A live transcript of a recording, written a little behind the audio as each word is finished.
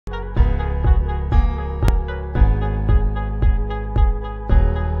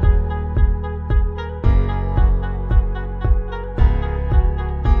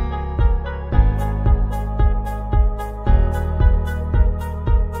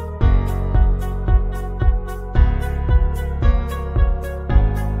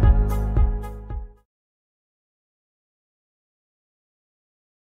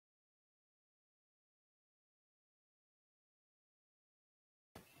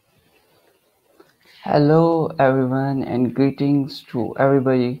Hello, everyone, and greetings to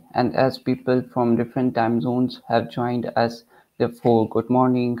everybody. And as people from different time zones have joined us, therefore, good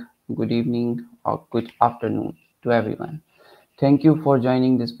morning, good evening, or good afternoon to everyone. Thank you for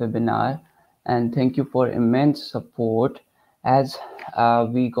joining this webinar, and thank you for immense support as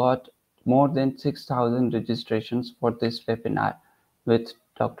we got more than 6,000 registrations for this webinar with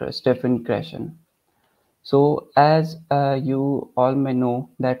Dr. Stephen Krashen. So, as you all may know,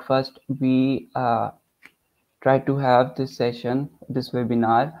 that first we try to have this session, this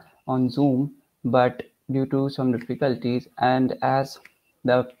webinar on Zoom, but due to some difficulties and as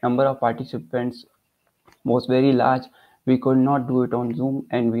the number of participants was very large, we could not do it on Zoom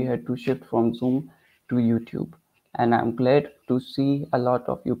and we had to shift from Zoom to YouTube. And I'm glad to see a lot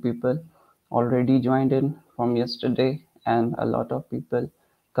of you people already joined in from yesterday and a lot of people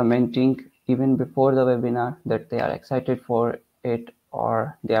commenting even before the webinar that they are excited for it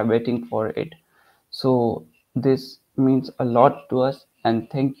or they are waiting for it. So this means a lot to us and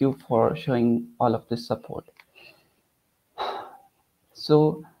thank you for showing all of this support.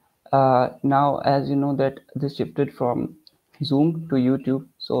 So now as you know that this shifted from Zoom to YouTube.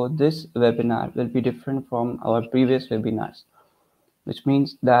 So this webinar will be different from our previous webinars, which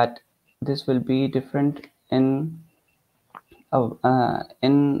means that this will be different in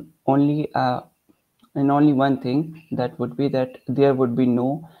only one thing, that would be that there would be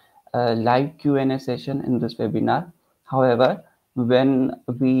no live Q&A session in this webinar. However, when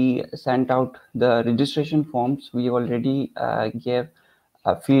we sent out the registration forms, we already gave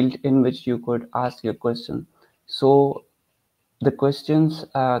a field in which you could ask your question. So the questions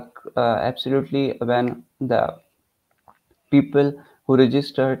absolutely, when the people who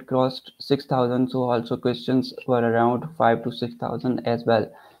registered crossed 6,000, so also questions were around 5 to 6,000 as well.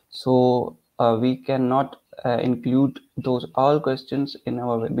 So we cannot include those all questions in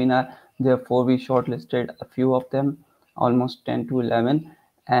our webinar. Therefore, we shortlisted a few of them, almost 10 to 11,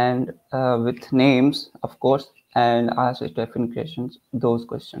 and with names, of course, and asked different questions, those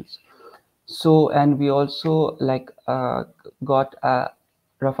questions. So, and we also got a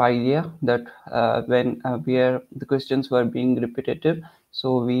rough idea that when where the questions were being repetitive,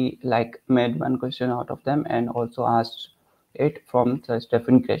 so we like made one question out of them and also asked it from such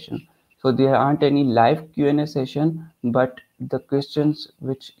different question. So there aren't any live Q&A session, but the questions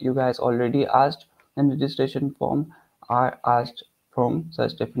which you guys already asked in registration form are asked from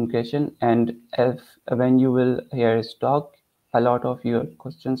such different question. And if when you will hear us talk, a lot of your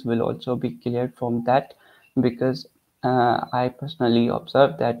questions will also be cleared from that, because I personally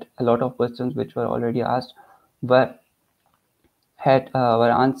observed that a lot of questions which were already asked were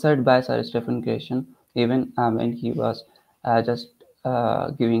were answered by Sir Stephen Krashen even when he was just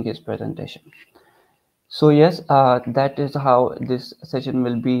giving his presentation. So yes, that is how this session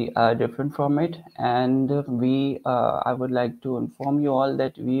will be different from it, and I would like to inform you all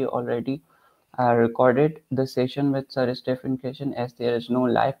that we already recorded the session with Sir Stephen Krashen, as there is no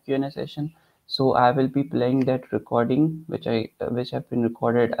live Q&A session. So I will be playing that recording, which have been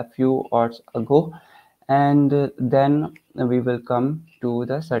recorded a few hours ago, and then we will come to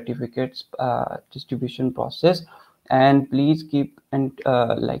the certificates distribution process. And please keep and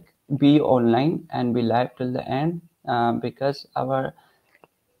be online and be live till the end, because our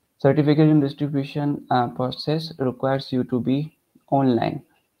certification distribution process requires you to be online.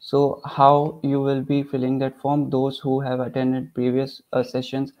 So how you will be filling that form, those who have attended previous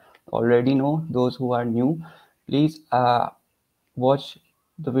sessions already know. Those who are new, please watch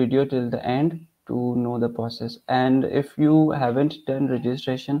the video till the end to know the process. And if you haven't done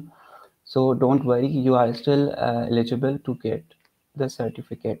registration, so don't worry, you are still eligible to get the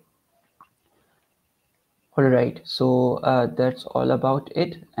certificate. All right, so that's all about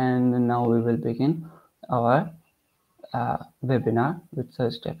it, and now we will begin our webinar with Sir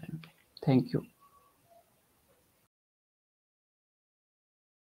Stephen. Thank you.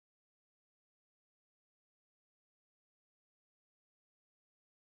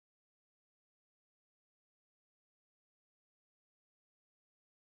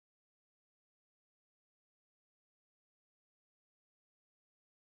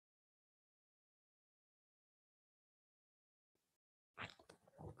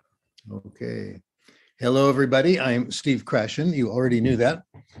 Okay. Hello, everybody. I'm Steve Krashen. You already knew that.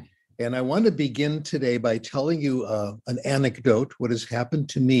 And I want to begin today by telling you an anecdote, what has happened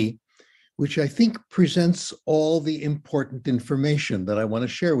to me, which I think presents all the important information that I want to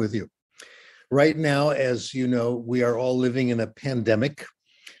share with you. Right now, as you know, we are all living in a pandemic.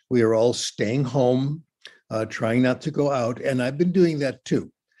 We are all staying home, trying not to go out. And I've been doing that too.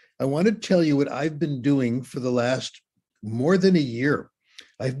 I want to tell you what I've been doing for the last more than a year.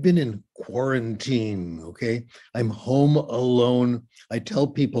 I've been in quarantine, okay? I'm home alone. I tell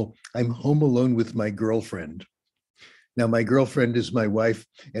people I'm home alone with my girlfriend. Now, my girlfriend is my wife,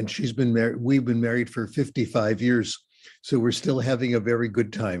 and she's been married. We've been married for 55 years. So we're still having a very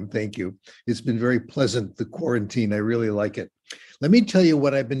good time. Thank you. It's been very pleasant, the quarantine. I really like it. Let me tell you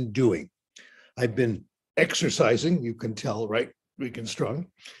what I've been doing. I've been exercising. You can tell, right? Weak and strong.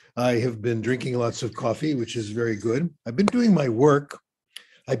 I have been drinking lots of coffee, which is very good. I've been doing my work.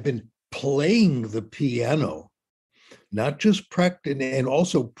 I've been playing the piano, not just practice, and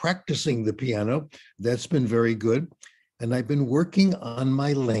also practicing the piano. That's been very good. And I've been working on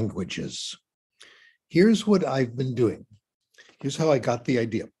my languages. Here's what I've been doing. Here's how I got the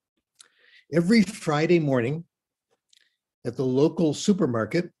idea. Every Friday morning at the local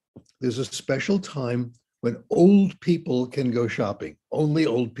supermarket, there's a special time when old people can go shopping, only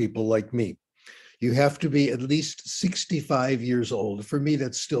old people like me. You have to be at least 65 years old. For me,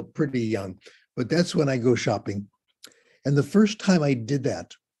 that's still pretty young, but that's when I go shopping. And the first time I did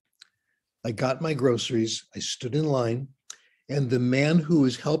that, I got my groceries, I stood in line, and the man who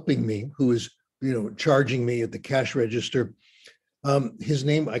was helping me, who was, charging me at the cash register, his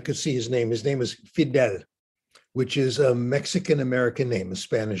name, I could see his name is Fidel, which is a Mexican-American name, a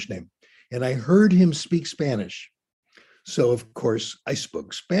Spanish name. And I heard him speak Spanish. So of course I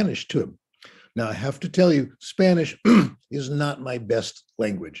spoke Spanish to him. Now I have to tell you, Spanish is not my best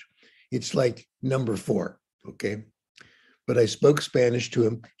language. It's like number 4, okay? But I spoke Spanish to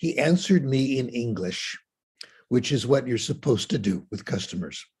him. He answered me in English, which is what you're supposed to do with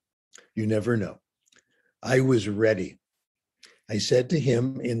customers. You never know. I was ready. I said to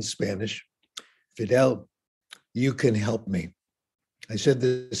him in Spanish, Fidel, you can help me. I said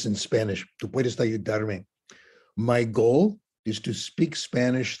this in Spanish. Tú puedes ayudarme. My goal is to speak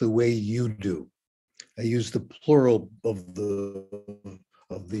Spanish the way you do. I use the plural of the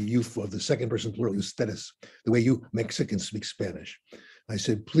second person plural, ustedes, the way you Mexicans speak Spanish. I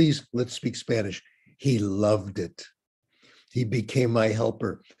said, please, let's speak Spanish. He loved it. He became my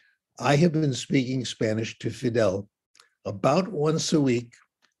helper. I have been speaking Spanish to Fidel about once a week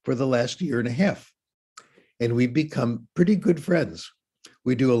for the last year and a half. And we've become pretty good friends.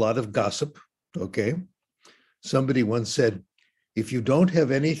 We do a lot of gossip, okay? Somebody once said, if you don't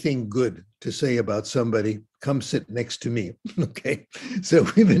have anything good to say about somebody, come sit next to me, okay? So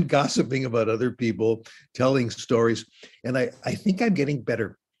we've been gossiping about other people, telling stories, and I think I'm getting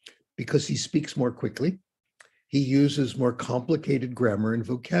better because he speaks more quickly. He uses more complicated grammar and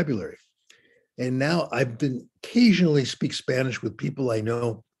vocabulary. And now I've been occasionally speak Spanish with people I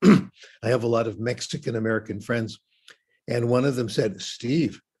know. I have a lot of Mexican-American friends. And one of them said,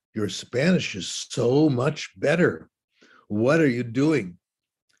 Steve, your Spanish is so much better. What are you doing?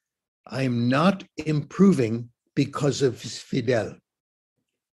 I'm not improving because of Fidel.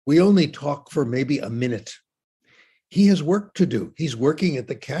 We only talk for maybe a minute. He has work to do. He's working at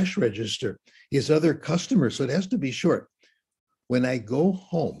the cash register. He has other customers, so it has to be short. When I go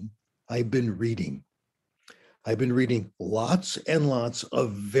home, I've been reading. I've been reading lots and lots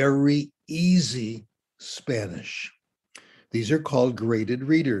of very easy Spanish. These are called graded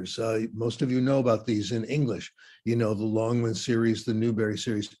readers. Most of you know about these in English. You know, the Longman series, the Newbery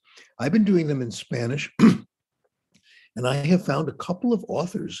series. I've been doing them in Spanish, and I have found a couple of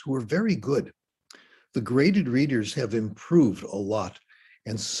authors who are very good. The graded readers have improved a lot,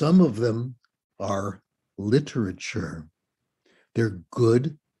 and some of them are literature. They're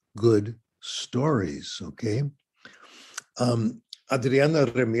good stories, okay? Adriana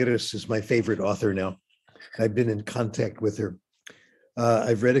Ramirez is my favorite author now. I've been in contact with her.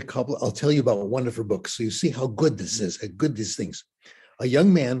 I've read a couple. I'll tell you about one of her books, so you see how good this is, how good these things. A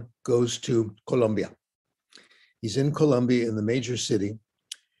young man goes to Colombia. He's in Colombia in the major city,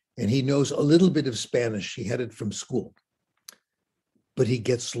 and he knows a little bit of Spanish. He had it from school, but he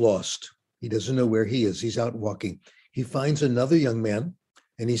gets lost. He doesn't know where he is. He's out walking. He finds another young man,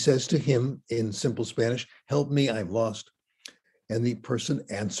 and he says to him in simple Spanish, help me, I'm lost. And the person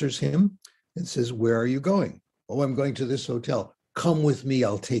answers him and says, where are you going? Oh, I'm going to this hotel. Come with me,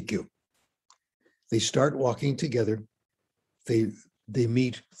 I'll take you. They start walking together. They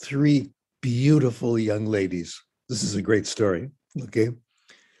meet 3 beautiful young ladies. This is a great story, okay?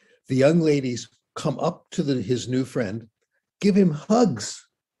 The young ladies come up to his new friend, give him hugs,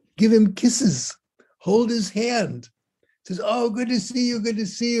 give him kisses, hold his hand, says, oh, good to see you, good to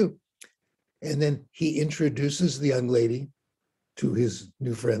see you. And then he introduces the young lady to his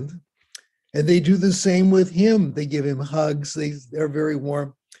new friend, and they do the same with him. They give him hugs, they're very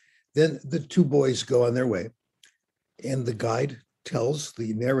warm. Then the 2 boys go on their way, and the guide tells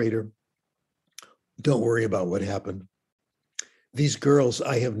the narrator, don't worry about what happened. These girls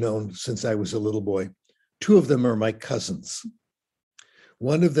I have known since I was a little boy. Two of them are my cousins.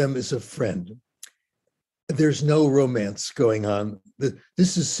 One of them is a friend. There's no romance going on.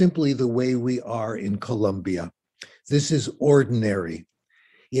 This is simply the way we are in Colombia. This is ordinary.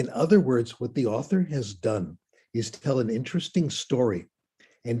 In other words, what the author has done is tell an interesting story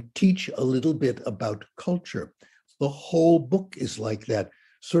and teach a little bit about culture. The whole book is like that,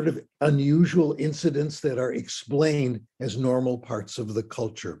 sort of unusual incidents that are explained as normal parts of the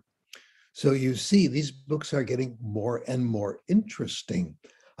culture. So you see, these books are getting more and more interesting.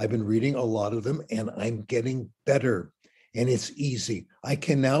 I've been reading a lot of them and I'm getting better, and it's easy. I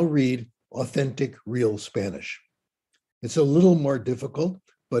can now read authentic, real Spanish. It's a little more difficult,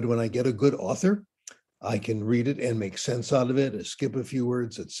 but when I get a good author, I can read it and make sense out of it, skip a few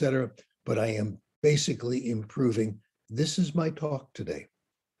words, etc. But I am basically improving. This is my talk today.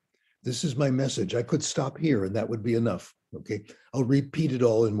 This is my message. I could stop here and that would be enough. Okay. I'll repeat it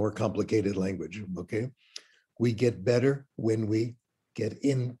all in more complicated language. Okay. We get better when we get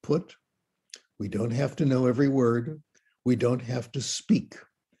input. We don't have to know every word. We don't have to speak.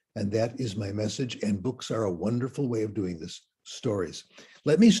 And that is my message. And books are a wonderful way of doing this. Stories.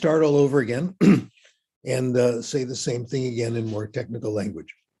 Let me start all over again and say the same thing again in more technical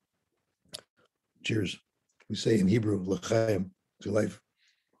language. Cheers. We say in Hebrew, l'chaim, to life.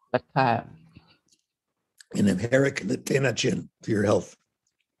 L'chaim. In Amharic, l'tenachin, to your health.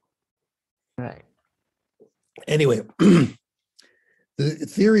 Right. Anyway, the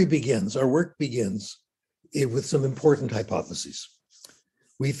theory begins, our work begins with some important hypotheses.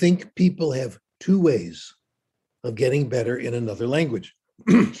 We think people have two ways of getting better in another language.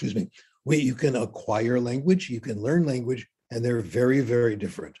 Excuse me. You can acquire language, you can learn language, and they're very, very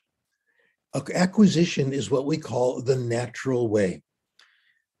different. Acquisition is what we call the natural way.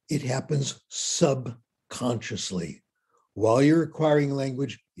 It happens subconsciously. While you're acquiring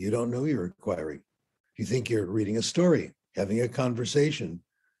language, you don't know you're acquiring. You think you're reading a story, having a conversation.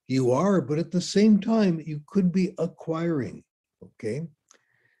 You are, but at the same time, you could be acquiring, okay?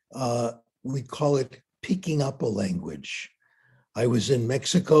 We call it picking up a language. I was in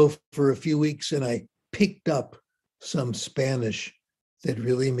Mexico for a few weeks and I picked up some Spanish that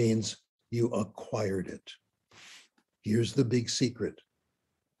really means you acquired it. Here's the big secret.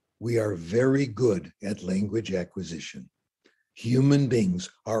 We are very good at language acquisition. Human beings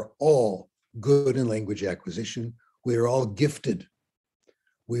are all good in language acquisition. We are all gifted.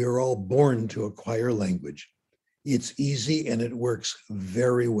 We are all born to acquire language. It's easy and it works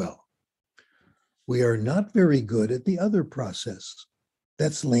very well. We are not very good at the other process.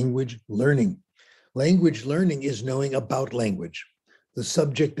 That's language learning. Language learning is knowing about language. The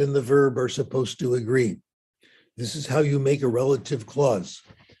subject and the verb are supposed to agree. This is how you make a relative clause.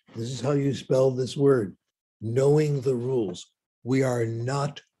 This is how you spell this word. Knowing the rules. We are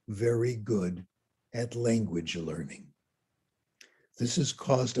not very good at language learning. This has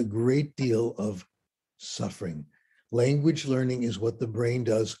caused a great deal of suffering. Language learning is what the brain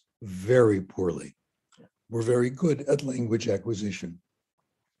does very poorly. We're very good at language acquisition.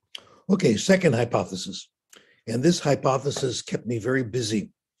 Okay, second hypothesis. And this hypothesis kept me very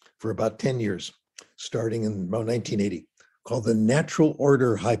busy for about 10 years, starting in around 1980, called the natural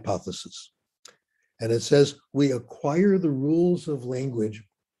order hypothesis. And it says we acquire the rules of language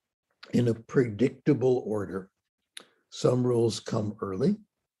in a predictable order. Some rules come early,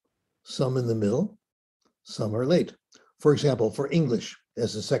 some in the middle, some are late. For example, for English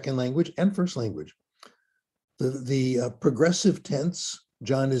as a second language and first language, the progressive tense,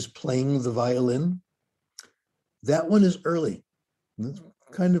 John is playing the violin, that one is early. It's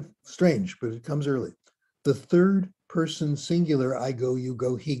kind of strange, but it comes early. The third person singular, I go, you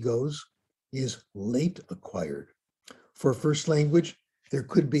go, he goes, is late acquired. For first language, there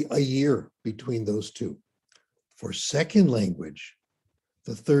could be a year between those two. For second language,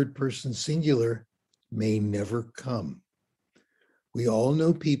 the third person singular may never come. We all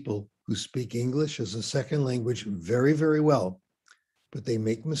know people who speak English as a second language very, very well, but they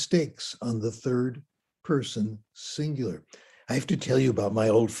make mistakes on the third person singular. I have to tell you about my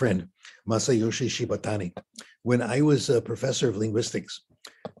old friend, Masayoshi Shibatani. When I was a professor of linguistics,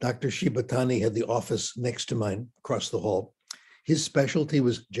 Dr. Shibatani had the office next to mine, across the hall. His specialty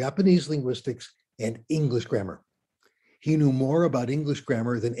was Japanese linguistics and English grammar. He knew more about English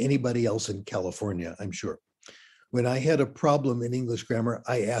grammar than anybody else in California, I'm sure. When I had a problem in English grammar,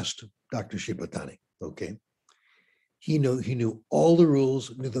 I asked Dr. Shibatani, okay? He knew all the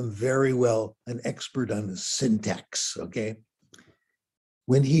rules, knew them very well, an expert on syntax, okay?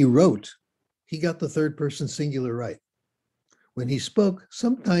 When he wrote, he got the third person singular right. When he spoke,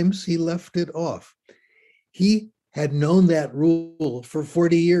 sometimes he left it off. He had known that rule for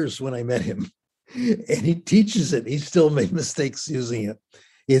 40 years when I met him. And he teaches it. He still made mistakes using it.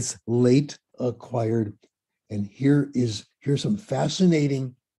 It's late acquired. And here's some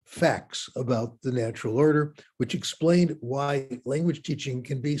fascinating facts about the natural order, which explain why language teaching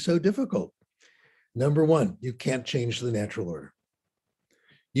can be so difficult. Number one, you can't change the natural order.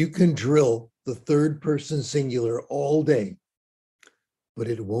 You can drill the third person singular all day, but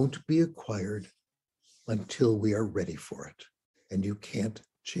it won't be acquired until we are ready for it. And you can't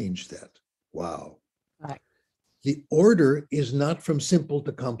change that. Wow. Right. The order is not from simple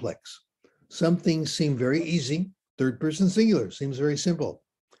to complex. Some things seem very easy. Third person singular seems very simple,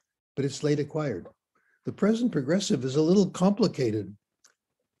 but it's late acquired. The present progressive is a little complicated.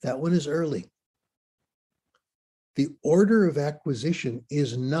 That one is early. The order of acquisition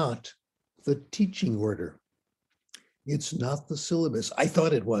is not the teaching order. It's not the syllabus. I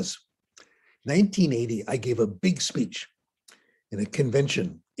thought it was. 1980, I gave a big speech in a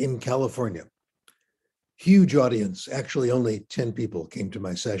convention in California. Huge audience. Actually, only 10 people came to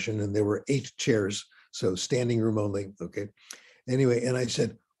my session, and there were 8 chairs, so standing room only. Okay. Anyway, and I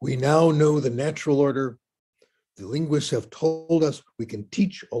said, we now know the natural order. The linguists have told us we can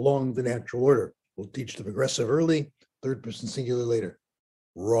teach along the natural order. We'll teach the progressive early, third person singular later.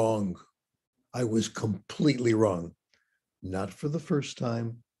 Wrong. I was completely wrong. Not for the first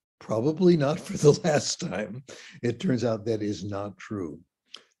time, probably not for the last time. It turns out that is not true.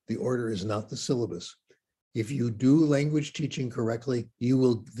 The order is not the syllabus. If you do language teaching correctly,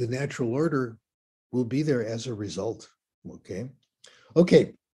 the natural order will be there as a result. Okay.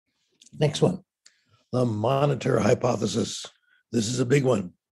 Okay. Next one. The monitor hypothesis. This is a big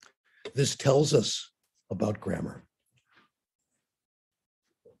one. This tells us about grammar.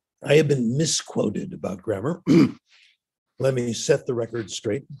 I have been misquoted about grammar. Let me set the record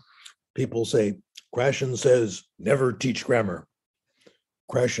straight. People say, Krashen says, never teach grammar.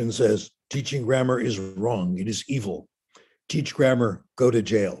 Krashen says, teaching grammar is wrong. It is evil. Teach grammar, go to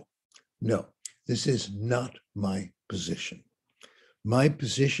jail. No, this is not my position. My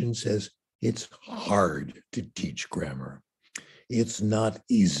position says it's hard to teach grammar. It's not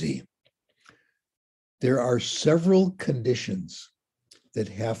easy. There are several conditions that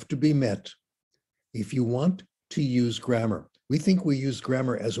have to be met if you want to use grammar. We think we use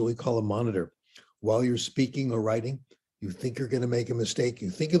grammar as what we call a monitor. While you're speaking or writing, you think you're going to make a mistake, you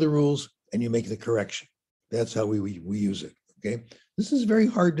think of the rules, and you make the correction. That's how we use it, okay? This is very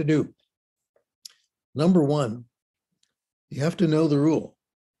hard to do. Number one, you have to know the rule.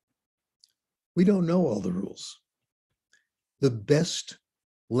 We don't know all the rules. Our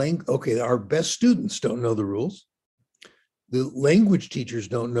best students don't know the rules. The language teachers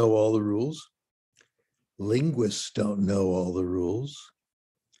don't know all the rules. Linguists don't know all the rules.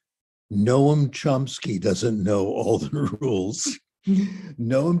 Noam Chomsky doesn't know all the rules.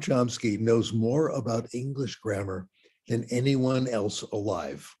 Noam Chomsky knows more about English grammar than anyone else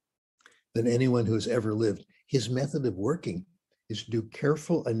alive, than anyone who has ever lived. His method of working is to do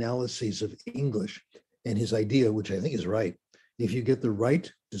careful analyses of English, and his idea, which I think is right, if you get the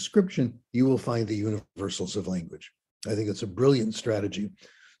right description, you will find the universals of language. I think it's a brilliant strategy.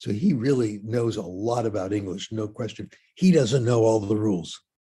 So he really knows a lot about English, no question. He doesn't know all the rules.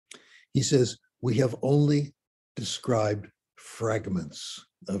 He says, we have only described fragments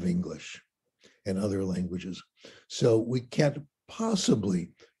of English and other languages. So we can't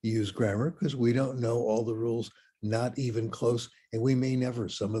possibly use grammar because we don't know all the rules, not even close, and we may never.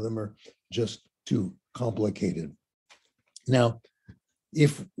 Some of them are just too complicated. Now,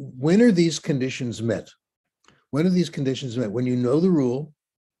 when are these conditions met? When are these conditions met? When you know the rule,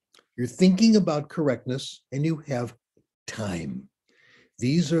 you're thinking about correctness, and you have time.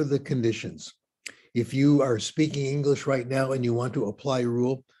 These are the conditions. If you are speaking English right now and you want to apply a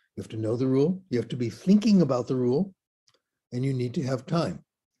rule, you have to know the rule, you have to be thinking about the rule, and you need to have time.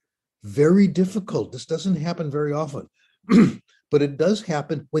 Very difficult. This doesn't happen very often, but it does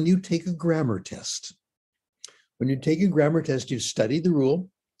happen when you take a grammar test. When you take a grammar test, you study the rule,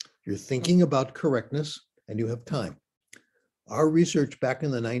 you're thinking about correctness, and you have time. Our research back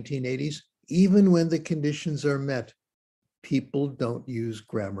in the 1980s, even when the conditions are met, people don't use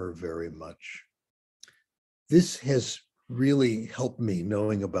grammar very much. This has really helped me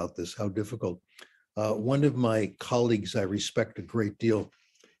knowing about this, how difficult. One of my colleagues I respect a great deal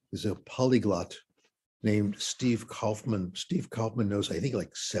is a polyglot named Steve Kaufman. Steve Kaufman knows, I think,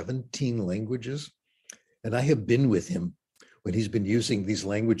 like 17 languages. And I have been with him when he's been using these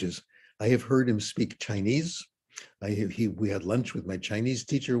languages. I have heard him speak Chinese. We had lunch with my Chinese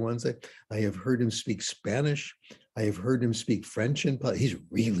teacher once. I have heard him speak Spanish. I have heard him speak French, and he's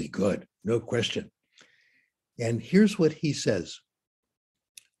really good, no question. And here's what he says.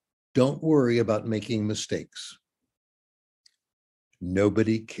 Don't worry about making mistakes.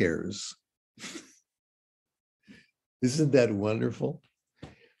 Nobody cares. Isn't that wonderful?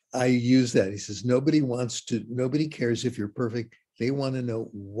 I use that. He says, nobody cares if you're perfect. They want to know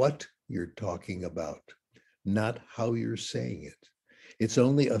what you're talking about, not how you're saying it. It's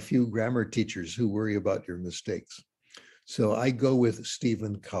only a few grammar teachers who worry about your mistakes. So I go with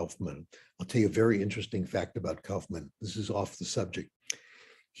Stephen Kaufman. I'll tell you a very interesting fact about Kaufman. This is off the subject.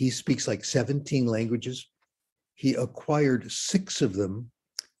 He speaks like 17 languages. He acquired 6 of them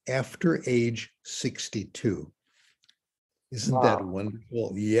after age 62. Isn't that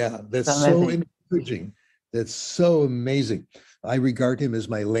wonderful? Yeah, that's so encouraging. That's so amazing. I regard him as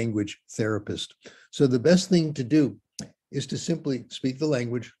my language therapist. So the best thing to do is to simply speak the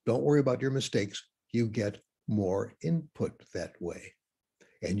language. Don't worry about your mistakes. You get more input that way,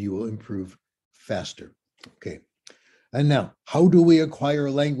 and you will improve faster. Okay. And now, how do we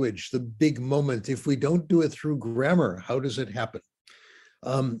acquire language? The big moment. If we don't do it through grammar, how does it happen?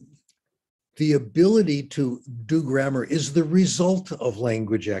 The ability to do grammar is the result of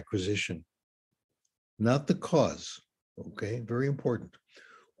language acquisition, not the cause. Okay, very important.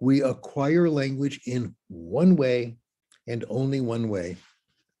 We acquire language in one way and only one way,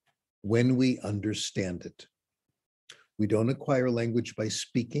 when we understand it. We don't acquire language by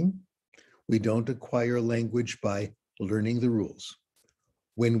speaking. We don't acquire language by learning the rules.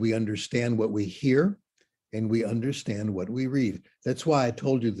 When we understand what we hear and we understand what we read. That's why I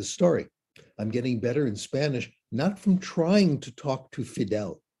told you the story. I'm getting better in Spanish, not from trying to talk to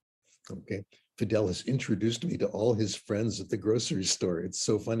Fidel. Okay, Fidel has introduced me to all his friends at the grocery store. It's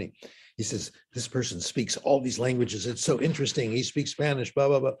so funny. He says, this person speaks all these languages. It's so interesting. He speaks Spanish, blah,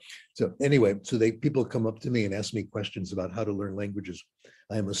 blah, blah. So anyway, people come up to me and ask me questions about how to learn languages.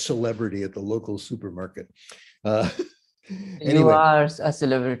 I am a celebrity at the local supermarket. Anyway. You are a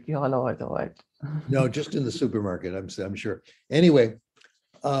celebrity all over the world. No, just in the supermarket, I'm sure. Anyway,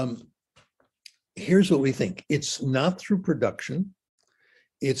 here's what we think. It's not through production.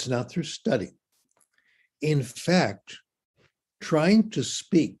 It's not through study. In fact, trying to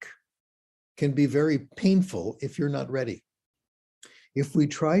speak can be very painful if you're not ready. If we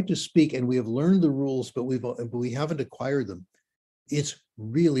try to speak and we have learned the rules, but we haven't acquired them, it's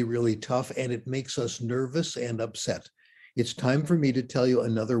really, really tough, and it makes us nervous and upset. It's time for me to tell you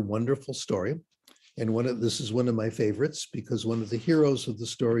another wonderful story. And this is one of my favorites, because one of the heroes of the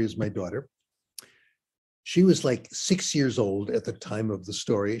story is my daughter. She was like 6 years old at the time of the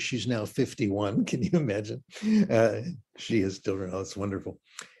story. She's now 51. Can you imagine? She is still around. Oh, it's wonderful.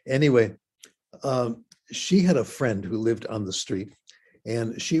 Anyway, she had a friend who lived on the street,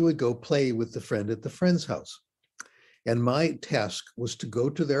 and she would go play with the friend at the friend's house. And my task was to go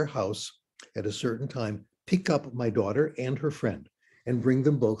to their house at a certain time, pick up my daughter and her friend, and bring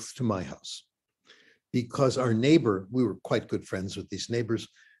them both to my house. Because our neighbor, we were quite good friends with these neighbors,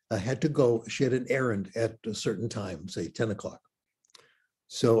 had to go, she had an errand at a certain time, say 10 o'clock.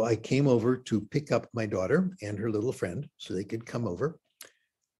 So I came over to pick up my daughter and her little friend so they could come over.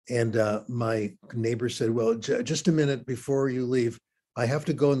 And my neighbor said, well, just a minute before you leave, I have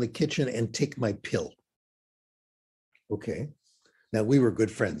to go in the kitchen and take my pill. Okay. Now we were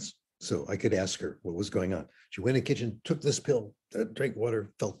good friends, so I could ask her what was going on. She went in the kitchen, took this pill, drank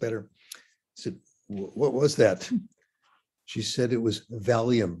water, felt better. I said, what was that? She said it was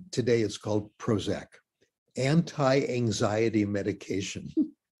Valium. Today it's called Prozac, anti-anxiety medication.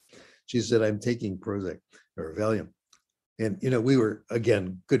 She said, I'm taking Prozac or Valium. And, we were,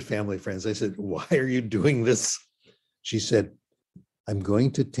 again, good family friends. I said, why are you doing this? She said, I'm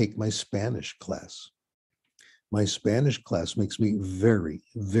going to take my Spanish class. My Spanish class makes me very,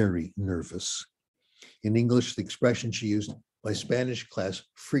 very nervous. In English, the expression she used, my Spanish class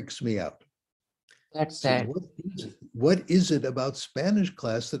freaks me out. That's sad. So what is it about Spanish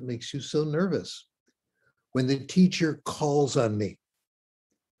class that makes you so nervous? When the teacher calls on me,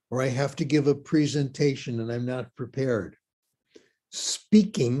 or I have to give a presentation and I'm not prepared.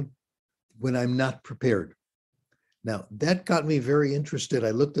 Speaking when I'm not prepared. Now, that got me very interested.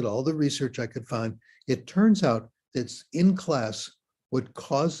 I looked at all the research I could find. It turns out that in class, what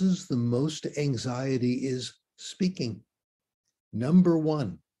causes the most anxiety is speaking. Number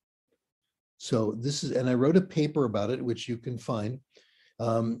one. So this is, and I wrote a paper about it, which you can find.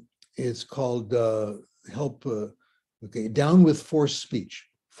 It's called Down with Forced Speech.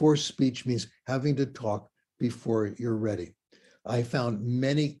 Forced speech means having to talk before you're ready. I found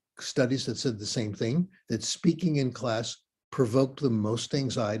many studies that said the same thing, that speaking in class provoked the most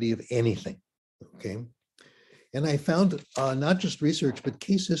anxiety of anything, okay? And I found not just research, but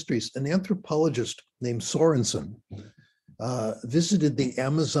case histories. An anthropologist named Sorensen visited the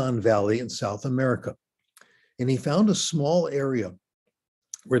Amazon Valley in South America. And he found a small area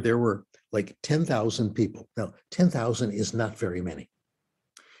where there were like 10,000 people. Now, 10,000 is not very many.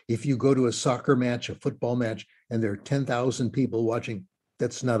 If you go to a soccer match, a football match, and there are 10,000 people watching,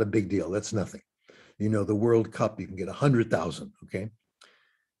 that's not a big deal. That's nothing. You know, the World Cup, you can get 100,000, okay?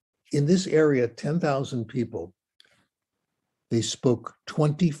 In this area, 10,000 people, they spoke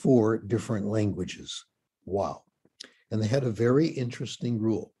 24 different languages. Wow. And they had a very interesting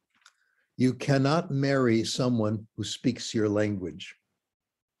rule. You cannot marry someone who speaks your language.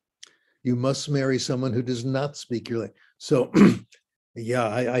 You must marry someone who does not speak your language. So, yeah,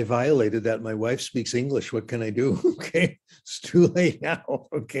 I violated that. My wife speaks English. What can I do? Okay, it's too late now.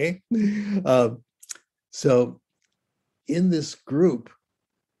 Okay. So in this group,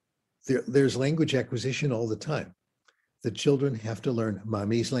 there's language acquisition all the time. The children have to learn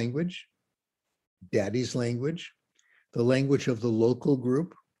mommy's language, daddy's language, the language of the local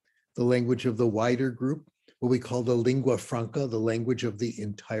group, the language of the wider group, what we call the lingua franca, the language of the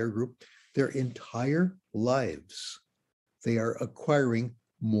entire group. Their entire lives, they are acquiring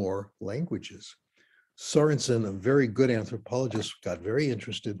more languages. Sorensen, a very good anthropologist, got very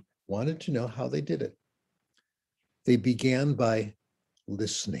interested, wanted to know how they did it. They began by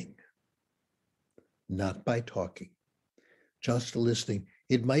listening, not by talking, just listening.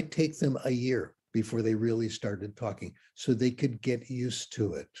 It might take them a year before they really started talking so they could get used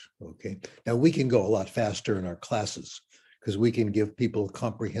to it, okay? Now, we can go a lot faster in our classes because we can give people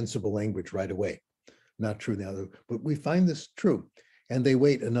comprehensible language right away. Not true now, but we find this true. And they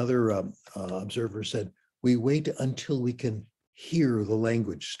wait, another observer said, we wait until we can hear the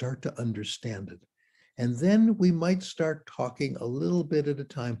language, start to understand it. And then we might start talking a little bit at a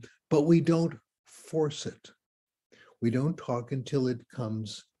time, but we don't force it. We don't talk until it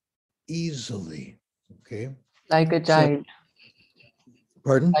comes easily, okay? Like a child.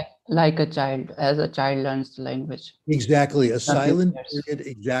 Pardon? Like a child, as a child learns the language. Exactly, a silent Yes. period,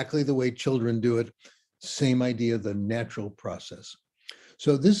 exactly the way children do it. Same idea, the natural process.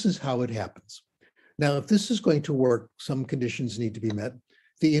 So this is how it happens. Now, if this is going to work, some conditions need to be met.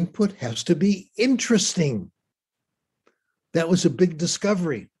 The input has to be interesting. That was a big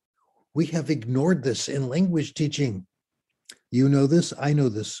discovery. We have ignored this in language teaching. You know this, I know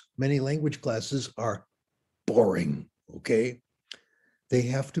this. Many language classes are boring, okay? They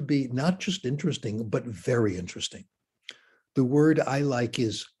have to be not just interesting, but very interesting. The word I like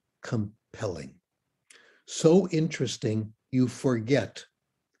is compelling. So interesting, you forget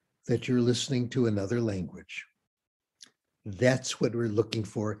that you're listening to another language. That's what we're looking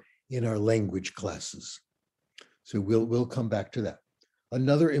for in our language classes. So we'll come back to that.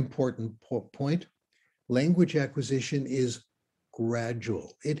 Another important point, language acquisition is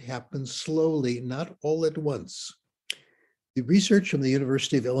gradual. It happens slowly, not all at once. The research from the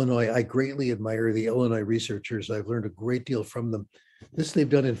University of Illinois, I greatly admire the Illinois researchers. I've learned a great deal from them. This they've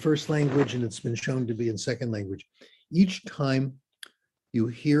done in first language, and it's been shown to be in second language. Each time you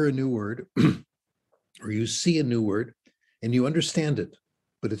hear a new word or you see a new word and you understand it,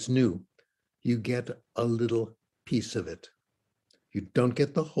 but it's new, you get a little piece of it. You don't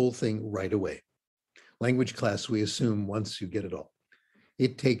get the whole thing right away. Language class, we assume once you get it all.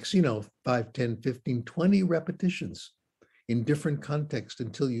 It takes, 5, 10, 15, 20 repetitions in different contexts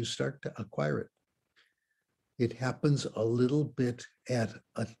until you start to acquire it. It happens a little bit at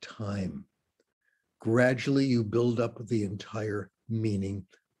a time. Gradually, you build up the entire meaning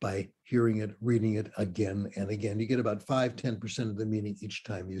by hearing it, reading it again and again. You get about 5, 10% of the meaning each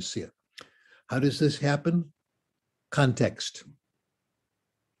time you see it. How does this happen? Context.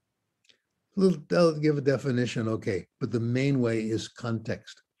 I'll give a definition, okay, but the main way is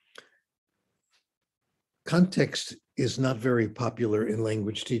context. Context is not very popular in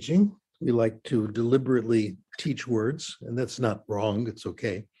language teaching. We like to deliberately teach words, and that's not wrong, it's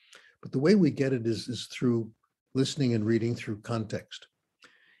okay. But the way we get it is through listening and reading through context.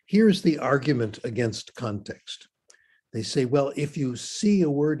 Here's the argument against context. They say, well, if you see a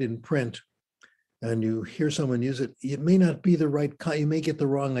word in print and you hear someone use it, it may not be the right kind, you may get the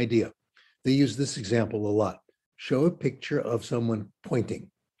wrong idea. They use this example a lot. Show a picture of someone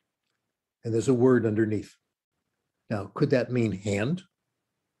pointing, and there's a word underneath. Now, could that mean hand?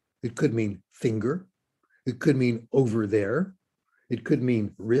 It could mean finger. It could mean over there. It could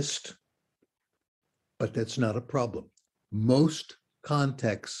mean wrist. But that's not a problem. Most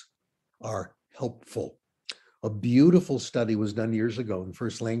contexts are helpful. A beautiful study was done years ago in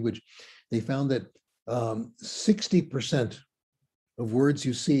first language. They found that 60% of words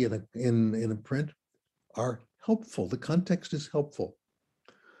you see in a print are helpful. The context is helpful.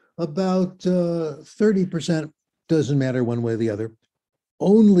 about 30%, doesn't matter one way or the other.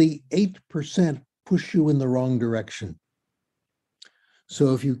 Only 8% push you in the wrong direction.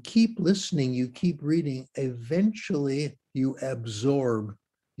 So if you keep listening, you keep reading, eventually you absorb,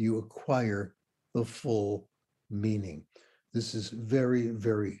 you acquire the full meaning. This is very,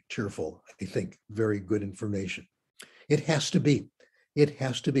 very cheerful, I think, very good information. It has to be. It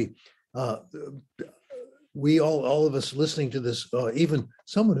has to be. We all of us listening to this, even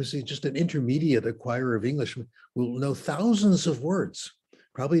someone who's just an intermediate acquirer of English will know thousands of words,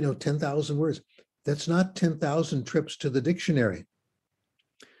 probably know 10,000 words. That's not 10,000 trips to the dictionary.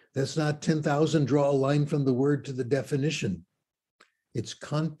 That's not 10,000 draw a line from the word to the definition. It's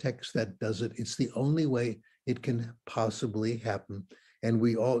context that does it. It's the only way it can possibly happen. And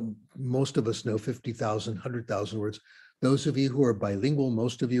we all, most of us know 50,000, 100,000 words. Those of you who are bilingual,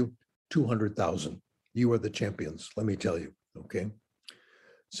 most of you, 200,000. You are the champions, let me tell you, okay?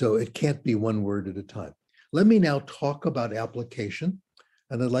 So it can't be one word at a time. Let me now talk about application.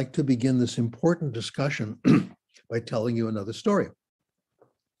 And I'd like to begin this important discussion by telling you another story.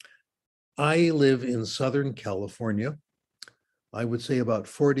 I live in Southern California. I would say about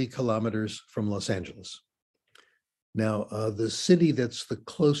 40 kilometers from Los Angeles. Now, the city that's the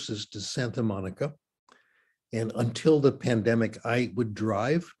closest is Santa Monica. And until the pandemic, I would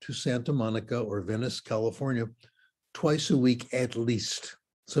drive to Santa Monica or Venice, California, twice a week at least,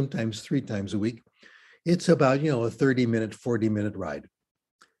 sometimes 3 times a week. It's about, a 30-minute, 40-minute ride.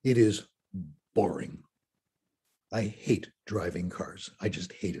 It is boring. I hate driving cars. I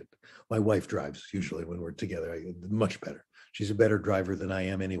just hate it. My wife drives usually when we're together, much better. She's a better driver than I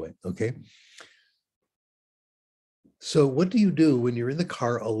am anyway, okay? So what do you do when you're in the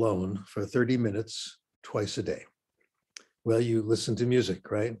car alone for 30 minutes twice a day? Well, you listen to music,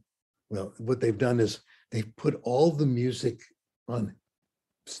 right? Well, what they've done is they've put all the music on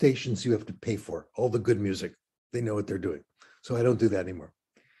stations you have to pay for, all the good music. They know what they're doing. So I don't do that anymore.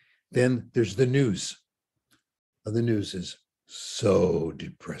 Then there's the news. The news is so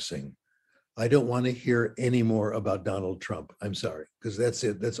depressing. I don't want to hear any more about Donald Trump. I'm sorry, because that's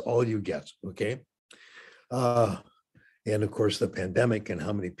it. That's all you get, okay? And of course, the pandemic and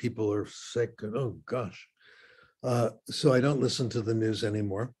how many people are sick. And oh, gosh. So I don't listen to the news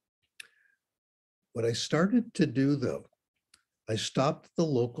anymore. What I started to do, though, I stopped the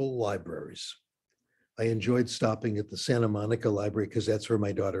local libraries. I enjoyed stopping at the Santa Monica Library because that's where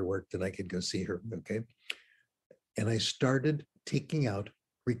my daughter worked and I could go see her, okay? And I started taking out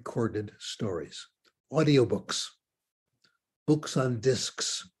recorded stories, audiobooks, books on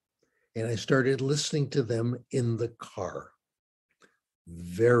discs, and I started listening to them in the car.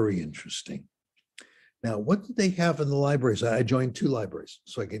 Very interesting. Now, what did they have in the libraries? I joined 2 libraries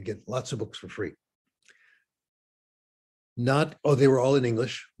so I could get lots of books for free. They were all in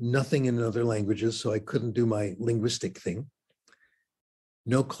English, nothing in other languages, so I couldn't do my linguistic thing.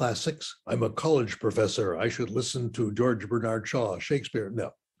 No classics. I'm a college professor. I should listen to George Bernard Shaw, Shakespeare.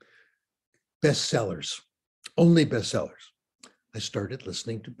 No. Bestsellers, only bestsellers. I started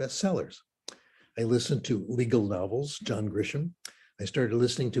listening to bestsellers. I listened to legal novels, John Grisham. I started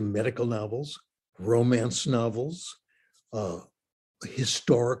listening to medical novels, romance novels,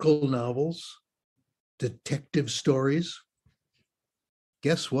 historical novels, detective stories.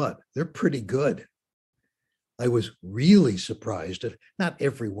 Guess what? They're pretty good. I was really surprised at not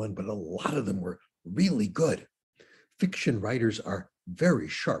everyone, but a lot of them were really good. Fiction writers are very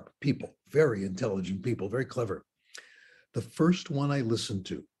sharp people, very intelligent people, very clever. The first one I listened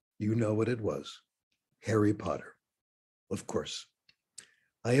to, you know what it was, Harry Potter, of course.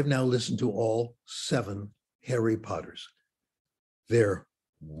 I have now listened to all 7 Harry Potters. They're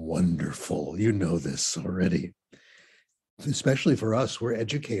wonderful. You know this already. Especially for us, we're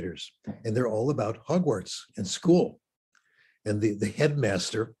educators, and they're all about Hogwarts and school. And the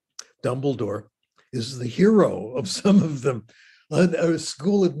headmaster, Dumbledore, is the hero of some of them. A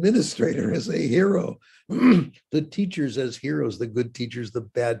school administrator is a hero. The teachers as heroes, the good teachers, the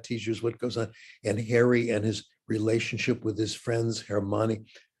bad teachers, what goes on. And Harry and his relationship with his friends, Hermione.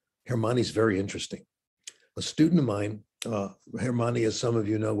 Hermione's very interesting. A student of mine, Hermione, as some of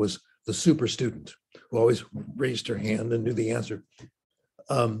you know, was the super student who always raised her hand and knew the answer.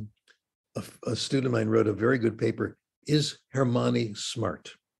 A student of mine wrote a very good paper. Is Hermione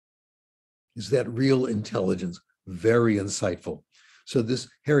smart? Is that real intelligence? Very insightful. So this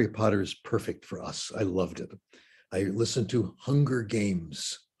Harry Potter is perfect for us. I loved it. I listened to Hunger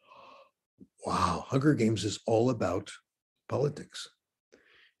Games. Wow, Hunger Games is all about politics.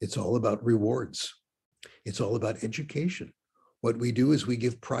 It's all about rewards. It's all about education. What we do is we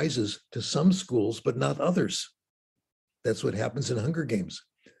give prizes to some schools, but not others. That's what happens in Hunger Games.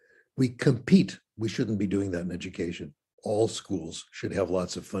 We compete. We shouldn't be doing that in education. All schools should have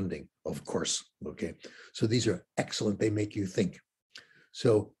lots of funding, of course. Okay. So these are excellent. They make you think.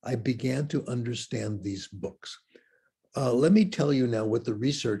 So I began to understand these books. Let me tell you now what the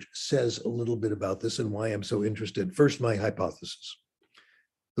research says a little bit about this and why I'm so interested. First, my hypothesis.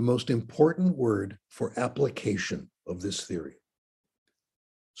 The most important word for application of this theory,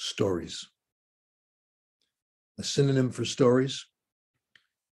 stories. A synonym for stories,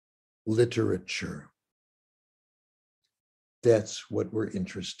 literature. That's what we're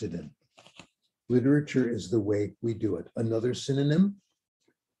interested in. Literature is the way we do it. Another synonym,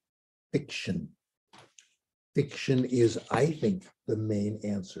 fiction. Fiction is, I think, the main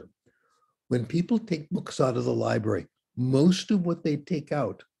answer. When people take books out of the library, most of what they take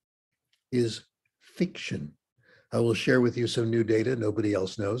out is fiction. I will share with you some new data nobody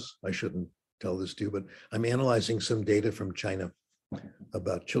else knows. I shouldn't tell this to you, but I'm analyzing some data from China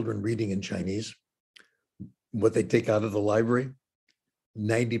about children reading in Chinese. What they take out of the library,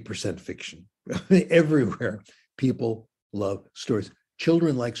 90% fiction. Everywhere, people love stories.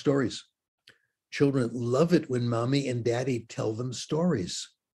 Children like stories. Children love it when mommy and daddy tell them stories.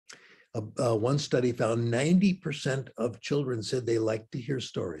 One study found 90% of children said they like to hear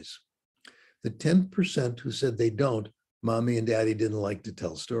stories. The 10% who said they don't, mommy and daddy didn't like to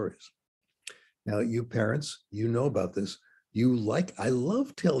tell stories. Now, you parents, you know about this. I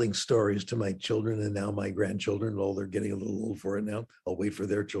love telling stories to my children and now my grandchildren. Oh, they're getting a little old for it now. I'll wait for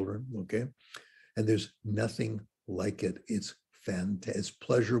their children, okay? And there's nothing like it. It's fantastic, it's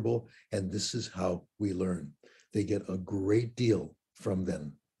pleasurable, and this is how we learn. They get a great deal from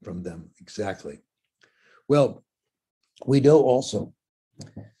them, exactly. Well, we know also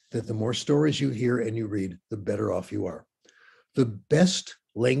that the more stories you hear and you read, the better off you are. The best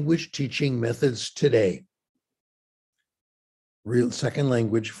language teaching methods today, real second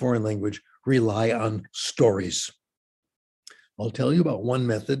language, foreign language, rely on stories. I'll tell you about one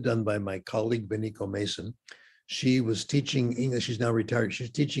method done by my colleague, Beniko Mason. She was teaching English, she's now retired.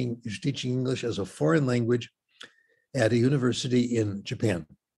 She's teaching English as a foreign language at a university in Japan,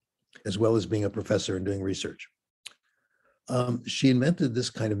 as well as being a professor and doing research. She invented this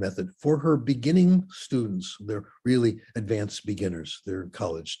kind of method for her beginning students. They're really advanced beginners, they're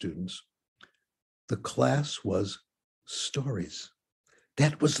college students. The class was stories.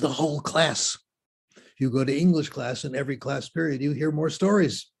 That was the whole class. You go to English class, and every class period, you hear more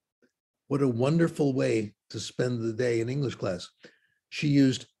stories. What a wonderful way to spend the day in English class. She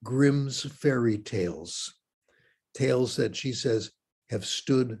used Grimm's fairy tales, tales that she says have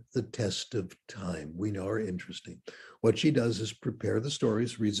stood the test of time. We know are interesting. What she does is prepare the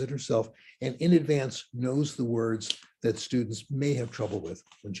stories, reads it herself, and in advance knows the words that students may have trouble with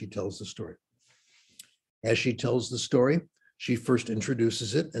when she tells the story. As she tells the story, she first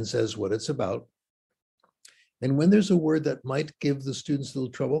introduces it and says what it's about. And when there's a word that might give the students a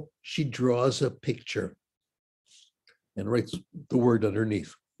little trouble, she draws a picture and writes the word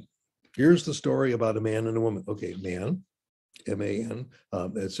underneath. Here's the story about a man and a woman. Okay, man, M-A-N,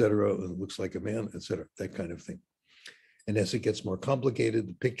 et cetera. It looks like a man, et cetera, that kind of thing. And as it gets more complicated,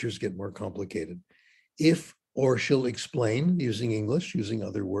 the pictures get more complicated. Or she'll explain using English, using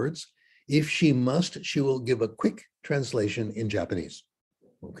other words. If she must, she will give a quick translation in Japanese,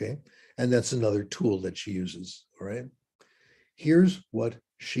 okay? And that's another tool that she uses, all right? Here's what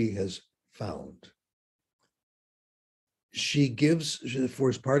she has found. She gives, for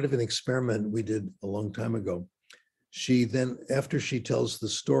as part of an experiment we did a long time ago, she then, after she tells the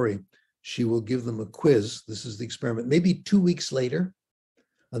story, she will give them a quiz. This is the experiment, maybe 2 weeks later,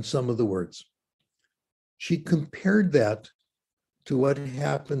 on some of the words. She compared that to what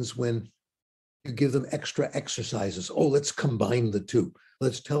happens when you give them extra exercises. Oh, let's combine the two.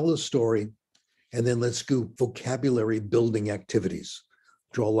 Let's tell the story, and then let's do vocabulary building activities.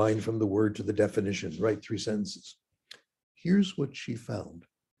 Draw a line from the word to the definition, write 3 sentences. Here's what she found.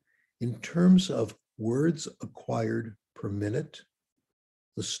 In terms of words acquired per minute,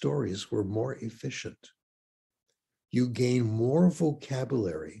 the stories were more efficient. You gain more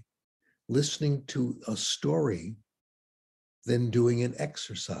vocabulary listening to a story than doing an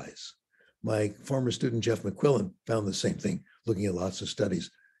exercise. My former student, Jeff McQuillan, found the same thing, looking at lots of studies.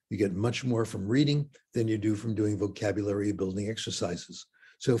 You get much more from reading than you do from doing vocabulary building exercises.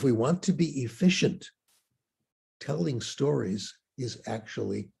 So if we want to be efficient, telling stories is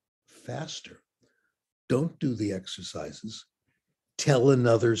actually faster. Don't do the exercises. Tell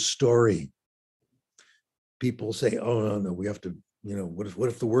another story. People say, oh, no, we have to, what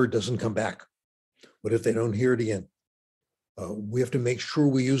if the word doesn't come back? What if they don't hear it again? We have to make sure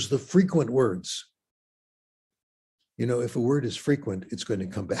we use the frequent words. If a word is frequent, it's going to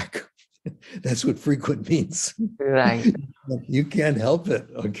come back. That's what frequent means. Right. You can't help it,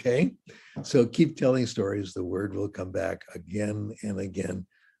 okay? So keep telling stories. The word will come back again and again.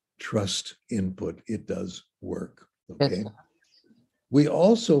 Trust input. It does work, okay? Yes. We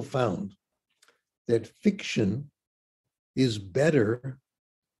also found that fiction is better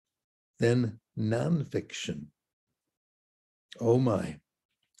than nonfiction. Oh my.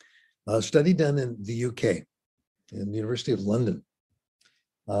 A study done in the UK, in the University of London.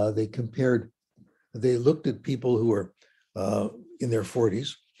 They looked at people who were in their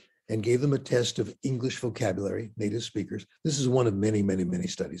 40s and gave them a test of English vocabulary, native speakers. This is one of many, many, many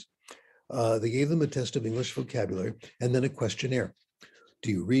studies. They gave them a test of English vocabulary and then a questionnaire.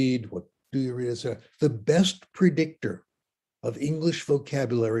 Do you read? What do you read? The best predictor of English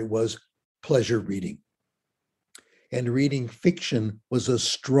vocabulary was pleasure reading. And reading fiction was a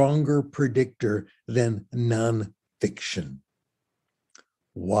stronger predictor than nonfiction.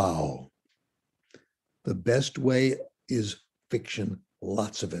 Wow. The best way is fiction,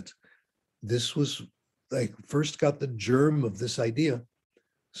 lots of it. This was, I first got the germ of this idea,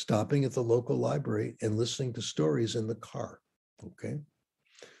 stopping at the local library and listening to stories in the car, okay?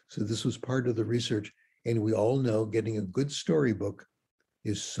 So this was part of the research, and we all know getting a good storybook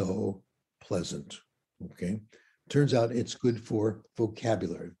is so pleasant, okay? Turns out it's good for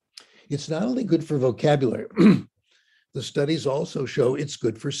vocabulary. It's not only good for vocabulary, the studies also show it's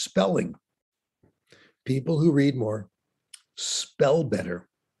good for spelling. People who read more spell better.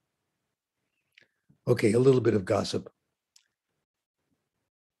 Okay, a little bit of gossip.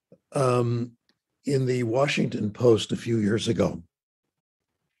 In the Washington Post a few years ago,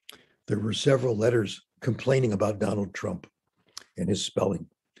 there were several letters complaining about Donald Trump and his spelling.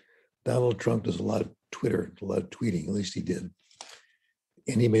 Donald Trump does a lot of Twitter, a lot of tweeting, at least he did.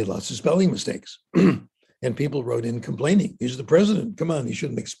 And he made lots of spelling mistakes. And people wrote in complaining, he's the president, come on, he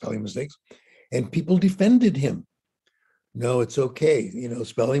shouldn't make spelling mistakes. And people defended him. No, it's okay.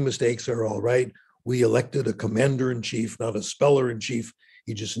 Spelling mistakes are all right. We elected a commander-in-chief, not a speller-in-chief.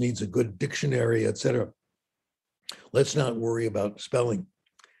 He just needs a good dictionary, etc. Let's not worry about spelling.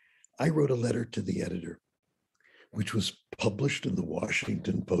 I wrote a letter to the editor, which was published in the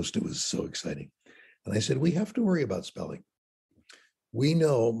Washington Post. It was so exciting. And I said, we have to worry about spelling. We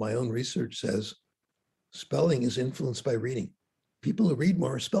know, my own research says, spelling is influenced by reading. People who read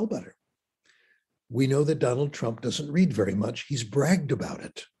more spell better. We know that Donald Trump doesn't read very much. He's bragged about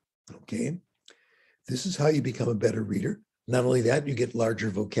it, okay? This is how you become a better reader. Not only that, you get larger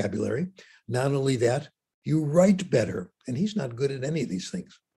vocabulary. Not only that, you write better. And he's not good at any of these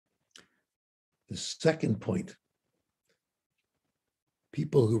things. The second point,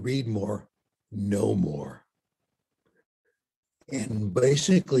 people who read more know more. And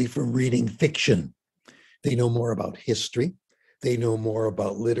basically from reading fiction, they know more about history. They know more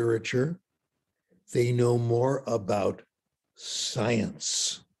about literature. They know more about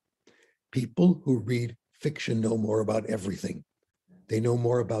science. People who read fiction know more about everything. They know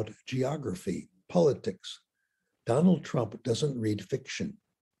more about geography, politics. Donald Trump doesn't read fiction.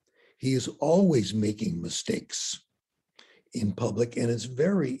 He is always making mistakes in public, and it's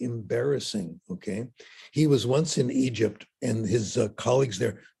very embarrassing, okay? He was once in Egypt, and his colleagues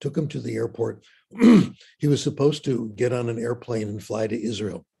there took him to the airport. He was supposed to get on an airplane and fly to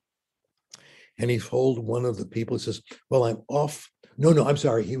Israel. And he told one of the people, he says, well, I'm off. No, I'm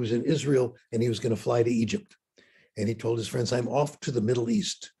sorry. He was in Israel and he was going to fly to Egypt. And he told his friends, I'm off to the Middle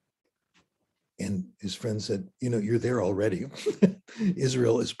East. And his friend said, you're there already.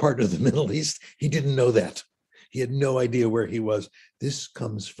 Israel is part of the Middle East. He didn't know that. He had no idea where he was. This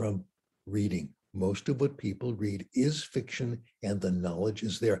comes from reading. Most of what people read is fiction, and the knowledge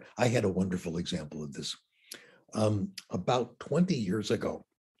is there. I had a wonderful example of this. About 20 years ago,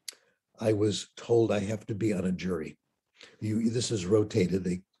 I was told I have to be on a jury. This is rotated.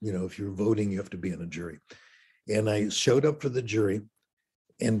 If you're voting, you have to be on a jury. And I showed up for the jury.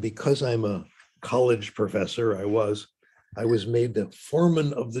 And because I'm a college professor, I was made the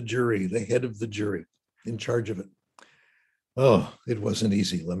foreman of the jury, the head of the jury, in charge of it. Oh, it wasn't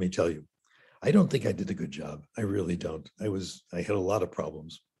easy, let me tell you. I don't think I did a good job. I really don't. I had a lot of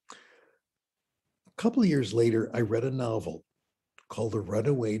problems. A couple of years later, I read a novel called The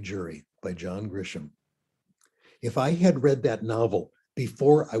Runaway Jury by John Grisham. If I had read that novel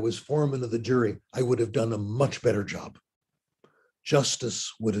before I was foreman of the jury, I would have done a much better job.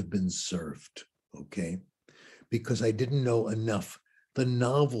 Justice would have been served, okay? Because I didn't know enough. The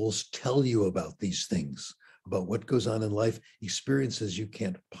novels tell you about these things, about what goes on in life, experiences you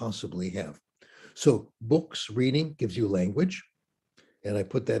can't possibly have. So books, reading gives you language. And I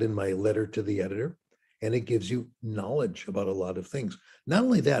put that in my letter to the editor. and it gives you knowledge about a lot of things. Not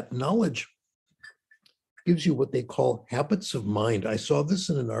only that, knowledge gives you what they call habits of mind. I saw this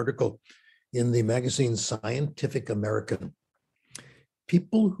in an article in the magazine Scientific American.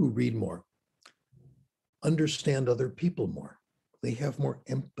 People who read more understand other people more. They have more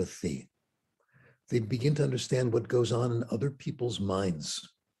empathy. They begin to understand what goes on in other people's minds.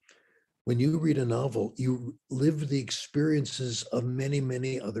 When you read a novel, you live the experiences of many,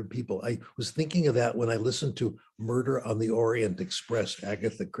 many other people. I was thinking of that when I listened to Murder on the Orient Express,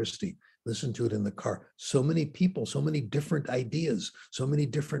 Agatha Christie. Listened to it in the car. So many people, so many different ideas, so many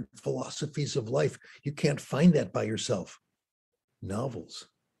different philosophies of life. You can't find that by yourself. Novels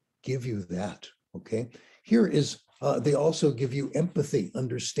give you that, okay? Here is, they also give you empathy,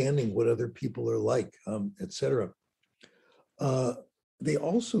 understanding what other people are like, etc. They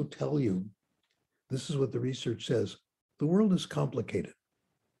also tell you, this is what the research says, the world is complicated.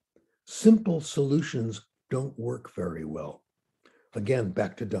 Simple solutions don't work very well. Again,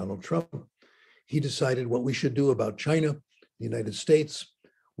 back to Donald Trump. He decided what we should do about China, the United States.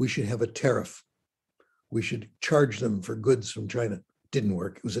 We should have a tariff. We should charge them for goods from China. Didn't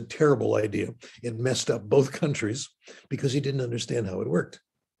work. It was a terrible idea. It messed up both countries because he didn't understand how it worked.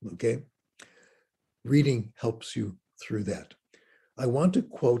 Okay? Reading helps you through that. I want to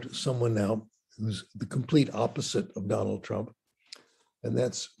quote someone now who's the complete opposite of Donald Trump, and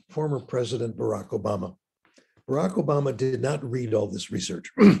that's former President Barack Obama. Barack Obama did not read all this research,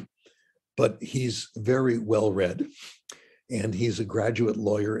 but he's very well read, and he's a graduate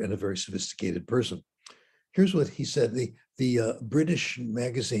lawyer and a very sophisticated person. Here's what he said. The British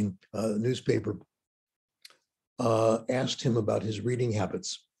magazine newspaper asked him about his reading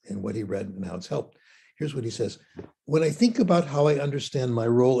habits and what he read and how it's helped. Here's what he says. When I think about how I understand my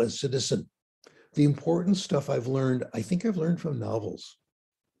role as citizen, the important stuff I've learned, I think I've learned from novels.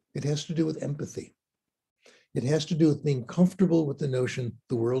 It has to do with empathy. It has to do with being comfortable with the notion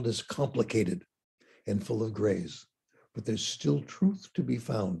the world is complicated and full of grays, but there's still truth to be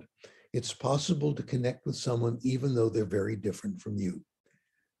found. It's possible to connect with someone even though they're very different from you.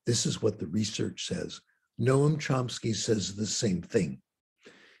 This is what the research says. Noam Chomsky says the same thing.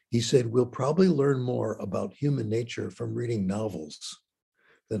 He said, we'll probably learn more about human nature from reading novels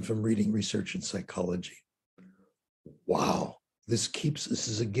than from reading research in psychology. Wow, this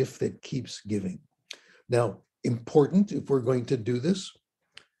is a gift that keeps giving. Now, important, if we're going to do this,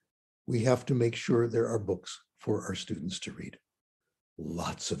 we have to make sure there are books for our students to read.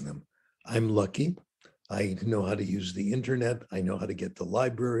 Lots of them. I'm lucky. I know how to use the internet. I know how to get to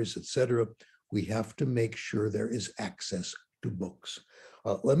libraries, etc. We have to make sure there is access to books.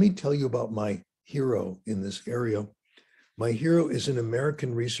 Let me tell you about my hero in this area. My hero is an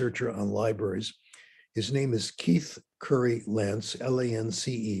American researcher on libraries. His name is Keith Curry Lance, Lance.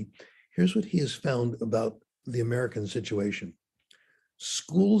 Here's what he has found about the American situation.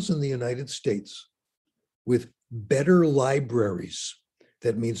 Schools in the United States with better libraries,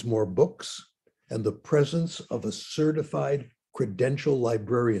 that means more books, and the presence of a certified credential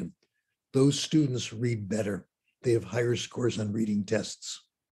librarian, those students read better. They have higher scores on reading tests.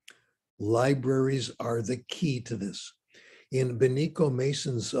 Libraries are the key to this. In Benico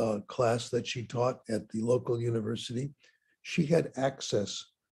Mason's class that she taught at the local university, she had access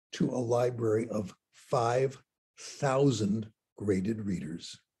to a library of 5,000 graded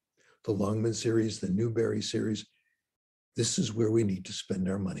readers. The Longman series, the Newbery series. This is where we need to spend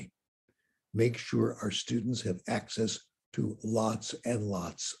our money. Make sure our students have access to lots and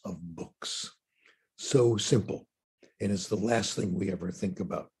lots of books. So simple. And it's the last thing we ever think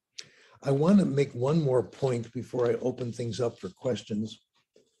about. I want to make one more point before I open things up for questions,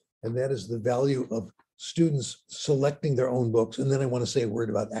 and that is the value of students selecting their own books. And then I want to say a word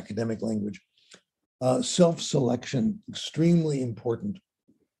about academic language. Self-selection, extremely important.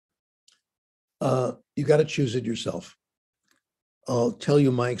 You got to choose it yourself. I'll tell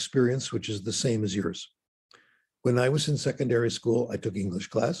you my experience, which is the same as yours. When I was in secondary school, I took English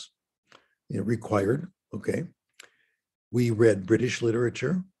class, required, okay. We read British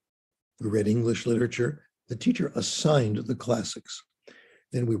literature, we read English literature. The teacher assigned the classics.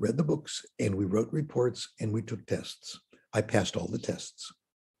 Then we read the books and we wrote reports and we took tests. I passed all the tests.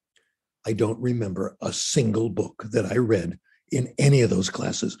 I don't remember a single book that I read in any of those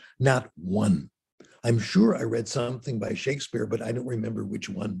classes, not one. I'm sure I read something by Shakespeare, but I don't remember which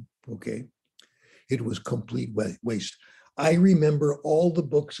one, okay? It was complete waste. I remember all the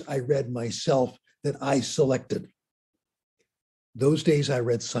books I read myself that I selected. Those days I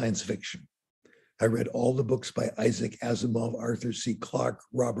read science fiction. I read all the books by Isaac Asimov, Arthur C. Clarke,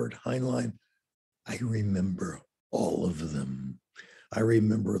 Robert Heinlein. I remember all of them. I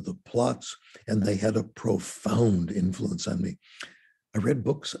remember the plots, and they had a profound influence on me. I read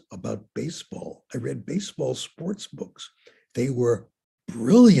books about baseball. I read baseball sports books. They were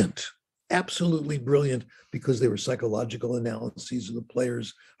brilliant, absolutely brilliant, because they were psychological analyses of the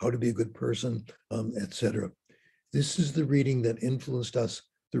players, how to be a good person, etc. This is the reading that influenced us,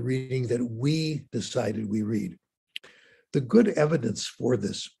 the reading that we decided we read. The good evidence for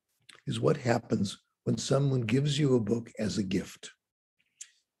this is what happens when someone gives you a book as a gift.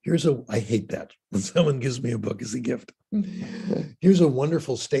 I hate that, when someone gives me a book as a gift. Here's a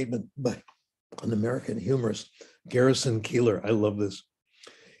wonderful statement by an American humorist, Garrison Keillor. I love this.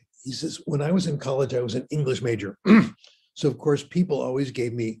 He says, when I was in college, I was an English major. So of course, people always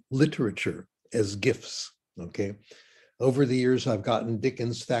gave me literature as gifts, okay? Over the years, I've gotten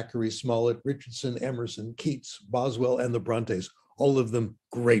Dickens, Thackeray, Smollett, Richardson, Emerson, Keats, Boswell, and the Brontes, all of them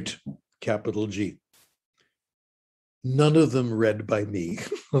great, capital G. None of them read by me,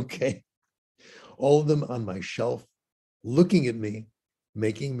 okay? All of them on my shelf, looking at me,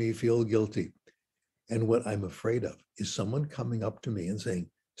 making me feel guilty. And what I'm afraid of is someone coming up to me and saying,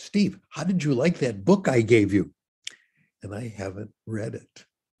 Steve, how did you like that book I gave you? And I haven't read it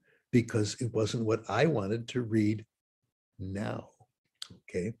because it wasn't what I wanted to read now,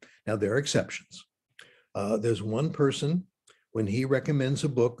 okay? Now, there are exceptions. There's one person, when he recommends a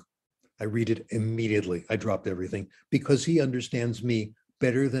book, I read it immediately. I dropped everything because he understands me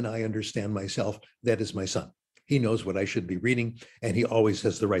better than I understand myself. That is my son. He knows what I should be reading, and he always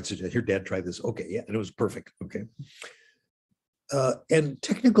has the right suggestion. Here, Dad, try this. Okay, yeah, and it was perfect. Okay. And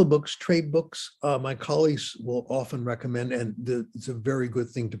technical books, trade books, my colleagues will often recommend, and it's a very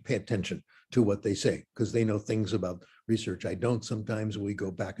good thing to pay attention to what they say because they know things about research I don't. Sometimes we go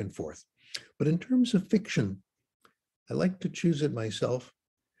back and forth. But in terms of fiction, I like to choose it myself.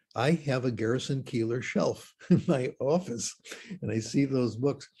 I have a Garrison Keillor shelf in my office, and I see those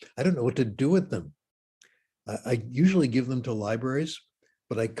books. I don't know what to do with them. I usually give them to libraries,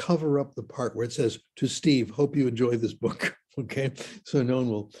 but I cover up the part where it says, to Steve, hope you enjoy this book, okay? So no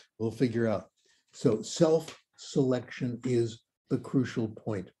one will figure out. So self-selection is the crucial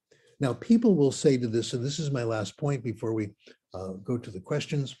point. Now, people will say to this, and this is my last point before we go to the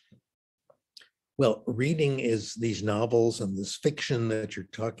questions. Well, reading is these novels and this fiction that you're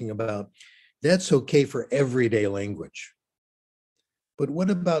talking about. That's okay for everyday language. But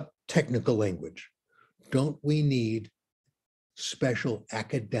what about technical language? Don't we need special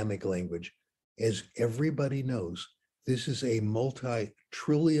academic language? As everybody knows, this is a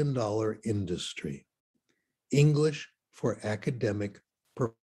multi-trillion-dollar industry. English for academic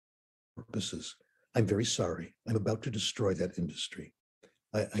purposes. I'm very sorry. I'm about to destroy that industry.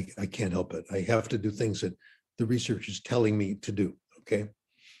 I can't help it. I have to do things that the research is telling me to do, okay?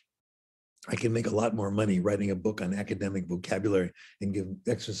 I can make a lot more money writing a book on academic vocabulary and give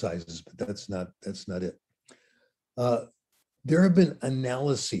exercises, but that's not it. There have been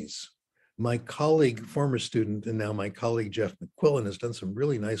analyses. My colleague, former student, and now my colleague, Jeff McQuillan, has done some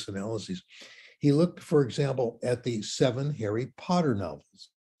really nice analyses. He looked, for example, at the 7 Harry Potter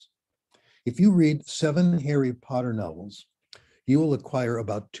novels. If you read 7 Harry Potter novels, you will acquire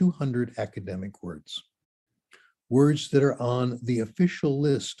about 200 academic words. Words that are on the official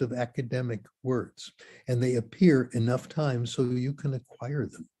list of academic words, and they appear enough times so you can acquire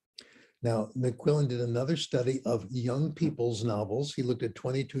them. Now, McQuillan did another study of young people's novels. He looked at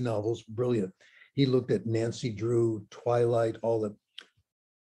 22 novels, brilliant. He looked at Nancy Drew, Twilight,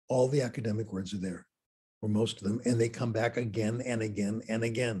 all the academic words are there, or most of them, and they come back again and again and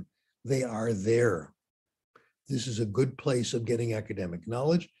again. They are there. This is a good place of getting academic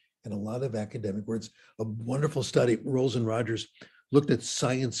knowledge and a lot of academic words. A wonderful study, Rolls and Rogers, looked at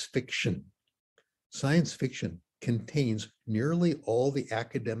science fiction. Science fiction contains nearly all the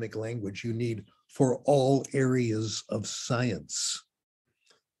academic language you need for all areas of science.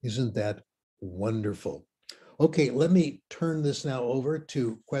 Isn't that wonderful? Okay, let me turn this now over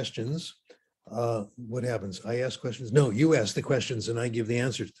to questions. What happens? I ask questions? No, you ask the questions and I give the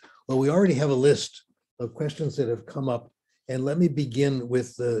answers. Well, we already have a list of questions that have come up. And let me begin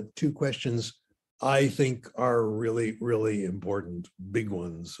with the 2 questions I think are really, really important, big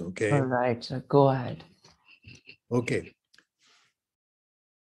ones, okay? All right, so go ahead. Okay.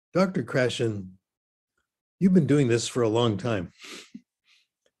 Dr. Krashen, you've been doing this for a long time.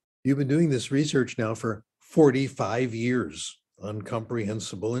 You've been doing this research now for 45 years on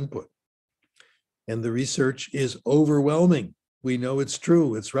comprehensible input. And the research is overwhelming. We know it's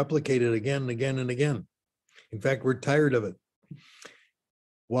true. It's replicated again and again and again. In fact, we're tired of it.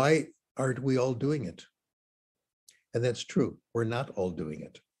 Why aren't we all doing it? And that's true. We're not all doing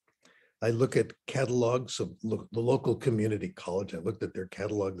it. I look at catalogs of the local community college. I looked at their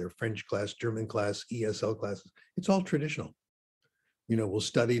catalog, their French class, German class, ESL classes. It's all traditional. We'll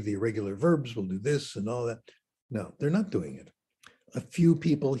study the irregular verbs, we'll do this and all that. No, they're not doing it. A few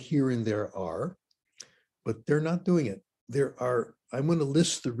people here and there are, but they're not doing it. I'm going to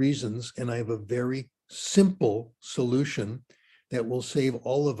list the reasons, and I have a very simple solution that will save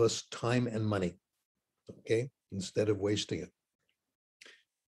all of us time and money, okay, instead of wasting it.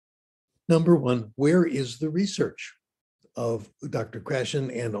 Number one, where is the research of Dr.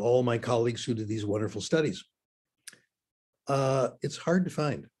 Krashen and all my colleagues who do these wonderful studies? It's hard to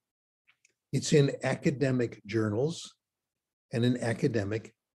find. It's in academic journals and in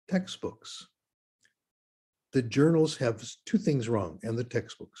academic textbooks. The journals have two things wrong, and the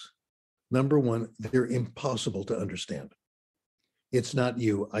textbooks. Number one, they're impossible to understand. It's not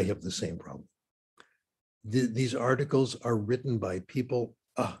you, I have the same problem. These articles are written by people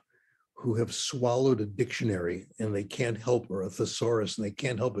who have swallowed a dictionary and they can't help, or a thesaurus, and they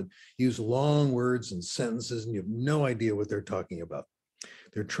can't help but use long words and sentences, and you have no idea what they're talking about.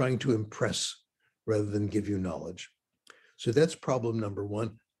 They're trying to impress rather than give you knowledge. So that's problem number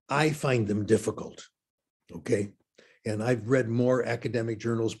one. I find them difficult, okay? And I've read more academic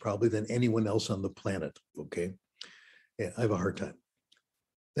journals probably than anyone else on the planet, okay? And I have a hard time.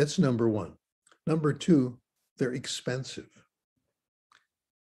 That's number one. Number two, they're expensive.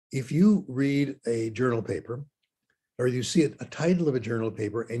 If you read a journal paper, or you see a title of a journal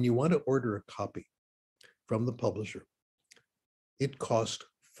paper and you want to order a copy from the publisher, it costs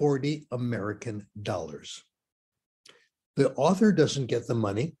 $40 American. The author doesn't get the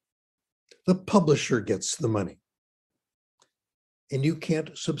money, the publisher gets the money. And you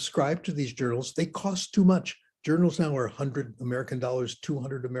can't subscribe to these journals. They cost too much. Journals now are $100 American,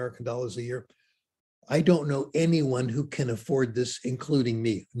 $200 American a year. I don't know anyone who can afford this, including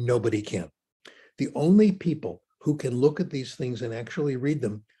me. Nobody can. The only people who can look at these things and actually read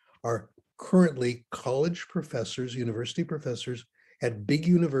them are currently college professors, university professors at big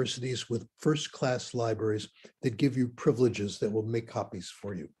universities with first-class libraries that give you privileges that will make copies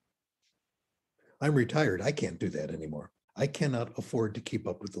for you. I'm retired. I can't do that anymore. I cannot afford to keep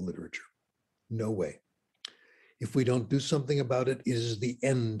up with the literature. No way. If we don't do something about it, it is the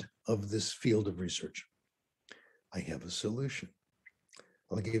end of this field of research. I have a solution.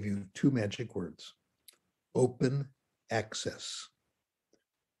 I'll give you two magic words: open access.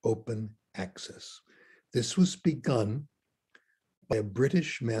 Open access. This was begun by a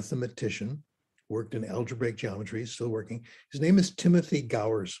British mathematician, worked in algebraic geometry, still working. His name is Timothy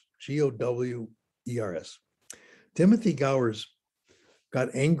Gowers, Gowers. Timothy Gowers got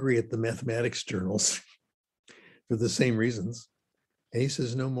angry at the mathematics journals for the same reasons. And he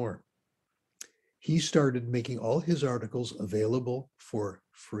says, no more. He started making all his articles available for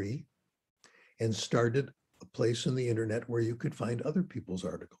free and started a place on the internet where you could find other people's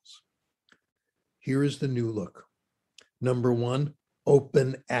articles. Here is the new look. Number one,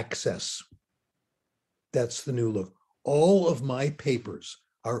 open access. That's the new look. All of my papers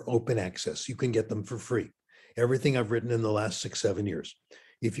are open access. You can get them for free. Everything I've written in the last 6-7 years.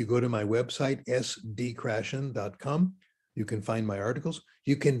 If you go to my website, sdkrashen.com, you can find my articles.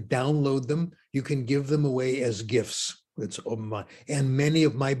 You can download them. You can give them away as gifts. It's and many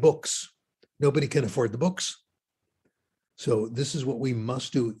of my books. Nobody can afford the books. So this is what we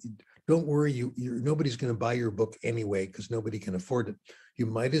must do. Don't worry, nobody's going to buy your book anyway because nobody can afford it. You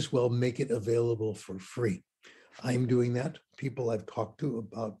might as well make it available for free. I'm doing that. People I've talked to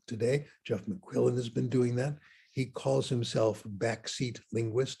about today, Jeff McQuillan has been doing that. He calls himself Backseat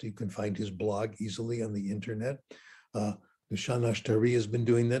Linguist. You can find his blog easily on the internet. Nushan Ashtari has been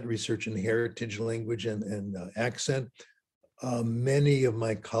doing that, research in heritage, language, and accent. Many of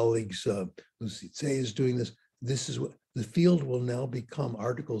my colleagues, Lucy Tsay is doing this. This is what the field will now become,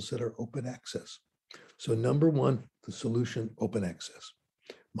 articles that are open access. So number one, the solution, open access.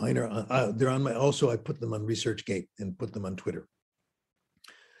 Mine are, they're on my, also I put them on ResearchGate and put them on Twitter.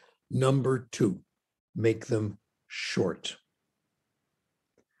 Number two, make them short.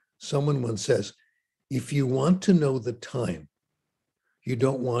 Someone once says, if you want to know the time, you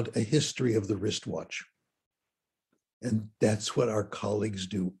don't want a history of the wristwatch. And that's what our colleagues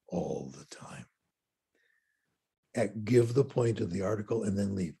do all the time. Give the point of the article and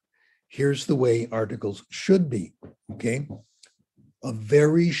then leave. Here's the way articles should be, okay? A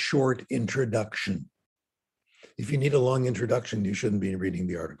very short introduction. If you need a long introduction, you shouldn't be reading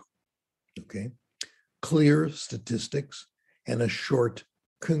the article, okay? Clear statistics and a short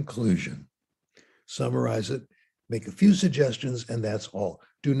conclusion. Summarize it, make a few suggestions, and that's all.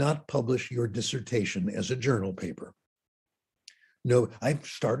 Do not publish your dissertation as a journal paper. No, I've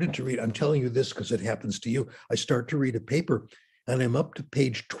started to read, I'm telling you this because it happens to you. I start to read a paper and I'm up to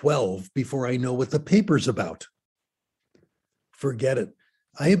page 12 before I know what the paper's about. Forget it.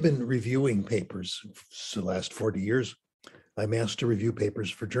 I have been reviewing papers for the last 40 years. I'm asked to review papers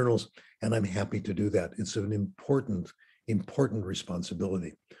for journals, and I'm happy to do that. It's an important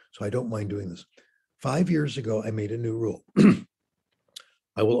responsibility. So I don't mind doing this. 5 years ago, I made a new rule.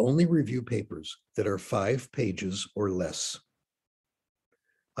 I will only review papers that are 5 pages or less.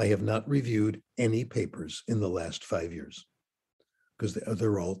 I have not reviewed any papers in the last 5 years because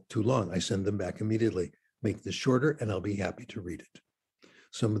they're all too long. I send them back immediately. Make this shorter and I'll be happy to read it.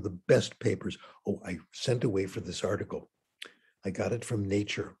 Some of the best papers. Oh, I sent away for this article. I got it from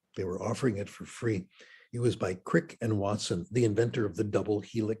Nature. They were offering it for free. It was by Crick and Watson, the inventor of the double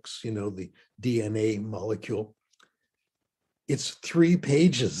helix, the DNA molecule. It's 3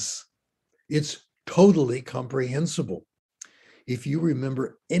 pages. It's totally comprehensible. If you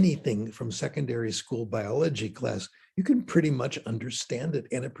remember anything from secondary school biology class, you can pretty much understand it,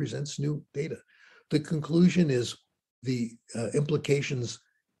 and it presents new data. The conclusion is the implications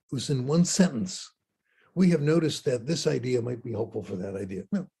was in 1 sentence. We have noticed that this idea might be helpful for that idea.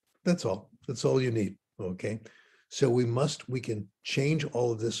 No, that's all. That's all you need. Okay. So we can change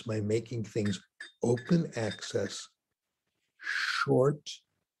all of this by making things open access, short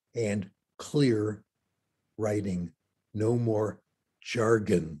and clear writing, no more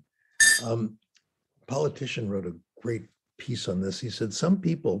jargon. Politician wrote a great piece on this. He said, some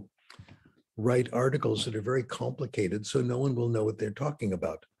people write articles that are very complicated so no one will know what they're talking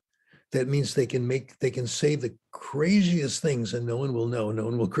about. That means they can say the craziest things and no one will know, no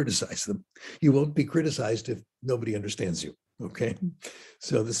one will criticize them. You won't be criticized if nobody understands you, okay?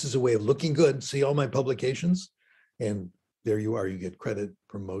 So this is a way of looking good. See all my publications, and there you are, you get credit,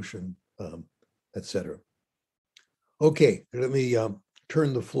 promotion, etc. Okay, let me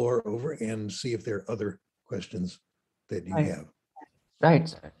turn the floor over and see if there are other questions that you have.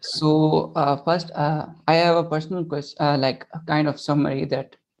 Right. So first, I have a personal question, like a kind of summary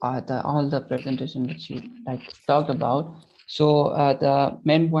that all the presentation which you talked about. So the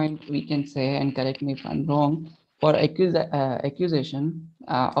main point we can say, and correct me if I'm wrong, for accusation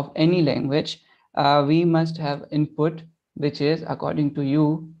of any language, we must have input which is, according to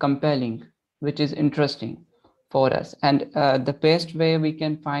you, compelling, which is interesting for us. And the best way we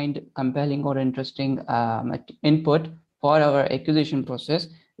can find compelling or interesting input for our acquisition process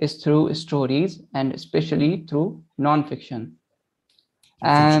is through stories, and especially through non-fiction.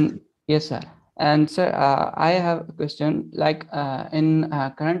 And yes, sir. And sir, I have a question. Like in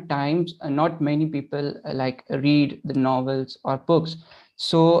current times, not many people read the novels or books.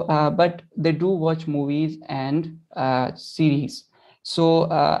 So, but they do watch movies and series.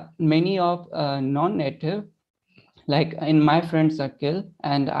 So many of non-native, like in my friend circle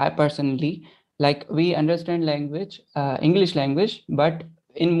and I personally, we understand language, English language, but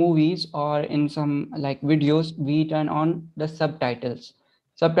in movies or in some videos we turn on the subtitles.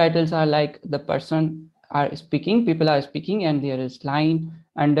 Subtitles are like the person are speaking, people are speaking, and there is line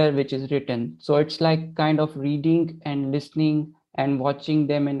under which is written. So it's like kind of reading and listening and watching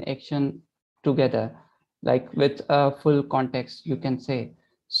them in action together, like with a full context, you can say.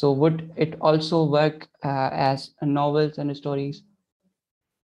 So would it also work as novels and stories,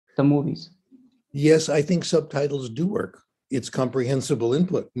 the movies? Yes, I think subtitles do work. It's comprehensible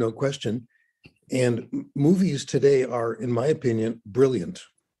input, no question. And movies today are, in my opinion, brilliant.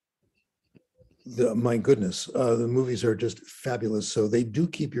 My goodness, the movies are just fabulous. So they do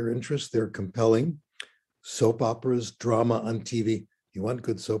keep your interest. They're compelling. Soap operas, drama on TV. You want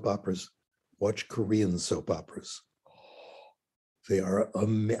good soap operas? Watch Korean soap operas. They are,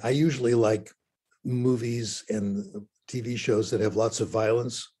 I usually like movies and TV shows that have lots of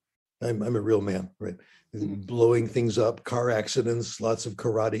violence. I'm a real man, right? Blowing things up, car accidents, lots of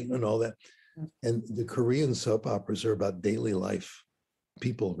karate and all that. And the Korean soap operas are about daily life,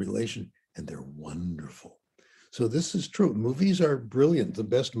 people, relation, and they're wonderful. So this is true. Movies are brilliant. The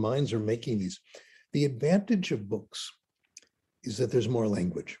best minds are making these. The advantage of books is that there's more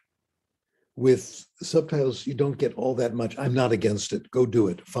language. With subtitles, you don't get all that much. I'm not against it. Go do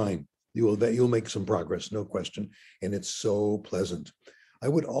it. Fine. You'll make some progress, no question. And it's so pleasant. I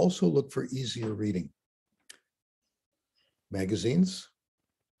would also look for easier reading. Magazines,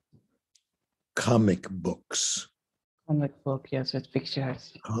 comic books. Comic book, yes, with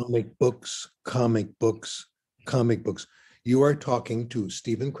pictures. Comic books, comic books, comic books. You are talking to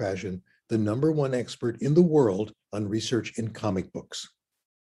Stephen Krashen, the #1 expert in the world on research in comic books.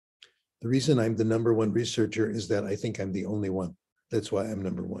 The reason I'm the #1 researcher is that I think I'm the only one. That's why I'm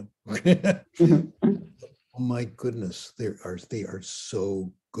 #1. Oh my goodness, they are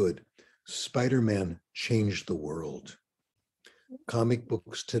so good. Spider-Man changed the world. Comic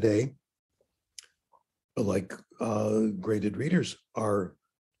books today, like graded readers, are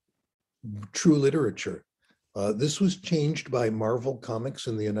true literature. This was changed by Marvel Comics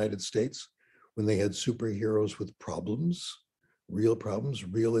in the United States when they had superheroes with problems, real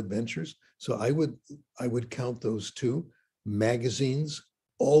adventures. So I would count those two magazines,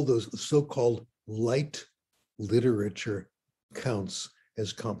 all those so-called light literature counts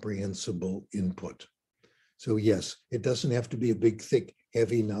as comprehensible input. So yes, it doesn't have to be a big, thick,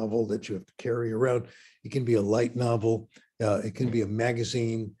 heavy novel that you have to carry around. It can be a light novel. It can be a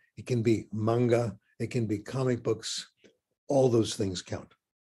magazine. It can be manga. It can be comic books. All those things count.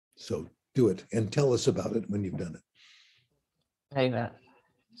 So do it and tell us about it when you've done it. Very well.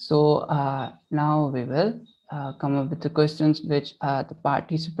 So now we will come up with the questions which the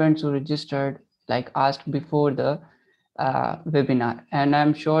participants who registered asked before the webinar, and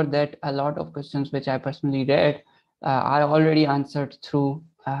I'm sure that a lot of questions which I personally read are already answered through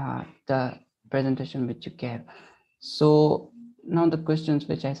the presentation which you gave. So now the questions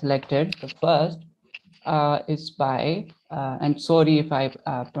which I selected, the first is by, and sorry if I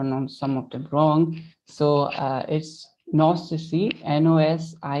pronounce some of them wrong. So it's Nosisi,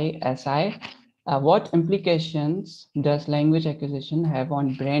 Nosisi. What implications does language acquisition have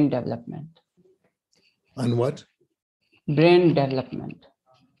on brain development? On what? Brain development.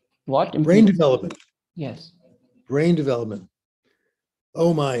 What Brain implications? development. Yes. Brain development.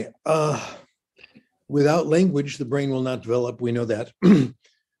 Oh my. Without language, the brain will not develop. We know that.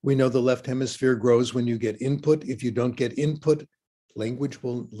 We know the left hemisphere grows when you get input. If you don't get input,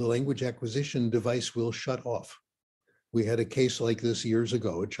 the language acquisition device will shut off. We had a case like this years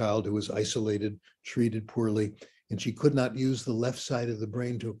ago, a child who was isolated, treated poorly, and she could not use the left side of the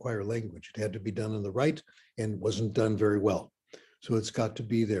brain to acquire language. It had to be done on the right and wasn't done very well. So it's got to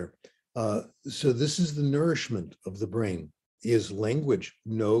be there. So this is the nourishment of the brain, is language,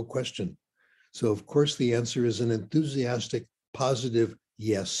 no question. So of course the answer is an enthusiastic, positive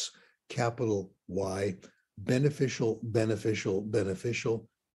yes, capital Y, beneficial, beneficial, beneficial,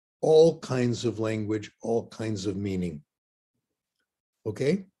 all kinds of language, all kinds of meaning.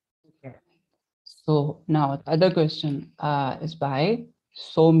 Okay? So now the other question is by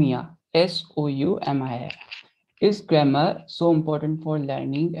Soumya, Soumia. Is grammar so important for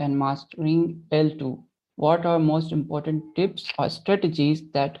learning and mastering L2? What are most important tips or strategies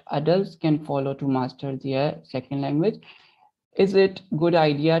that adults can follow to master their second language? Is it a good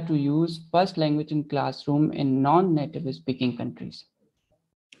idea to use first language in classroom in non-native speaking countries?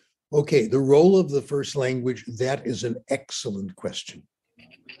 Okay, the role of the first language, that is an excellent question.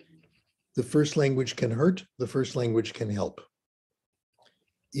 The first language can hurt, the first language can help.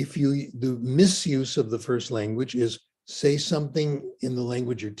 The misuse of the first language is say something in the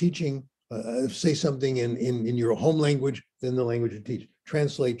language you're teaching, say something in your home language, then the language you teach.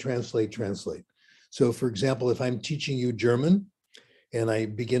 Translate, translate, translate. So for example, if I'm teaching you German and I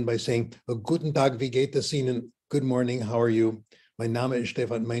begin by saying, Guten Tag, wie geht es Ihnen? Good morning, how are you? My Name is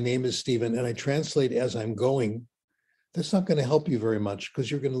Stefan, my name is Stephen, and I translate as I'm going, that's not going to help you very much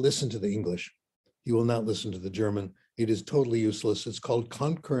because you're going to listen to the English. You will not listen to the German. It is totally useless. It's called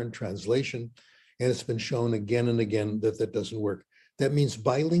concurrent translation, and it's been shown again and again that that doesn't work. That means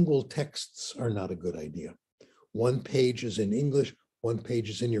bilingual texts are not a good idea. One page is in English, one page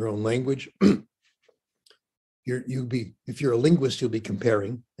is in your own language. If you're a linguist, you'll be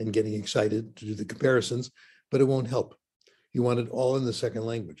comparing and getting excited to do the comparisons, but it won't help. You want it all in the second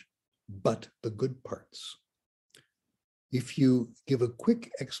language, but the good parts. If you give a quick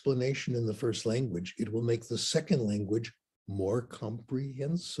explanation in the first language, it will make the second language more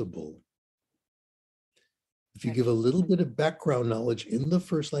comprehensible. If you give a little bit of background knowledge in the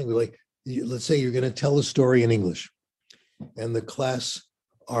first language, like let's say you're going to tell a story in English, and the class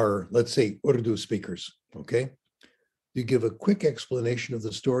are, let's say, Urdu speakers, okay? You give a quick explanation of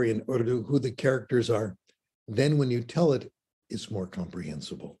the story in Urdu, who the characters are, then when you tell it, it's more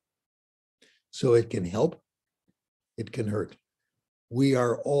comprehensible. So it can help, it can hurt.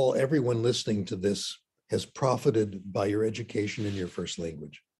 Everyone listening to this has profited by your education in your first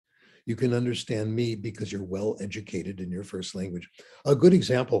language. You can understand me because you're well educated in your first language. A good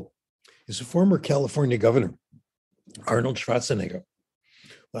example is a former California governor, Arnold Schwarzenegger.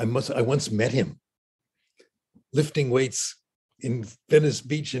 I once met him lifting weights in Venice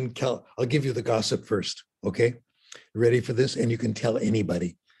Beach in I'll give you the gossip first, okay? Ready for this? And you can tell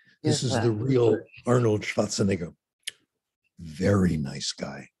anybody. This is the real Arnold Schwarzenegger. Very nice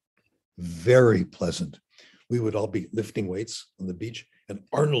guy, very pleasant. We would all be lifting weights on the beach and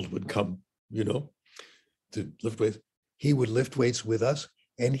Arnold would come, to lift weights. He would lift weights with us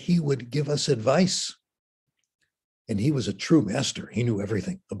and he would give us advice. And he was a true master. He knew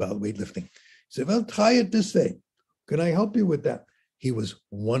everything about weightlifting. He said, well, try it this way. Can I help you with that? He was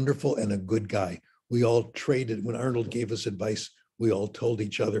wonderful and a good guy. We all traded. When Arnold gave us advice, we all told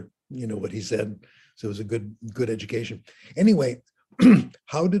each other, what he said. So it was a good education. Anyway,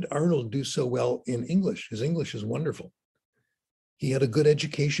 how did Arnold do so well in English? His English is wonderful. He had a good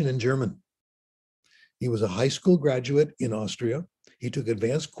education in German. He was a high school graduate in Austria. He took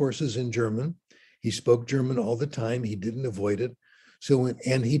advanced courses in German. He spoke German all the time. He didn't avoid it. So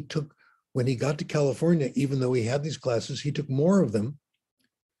when he got to California, even though he had these classes, he took more of them.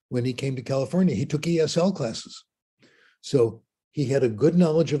 When he came to California, he took ESL classes. So he had a good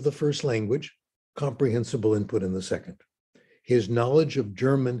knowledge of the first language, comprehensible input in the second. His knowledge of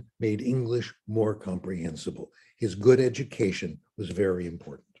German made English more comprehensible. His good education was very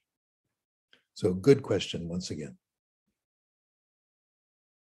important. So good question once again.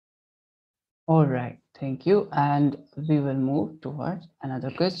 All right, thank you. And we will move towards another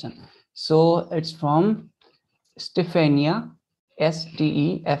question. So it's from Stefania,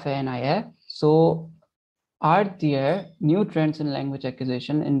 Stefania. So are there new trends in language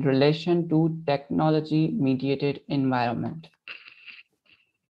acquisition in relation to technology-mediated environment?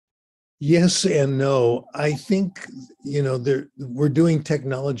 Yes and no. I think, we're doing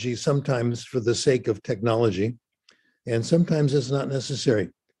technology sometimes for the sake of technology, and sometimes it's not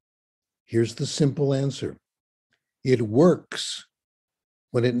necessary. Here's the simple answer. It works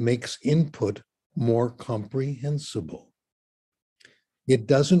when it makes input more comprehensible. It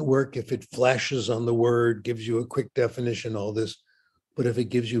doesn't work if it flashes on the word, gives you a quick definition, all this. But if it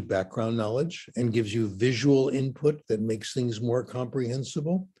gives you background knowledge and gives you visual input that makes things more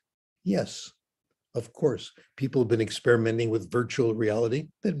comprehensible, yes, of course. People have been experimenting with virtual reality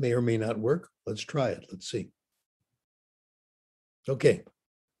that may or may not work. Let's try it. Let's see. Okay,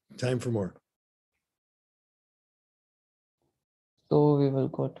 time for more. So we will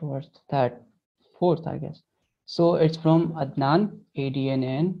go towards that fourth, I guess. So it's from Adnan,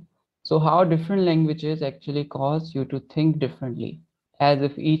 ADNN. So how different languages actually cause you to think differently, as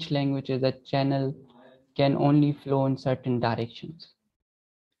if each language is a channel can only flow in certain directions?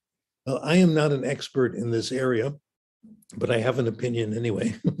 Well, I am not an expert in this area, but I have an opinion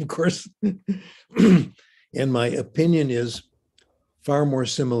anyway, of course. And my opinion is far more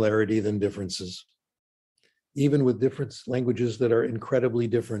similarity than differences. Even with different languages that are incredibly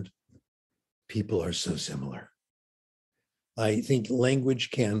different, people are so similar. I think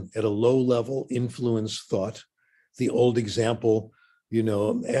language can, at a low level, influence thought. The old example,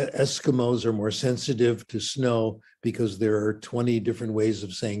 Eskimos are more sensitive to snow because there are 20 different ways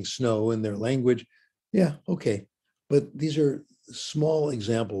of saying snow in their language. Yeah, okay. But these are small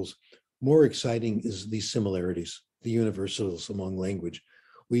examples. More exciting is the similarities, the universals among language.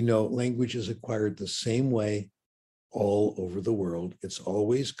 We know language is acquired the same way all over the world. It's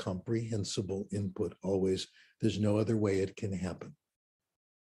always comprehensible input, always. There's no other way it can happen.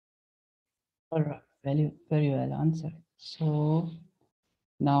 All right, very, very well answered. So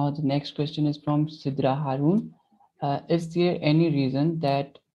now the next question is from Sidra Harun. Is there any reason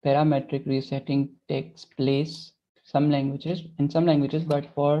that parametric resetting takes place in some languages,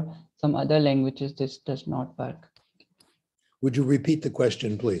 but for some other languages, this does not work? Would you repeat the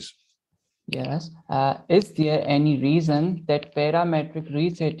question, please? Yes. Is there any reason that parametric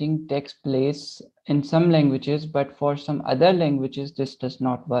resetting takes place in some languages, but for some other languages, this does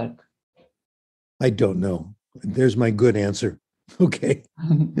not work? I don't know. There's my good answer. Okay.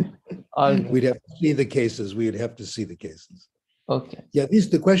 All right. We'd have to see the cases. We'd have to see the cases. Okay. Yeah,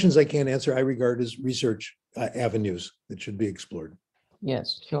 the questions I can't answer, I regard as research avenues that should be explored.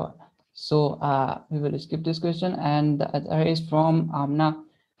 Yes, sure. So we will skip this question, and the other is from Amna.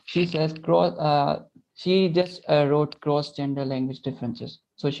 She says she just wrote cross-gender language differences.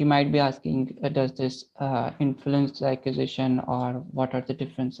 So she might be asking, does this influence the acquisition, or what are the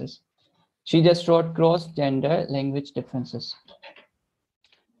differences? She just wrote cross-gender language differences.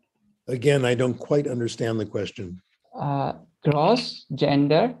 Again, I don't quite understand the question.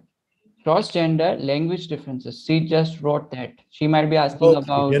 Cross-gender language differences. She just wrote that. She might be asking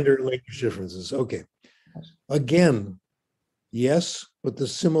about gender language differences. Okay. Again, yes, but the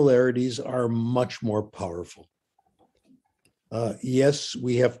similarities are much more powerful. Yes,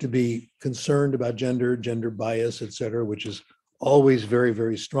 we have to be concerned about gender bias, et cetera, which is always very,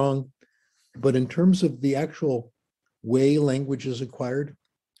 very strong. But in terms of the actual way language is acquired,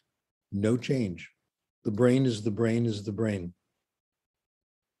 no change. The brain is the brain is the brain.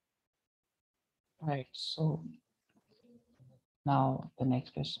 Right. So now the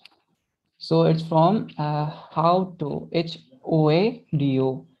next question. So it's from how to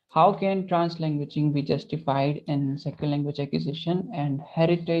HOADO. How can translanguaging be justified in second language acquisition and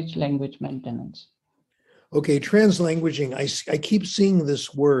heritage language maintenance? Okay, translanguaging, I keep seeing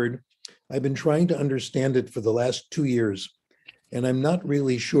this word. I've been trying to understand it for the last 2 years, and I'm not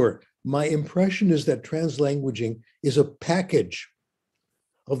really sure. My impression is that translanguaging is a package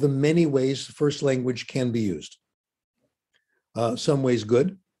of the many ways the first language can be used. Some ways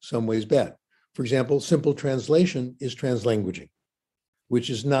good, some ways bad. For example, simple translation is translanguaging, which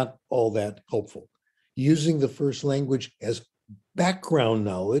is not all that helpful. Using the first language as background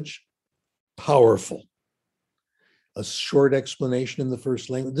knowledge, powerful. A short explanation in the first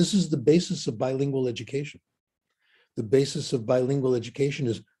language. This is the basis of bilingual education. The basis of bilingual education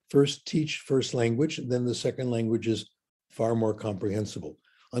is first teach first language, then the second language is far more comprehensible.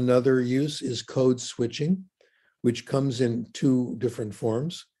 Another use is code switching, which comes in two different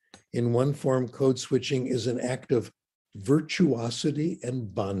forms. In one form, code switching is an act of virtuosity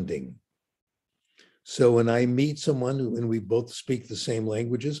and bonding. So when I meet someone and we both speak the same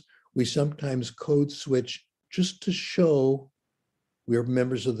languages, we sometimes code switch just to show we're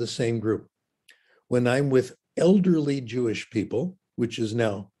members of the same group. When I'm with elderly Jewish people, which is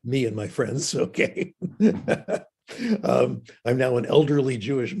now me and my friends, okay? I'm now an elderly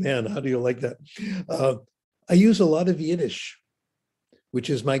Jewish man. How do you like that? I use a lot of Yiddish, which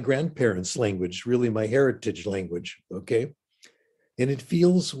is my grandparents' language, really my heritage language, okay? And it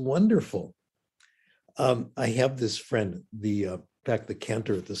feels wonderful. I have this friend, in fact, the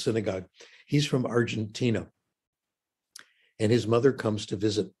cantor at the synagogue, he's from Argentina, and his mother comes to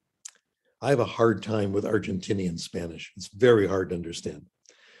visit. I have a hard time with Argentinian Spanish. It's very hard to understand.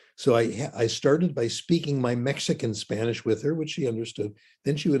 So I started by speaking my Mexican Spanish with her, which she understood.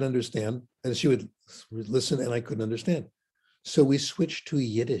 Then she would understand, and she would listen, and I couldn't understand. So we switched to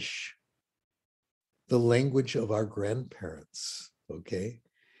Yiddish, the language of our grandparents, okay?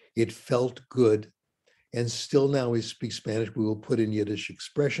 It felt good. And still now we speak Spanish, we will put in Yiddish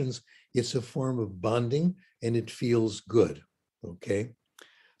expressions. It's a form of bonding and it feels good, okay?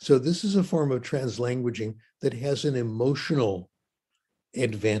 So this is a form of translanguaging that has an emotional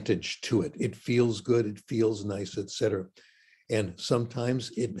advantage to it. It feels good, it feels nice, etc. And sometimes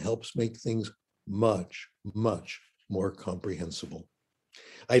it helps make things much, much more comprehensible.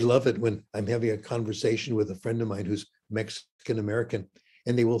 I love it when I'm having a conversation with a friend of mine who's Mexican American,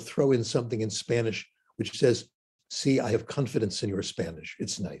 and they will throw in something in Spanish which says, "See, I have confidence in your Spanish."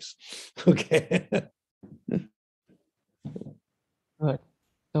 It's nice. Okay. Good.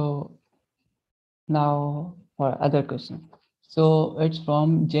 So now for other question. So it's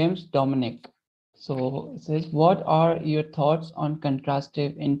from James Dominic. So it says, what are your thoughts on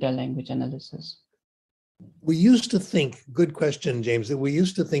contrastive interlanguage analysis? We used to think, good question, James, that we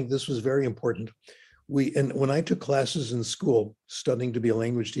used to think this was very important. And when I took classes in school, studying to be a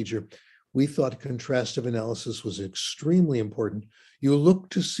language teacher, we thought contrastive analysis was extremely important. You look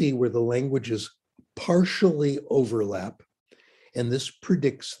to see where the languages partially overlap, and this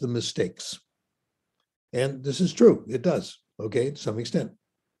predicts the mistakes. And this is true, it does, okay, to some extent.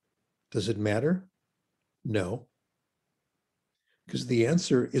 Does it matter? No. Because the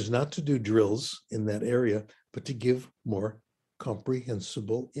answer is not to do drills in that area, but to give more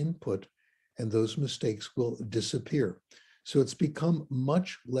comprehensible input, and those mistakes will disappear. So it's become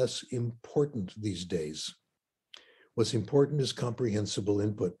much less important these days. What's important is comprehensible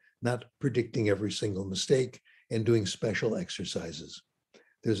input, not predicting every single mistake and doing special exercises.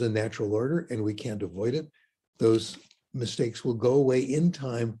 There's a natural order and we can't avoid it. Those mistakes will go away in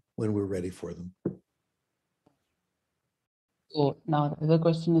time when we're ready for them. So now the other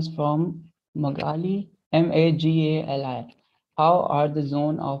question is from Magali, Magali. How are the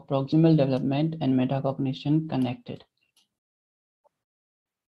zone of proximal development and metacognition connected?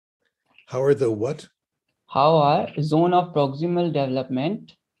 How are the what? How are zone of proximal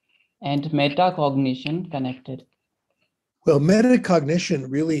development and metacognition connected? Well, metacognition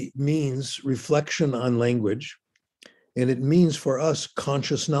really means reflection on language, and it means for us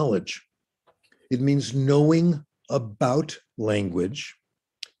conscious knowledge. It means knowing about language.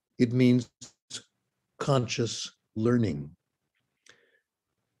 It means conscious learning.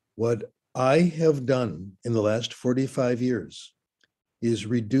 What I have done in the last 45 years is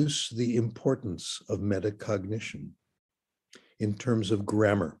reduce the importance of metacognition in terms of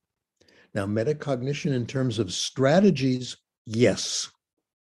grammar. Now, metacognition in terms of strategies, yes.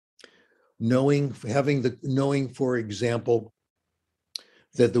 Knowing, for example,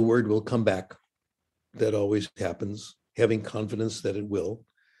 that the word will come back, that always happens, having confidence that it will.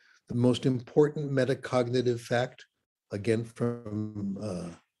 The most important metacognitive fact, again from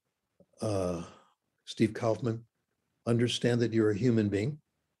Steve Kaufman, understand that you're a human being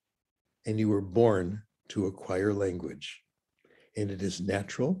and you were born to acquire language, and it is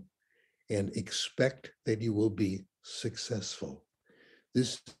natural, and expect that you will be successful.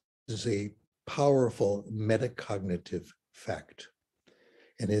 This is a powerful metacognitive fact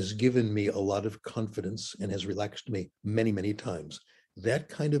and has given me a lot of confidence and has relaxed me many, many times. That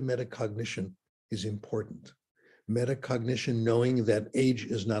kind of metacognition is important. Metacognition, knowing that age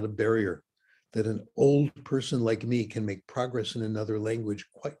is not a barrier, that an old person like me can make progress in another language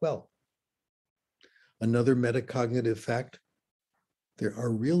quite well. Another metacognitive fact, there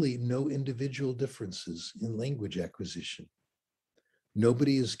are really no individual differences in language acquisition.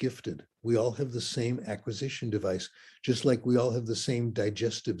 Nobody is gifted. We all have the same acquisition device, just like we all have the same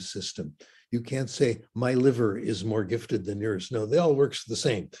digestive system. You can't say, my liver is more gifted than yours. No, they all works the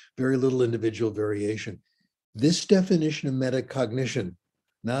same. Very little individual variation. This definition of metacognition,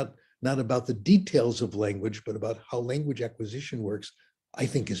 not about the details of language, but about how language acquisition works, I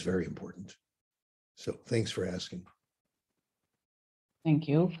think is very important. So thanks for asking. Thank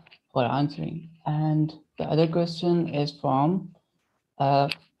you for answering. And the other question is from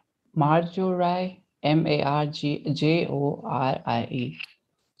Marjorie, Marjorie.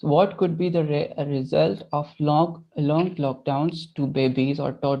 So what could be the result of long lockdowns to babies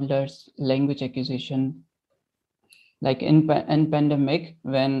or toddlers' language acquisition? Like in pandemic,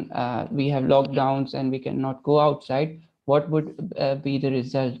 when we have lockdowns and we cannot go outside, what would be the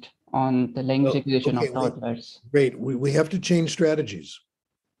result on the language acquisition of toddlers? Great. We have to change strategies,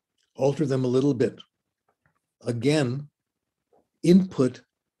 alter them a little bit. Again, input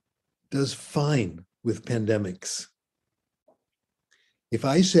does fine with pandemics. If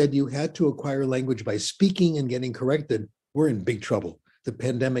I said you had to acquire language by speaking and getting corrected, we're in big trouble. The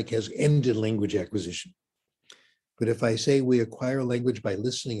pandemic has ended language acquisition. But if I say we acquire language by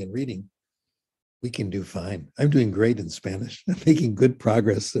listening and reading, we can do fine. I'm doing great in Spanish. I'm making good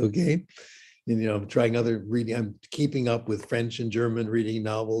progress, okay? And, I'm trying other reading. I'm keeping up with French and German, reading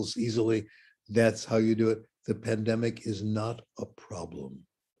novels easily. That's how you do it. The pandemic is not a problem,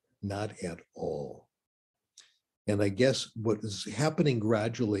 not at all. And I guess what is happening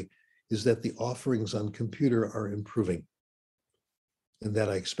gradually is that the offerings on computer are improving. And that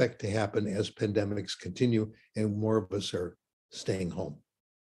I expect to happen as pandemics continue and more of us are staying home.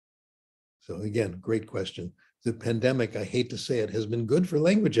 So again, great question. The pandemic, I hate to say it, has been good for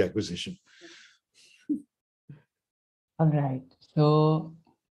language acquisition. All right. So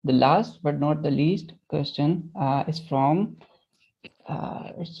the last but not the least question is from,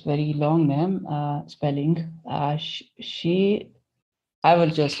 it's very long name, spelling. I will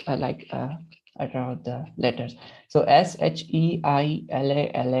just draw the letters. So Sheilalaine.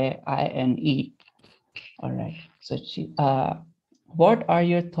 All right. So what are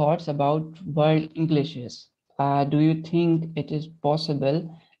your thoughts about world Englishes? Do you think it is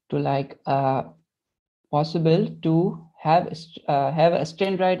possible to have a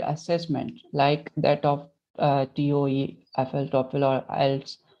standardized assessment like that of TOE, FL, TOEFL, or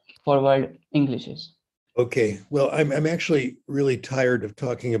IELTS for world Englishes? Okay, well, I'm actually really tired of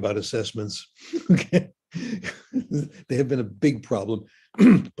talking about assessments. Okay, they have been a big problem,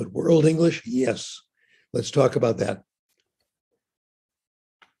 but world English, yes. Let's talk about that.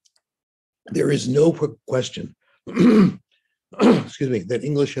 There is no question, excuse me, that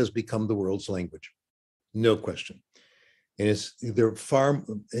English has become the world's language. No question. And they're far,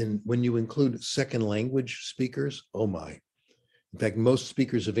 and when you include second language speakers, oh my. In fact, most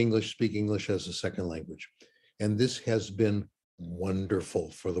speakers of English speak English as a second language. And this has been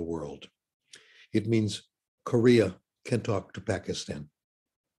wonderful for the world. It means Korea can talk to Pakistan.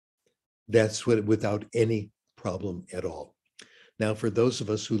 That's what, without any problem at all. Now, for those of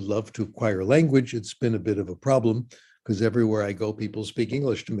us who love to acquire language, it's been a bit of a problem because everywhere I go, people speak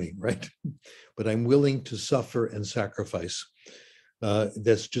English to me, right? But I'm willing to suffer and sacrifice.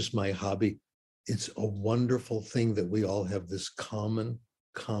 That's just my hobby. It's a wonderful thing that we all have this common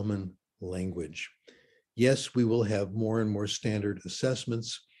language. Yes, we will have more and more standard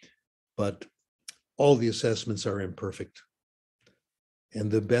assessments, but all the assessments are imperfect. And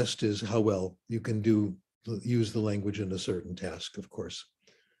the best is how well you can use the language in a certain task, of course.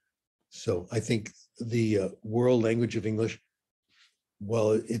 So I think the world language of English,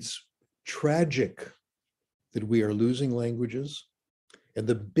 well, it's tragic that we are losing languages. And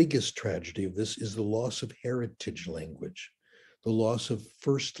the biggest tragedy of this is the loss of heritage language, the loss of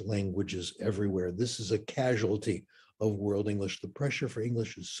first languages everywhere. This is a casualty of world English. The pressure for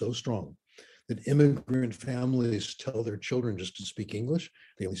English is so strong that immigrant families tell their children just to speak English.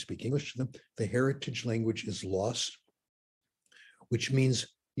 They only speak English to them. The heritage language is lost, which means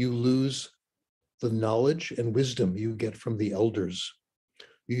You lose the knowledge and wisdom you get from the elders.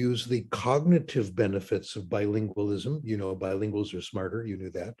 You use the cognitive benefits of bilingualism. You know, bilinguals are smarter. You knew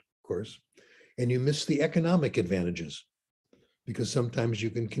that, of course. And you miss the economic advantages because sometimes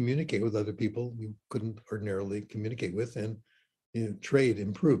you can communicate with other people you couldn't ordinarily communicate with, and trade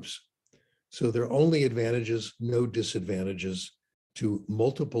improves. So there are only advantages, no disadvantages to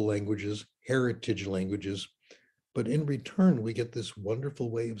multiple languages, heritage languages. But in return, we get this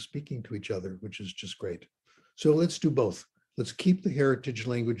wonderful way of speaking to each other, which is just great. So let's do both. Let's keep the heritage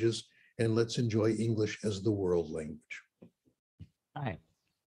languages and let's enjoy English as the world language. Right.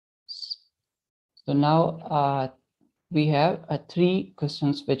 So now we have 3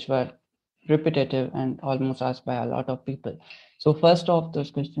 questions which were repetitive and almost asked by a lot of people. So first of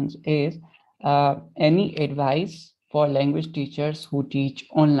those questions is, any advice for language teachers who teach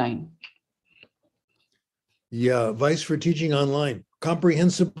online? Yeah, advice for teaching online.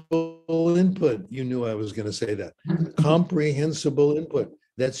 Comprehensible input. You knew I was going to say that. Comprehensible input.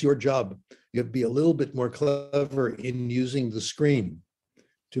 That's your job. You have to be a little bit more clever in using the screen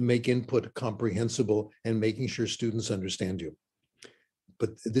to make input comprehensible and making sure students understand you.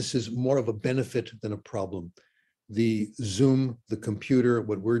 But this is more of a benefit than a problem. The Zoom, the computer,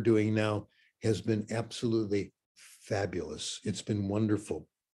 what we're doing now has been absolutely fabulous. It's been wonderful.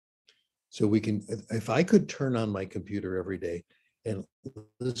 So we can, if I could turn on my computer every day and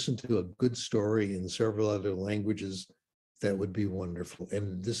listen to a good story in several other languages, that would be wonderful.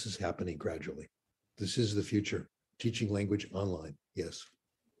 And this is happening gradually. This is the future, teaching language online. Yes.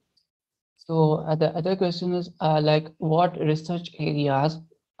 So the other question is, like, what research areas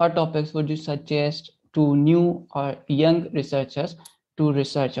or topics would you suggest to new or young researchers to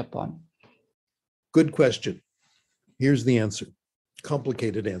research upon? Good question. Here's the answer.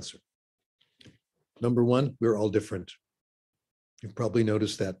 Complicated answer. Number one, we're all different. You've probably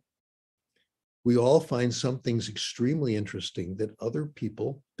noticed that. We all find some things extremely interesting that other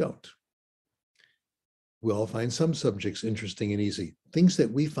people don't. We all find some subjects interesting and easy. Things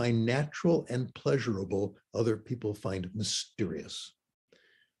that we find natural and pleasurable, other people find mysterious.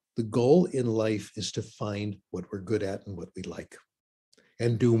 The goal in life is to find what we're good at and what we like,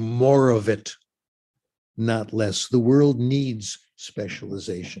 and do more of it, not less. The world needs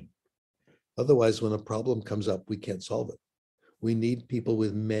specialization. Otherwise, when a problem comes up, we can't solve it. We need people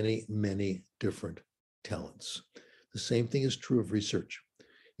with many, many different talents. The same thing is true of research.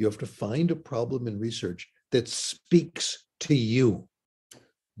 You have to find a problem in research that speaks to you.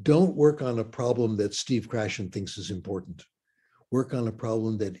 Don't work on a problem that Steve Krashen thinks is important. Work on a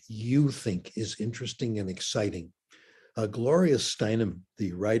problem that you think is interesting and exciting. Gloria Steinem,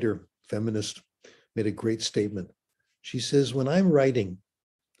 the writer, feminist, made a great statement. She says, when I'm writing,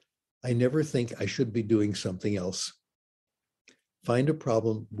 I never think I should be doing something else. Find a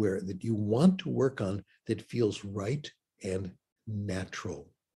problem that you want to work on that feels right and natural.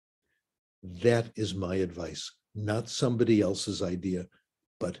 That is my advice, not somebody else's idea,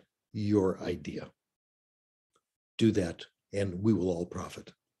 but your idea. Do that, and we will all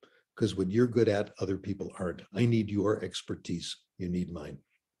profit. Because what you're good at, other people aren't. I need your expertise. You need mine.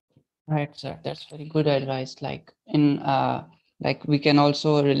 Right, sir. That's very good advice. Like we can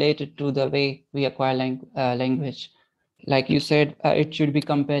also relate it to the way we acquire language. Like you said, it should be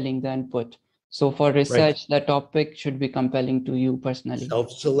compelling, the input. So for research, the topic should be compelling to you personally.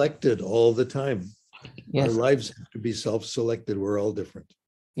 Self-selected all the time. Yes. Our lives have to be self-selected. We're all different.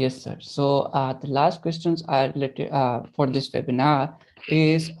 Yes, sir. So the last questions are related for this webinar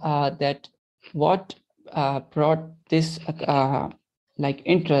is that what brought this like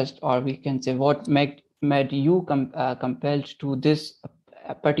interest, or we can say what made you compelled to this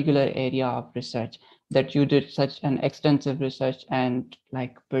particular area of research, that you did such an extensive research and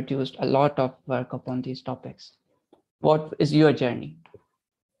like produced a lot of work upon these topics. What is your journey?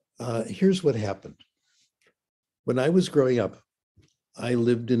 Here's what happened. When I was growing up, I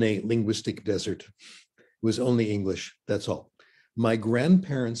lived in a linguistic desert. It was only English, that's all. My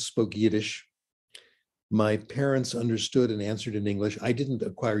grandparents spoke Yiddish. My parents understood and answered in English. I didn't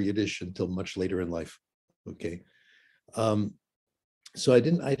acquire Yiddish until much later in life. Okay. So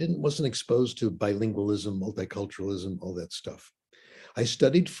I wasn't exposed to bilingualism, multiculturalism, all that stuff. I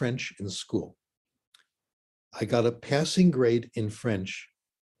studied French in school. I got a passing grade in French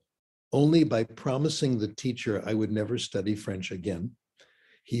only by promising the teacher I would never study French again.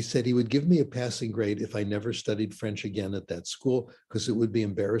 He said he would give me a passing grade if I never studied French again at that school, because it would be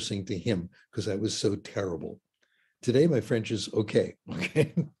embarrassing to him because I was so terrible. Today, my French is okay.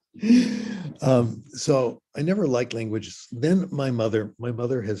 So I never liked languages. Then my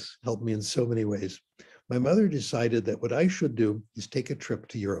mother has helped me in so many ways. my mother decided that what I should do is take a trip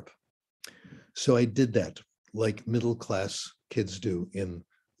to Europe. So I did that, like middle-class kids do in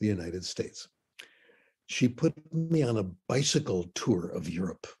the United States. She put me on a bicycle tour of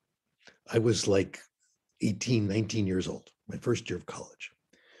Europe. I was like 18, 19 years old, my first year of college.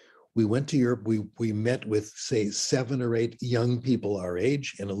 We went to Europe. We met with, say, 7 or 8 young people our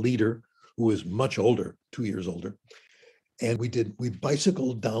age and a leader who was much older, 2 years older. And we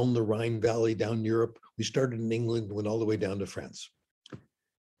bicycled down the Rhine Valley, down Europe. We started in England, went all the way down to France.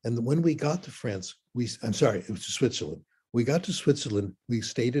 And when we got to France, I'm sorry, it was to Switzerland. We got to Switzerland, we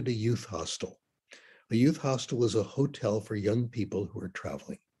stayed at a youth hostel. A youth hostel is a hotel for young people who are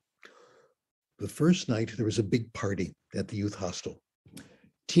traveling. The first night, there was a big party at the youth hostel.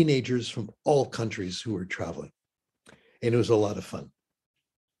 Teenagers from all countries who were traveling. And it was a lot of fun.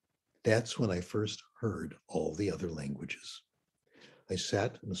 That's when I first heard all the other languages. I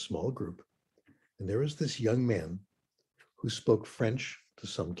sat in a small group, and there was this young man who spoke French to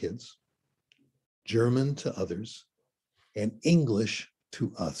some kids, German to others, and English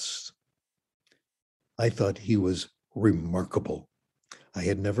to us. I thought he was remarkable. I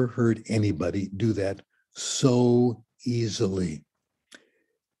had never heard anybody do that so easily.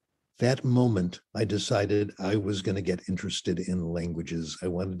 That moment, I decided I was going to get interested in languages. I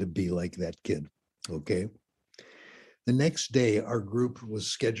wanted to be like that kid, okay? The next day, our group was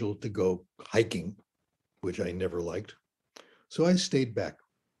scheduled to go hiking, which I never liked. So I stayed back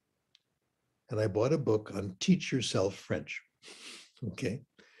and I bought a book on Teach Yourself French, okay?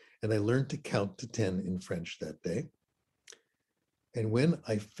 And I learned to count to 10 in French that day. And when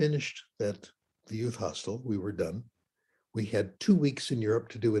I finished the youth hostel, we were done. We had 2 weeks in Europe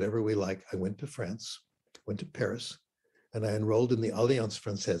to do whatever we like. I went to France, went to Paris, and I enrolled in the Alliance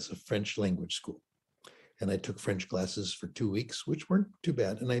Française, a French language school. And I took French classes for 2 weeks, which weren't too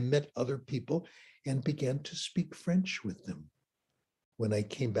bad. And I met other people and began to speak French with them. When I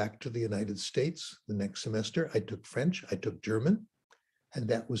came back to the United States the next semester, I took French, I took German, and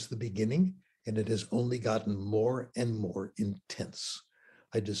that was the beginning. And it has only gotten more and more intense.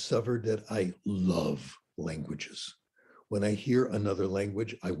 I discovered that I love languages. When I hear another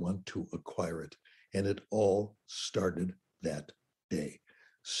language, I want to acquire it. And it all started that day.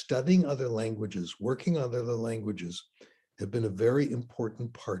 Studying other languages, working on other languages have been a very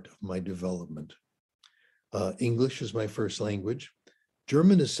important part of my development. English is my first language.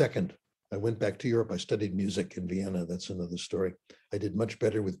 German is second. I went back to Europe. I studied music in Vienna. That's another story. I did much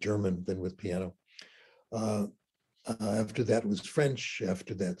better with German than with piano. After that was French.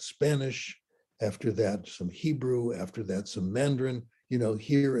 After that, Spanish. After that, some Hebrew. After that, some Mandarin,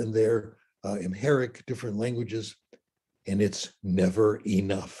 here and there, Amharic, different languages. And it's never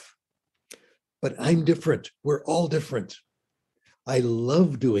enough. But I'm different. We're all different. I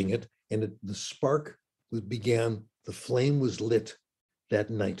love doing it. And the spark began, the flame was lit that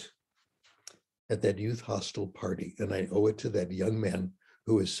night at that youth hostel party. And I owe it to that young man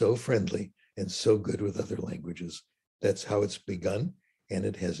who is so friendly and so good with other languages. That's how it's begun. And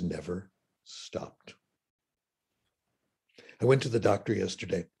it has never stopped. I went to the doctor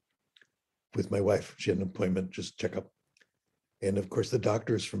yesterday with my wife. She had an appointment, just check up. And of course, the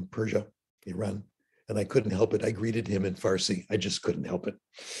doctor is from Persia, Iran. And I couldn't help it. I greeted him in Farsi. I just couldn't help it.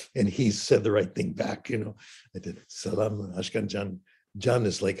 And he said the right thing back. I did, Salam, Ashkan Jan. Jan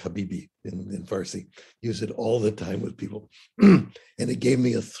is like Habibi in Farsi. Use it all the time with people. And it gave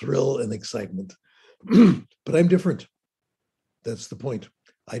me a thrill and excitement. But I'm different. That's the point.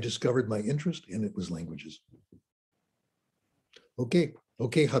 I discovered my interest, and it was languages. Okay,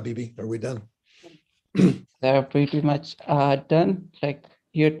 Habibi, are we done? They're pretty much done. Like,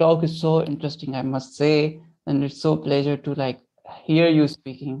 your talk is so interesting, I must say, and it's so pleasure to hear you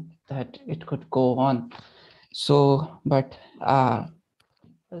speaking that it could go on. So, but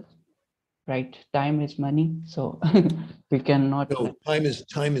right, time is money, so we cannot. No, time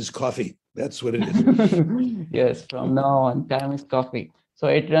is coffee. That's what it is. Yes, from now on, time is coffee. So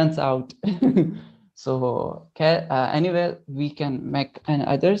it runs out. So anyway, we can make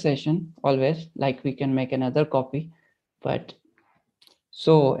another session always, like we can make another copy. But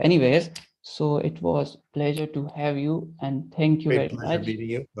so anyways, so it was pleasure to have you, and thank you Great very pleasure much. meeting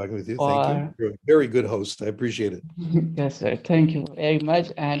you, talking with you. Thank you. You're a very good host. I appreciate it. Yes, sir. Thank you very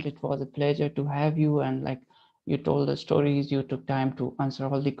much. And it was a pleasure to have you. And you told the stories, you took time to answer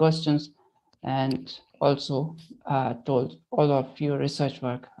all the questions, and also told all of your research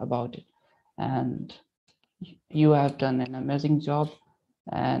work about it. And you have done an amazing job.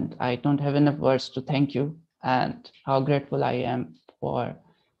 And I don't have enough words to thank you and how grateful I am for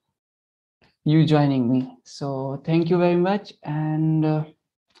you joining me. So thank you very much. And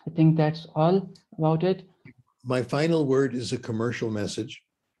I think that's all about it. My final word is a commercial message.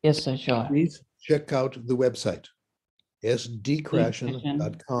 Yes, sir, sure. Please check out the website,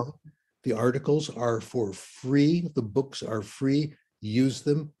 sdkrashen.com. The articles are for free. The books are free. Use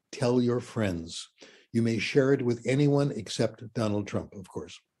them. Tell your friends. You may share it with anyone except Donald Trump, of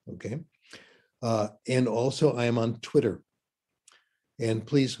course. Okay. And also, I am on Twitter. And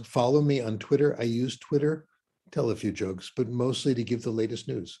please follow me on Twitter. I use Twitter, tell a few jokes, but mostly to give the latest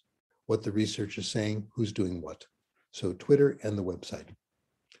news, what the research is saying, who's doing what. So Twitter and the website.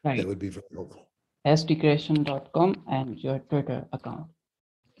 Right. That would be very helpful. sdkrashen.com and your Twitter account.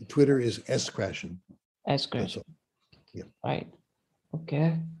 Twitter is skrashen. Krashen. Yeah. Right.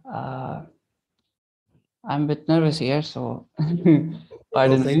 Okay. I'm a bit nervous here, so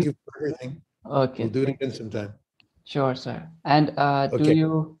Well, thank you for everything. Okay. We'll do it again sometime. Sure, sir. And do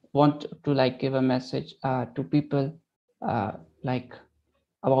you want to like give a message to people like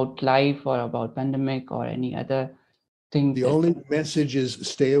about life or about pandemic or any other thing? The only message is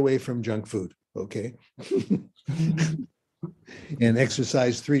stay away from junk food, okay? And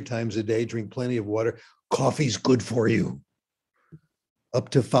exercise 3 times a day, drink plenty of water. Coffee's good for you. Up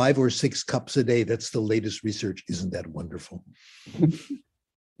to 5 or 6 cups a day. That's the latest research. Isn't that wonderful?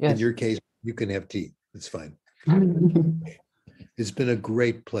 Yes. In your case, you can have tea. It's fine. It's been a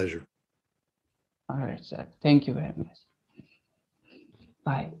great pleasure. All right, sir. Thank you very much.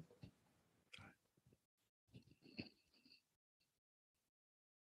 Bye.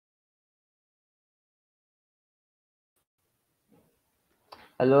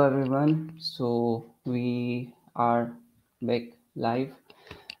 Hello, everyone. So we are back live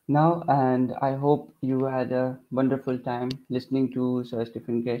now, and I hope you had a wonderful time listening to Sir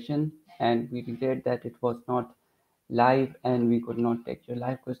Stephen Krashen, and we regret that it was not live and we could not take your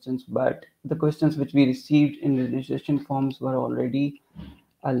live questions, but the questions which we received in the registration forms were already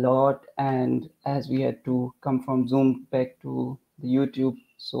a lot, and as we had to come from Zoom back to the YouTube,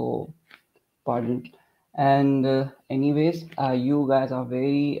 so pardon. And anyways, you guys are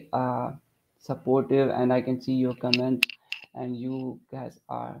very supportive, and I can see your comments, and you guys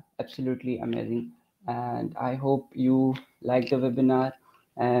are absolutely amazing. And I hope you like the webinar,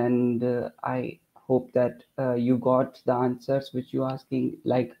 and I hope that you got the answers which you asking,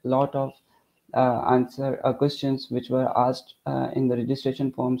 like a lot of answer questions which were asked in the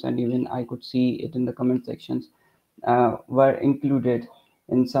registration forms, and even I could see it in the comment sections were included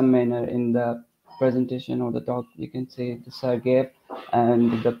in some manner in the presentation or the talk, we can say, the sir gave,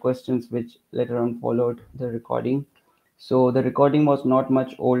 and the questions which later on followed the recording. So the recording was not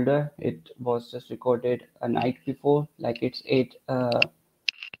much older. It was just recorded a night before, like it's 8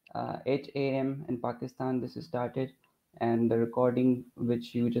 a.m. in Pakistan. This is started, and the recording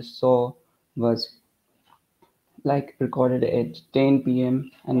which you just saw was like recorded at 10 p.m.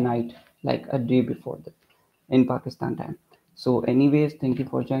 at night, like a day before that in Pakistan time. So anyways, thank you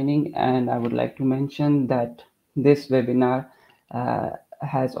for joining, and I would like to mention that this webinar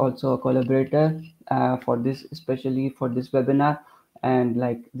has also a collaborator for this, especially for this webinar, and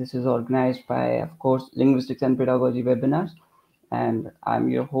like this is organized by, of course, Linguistics and Pedagogy Webinars, and I'm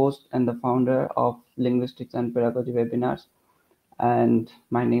your host and the founder of Linguistics and Pedagogy Webinars, and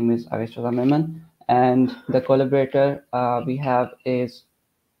my name is Aveshwara Meman, and the collaborator we have is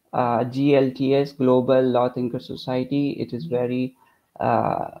GLTS, Global Law Thinker Society. It is very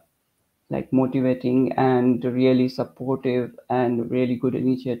like motivating and really supportive and really good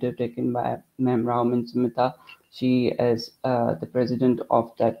initiative taken by Ma'am Rauman Smita. She is the president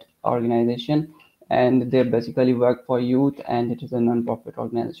of that organization, and they basically work for youth, and it is a non-profit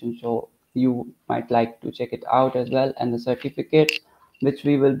organization. So you might like to check it out as well. And the certificates which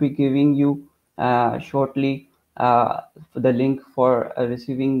we will be giving you shortly, the link for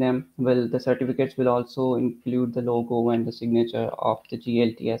receiving them, will the certificates will also include the logo and the signature of the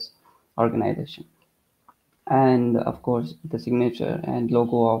GLTS organization, and of course the signature and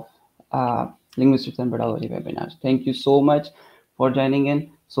logo of Linguistics and Pedagogy Webinars. Thank you so much for joining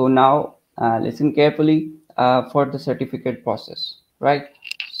in. So now listen carefully for the certificate process, right?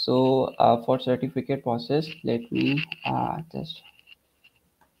 So for certificate process, let me just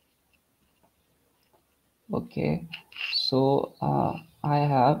okay. So I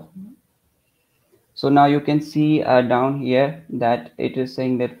have, so now you can see down here that it is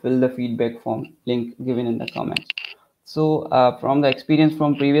saying that fill the feedback form, link given in the comments. So from the experience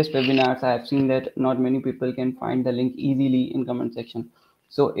from previous webinars, I have seen that not many people can find the link easily in comment section.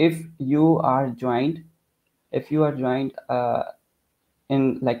 So if you are joined,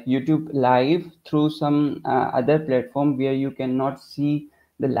 in like YouTube live through some other platform where you cannot see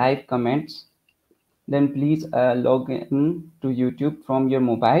the live comments, then please log in to YouTube from your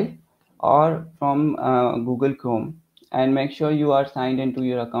mobile or from Google Chrome, and make sure you are signed into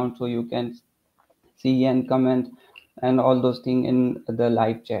your account so you can see and comment and all those things in the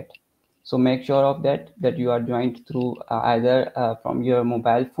live chat. So make sure of that you are joined through either from your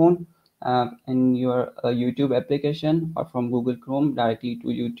mobile phone in your YouTube application, or from Google Chrome directly to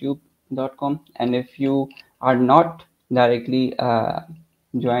youtube.com. And if you are not directly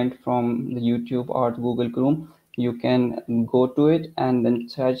joined from the YouTube or Google Chrome, you can go to it and then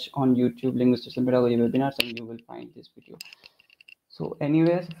search on YouTube Linguistics and Pedagogy Webinars, and you will find this video. So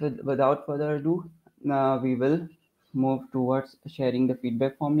anyways, without further ado, we will move towards sharing the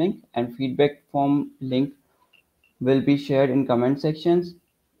feedback form link, and feedback form link will be shared in comment sections.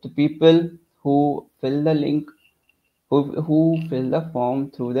 The people who fill the link, who fill the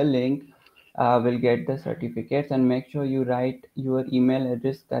form through the link, will get the certificates. And make sure you write your email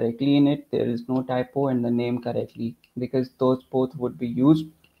address correctly in it. There is no typo, and the name correctly, because those both would be used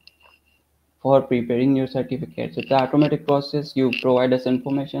for preparing your certificates. It's an automatic process. You provide us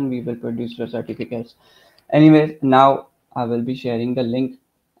information, we will produce your certificates. Anyways, now I will be sharing the link,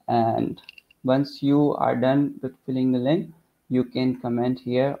 and once you are done with filling the link, you can comment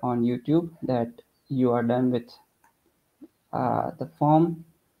here on YouTube that you are done with the form.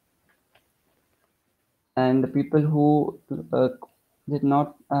 And the people who did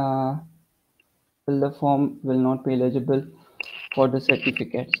not fill the form will not be eligible for the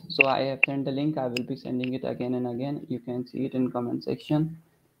certificates. So I have sent the link. I will be sending it again and again. You can see it in comment section.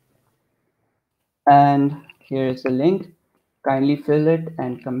 And here is the link. Kindly fill it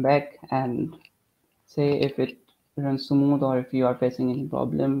and come back and say if it runs smooth, or if you are facing any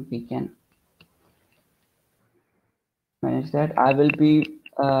problem, we can manage that. I will be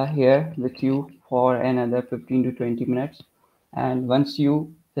here with you for another 15 to 20 minutes. And once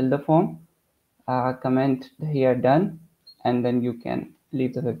you fill the form, comment here done, and then you can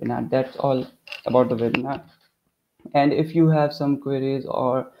leave the webinar. That's all about the webinar. And if you have some queries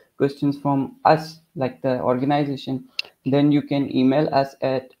or questions from us, like the organization, then you can email us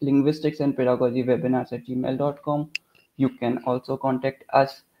at linguisticsandpedagogywebinars@gmail.com. You can also contact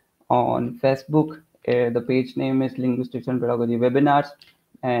us on Facebook. The page name is Linguistics and Pedagogy Webinars.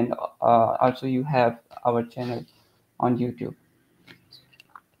 And also you have our channel on YouTube.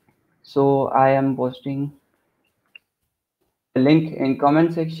 So I am posting the link in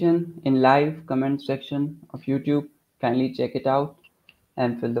comment section, in live comment section of YouTube. Kindly check it out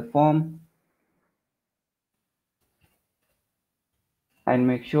and fill the form, and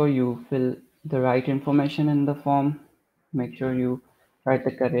make sure you fill the right information in the form. Make sure you write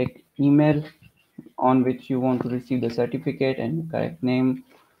the correct email on which you want to receive the certificate, and correct name.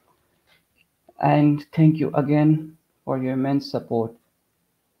 And thank you again for your immense support.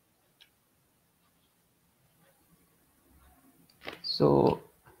 So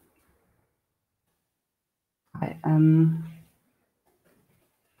I am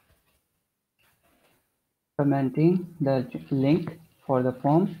commenting the link for the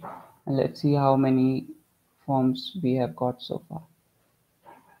form, and let's see how many forms we have got so far.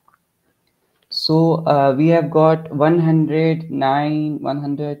 So we have got 109,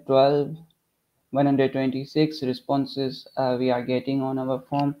 112, 126 responses we are getting on our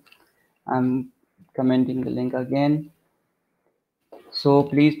form. I'm commenting the link again. So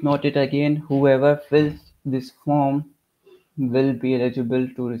please note it again, whoever fills this form will be eligible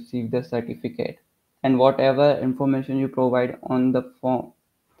to receive the certificate, and whatever information you provide on the form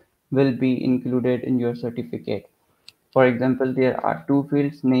will be included in your certificate. For example, there are two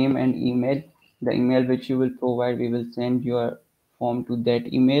fields, name and email. The email which you will provide, we will send your form to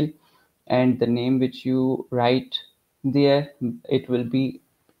that email, and the name which you write there, it will be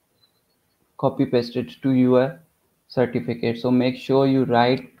copy pasted to your certificate. So make sure you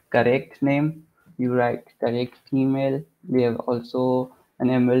write correct name, you write correct email. We have also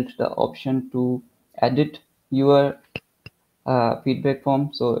enabled the option to edit your feedback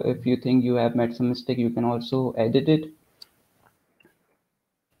form. So if you think you have made some mistake, you can also edit it.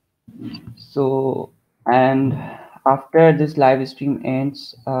 So, and after this live stream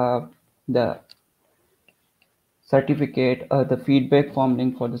ends, the certificate, the feedback form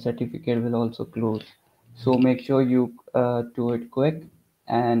link for the certificate will also close. So make sure you do it quick.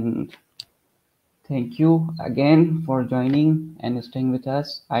 And thank you again for joining and staying with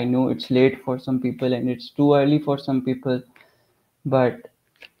us. I know it's late for some people and it's too early for some people, but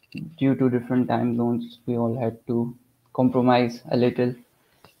due to different time zones, we all had to compromise a little.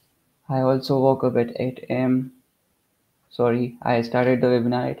 I also woke up at 8 a.m. Sorry, I started the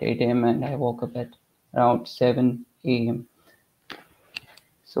webinar at 8 a.m. and I woke up at around 7 a.m.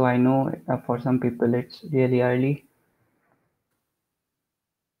 So I know for some people it's really early.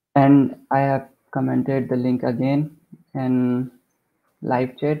 And I have commented the link again in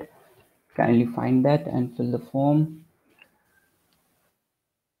live chat. Kindly find that and fill the form.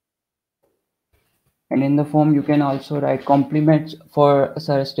 And in the form, you can also write compliments for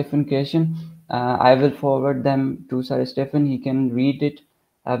Sir Stephen Krashen. I will forward them to Sir Stephen. He can read it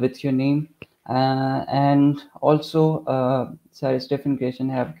with your name. And also, Sir Stephen Krashen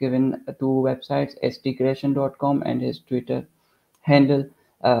have given two websites, stkrashen.com and his Twitter handle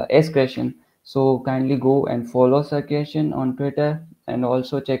skrashen. So kindly go and follow Sir Krashen on Twitter and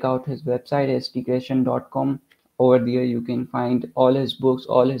also check out his website stkrashen.com. Over there you can find all his books,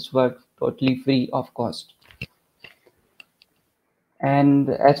 all his work totally free of cost. And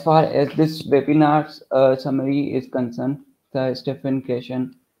as far as this webinar's summary is concerned, Stephen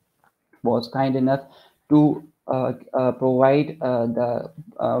Krashen was kind enough to provide the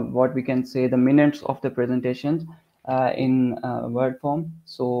what we can say the minutes of the presentations in word form.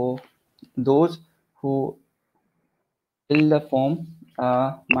 So those who fill the form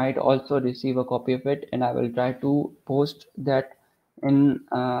might also receive a copy of it, and I will try to post that in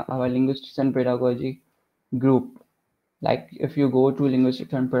our Linguistics and Pedagogy group. Like if you go to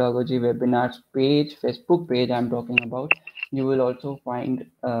Linguistics and Pedagogy Webinars page, Facebook page I'm talking about, you will also find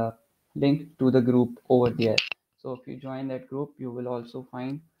a link to the group over there. So if you join that group, you will also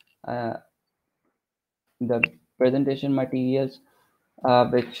find uh, the presentation materials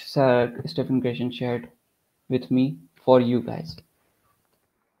which Sir Stephen Krashen shared with me for you guys.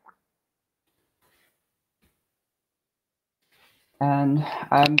 And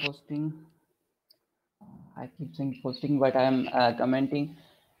I'm posting, I keep saying posting, but I'm commenting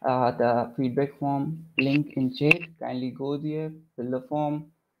the feedback form link in chat. Kindly go there, fill the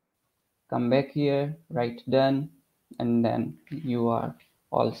form, come back here, write done, and then you are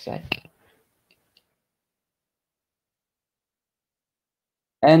all set.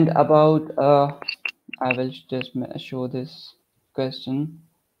 And about, I will just show this question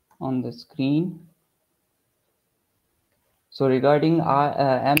on the screen. So regarding,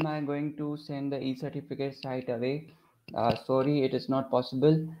 am I going to send the e-certificate site away? Sorry, it is not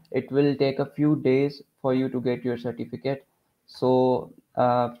possible. It will take a few days for you to get your certificate. So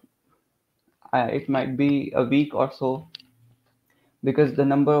it might be a week or so, because the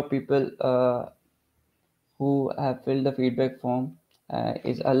number of people who have filled the feedback form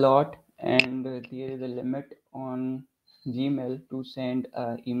is a lot, and there is a limit on Gmail to send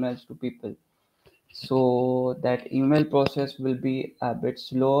emails to people. So that email process will be a bit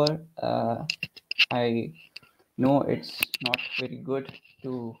slower. I know it's not very good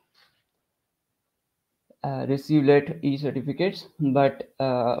to receive late e-certificates, but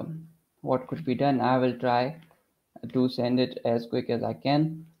what could be done? I will try to send it as quick as I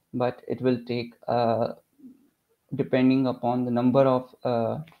can, but it will take, depending upon the number of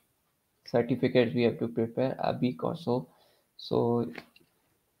certificates we have to prepare, a week or so. So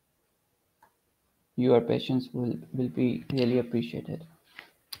your patience will be really appreciated.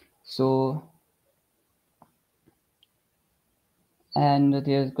 So, and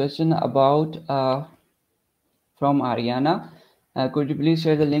there's a question about from Ariana. Could you please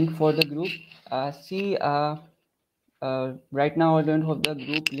share the link for the group? See, right now I don't have the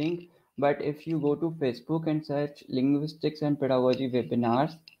group link, but if you go to Facebook and search Linguistics and Pedagogy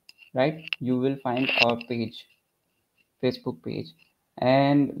Webinars, right, you will find our page, Facebook page.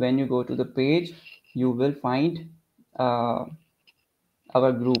 And when you go to the page, you will find our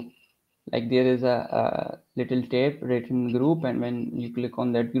group. Like there is a little tab written group, and when you click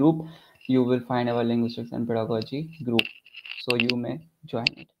on that group, you will find our Linguistics and Pedagogy group. So you may join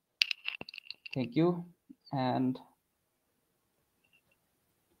it. Thank you. And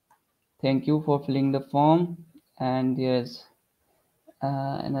thank you for filling the form. And there's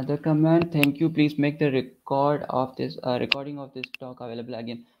another comment. Thank you. Please make the recording of this talk available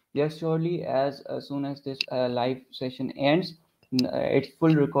again. Yes, surely. As soon as this live session ends, its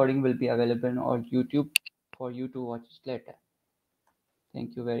full recording will be available on YouTube for you to watch it later.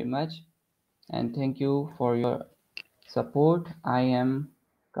 Thank you very much, and thank you for your support. I am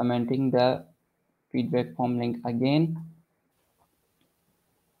commenting the feedback form link again.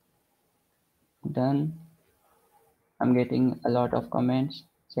 Done. I'm getting a lot of comments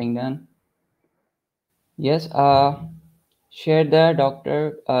saying done. Yes, share the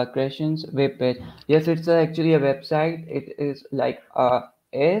Dr. Krashen's webpage. Yes, it's actually a website. It is like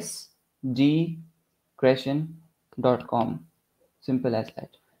sgkrashen.com. Simple as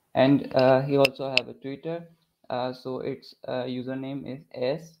that. And he also have a Twitter. So its username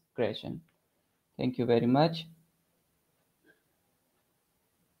is skrashen. Thank you very much.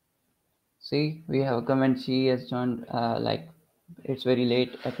 See, we have a comment. She has joined, like, it's very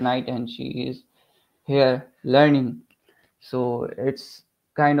late at night and she is here learning. So it's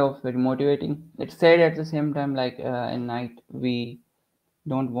kind of very motivating. It's sad at the same time, like, in night we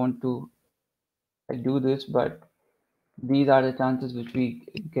don't want to do this, but these are the chances which we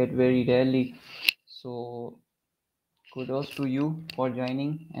get very rarely. So kudos to you for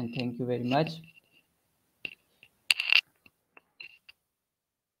joining and thank you very much.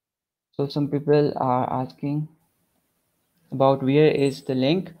 So some people are asking about where is the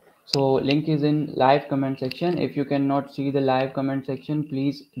link. So link is in live comment section. If you cannot see the live comment section,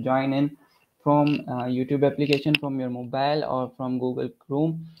 please join in from YouTube application from your mobile or from Google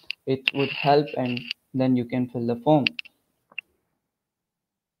Chrome. It would help and then you can fill the form.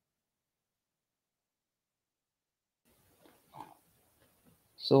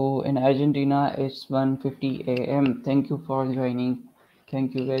 So in Argentina, it's 1:50 a.m. Thank you for joining.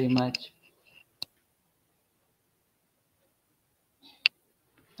 Thank you very much.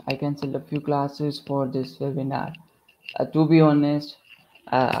 I canceled a few classes for this webinar. To be honest,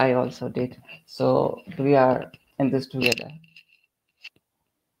 I also did. So we are in this together.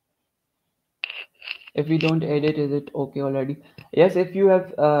 If we don't edit, is it okay already? Yes, if you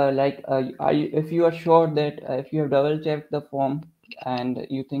have if you are sure that if you have double checked the form and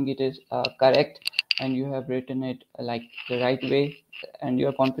you think it is correct and you have written it like the right way and you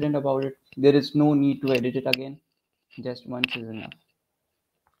are confident about it, there is no need to edit it again. Just once is enough.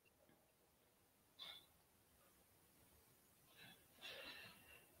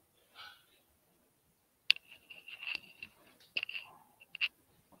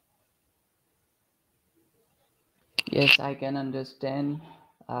 Yes, I can understand.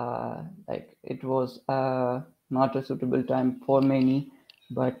 Like it was not a suitable time for many,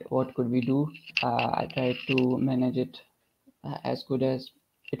 but what could we do? I tried to manage it as good as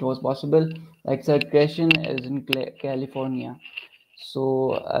it was possible. Like said, Krashen is in California.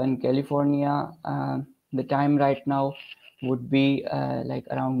 So in California, the time right now would be like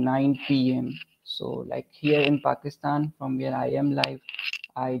around 9 p.m. So like here in Pakistan, from where I am live,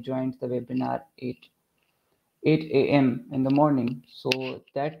 I joined the webinar 8 a.m. in the morning. So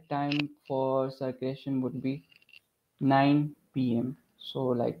that time for circulation would be 9 p.m. So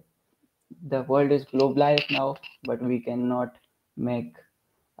like the world is globalized now, but we cannot make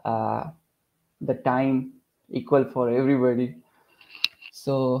uh, the time equal for everybody.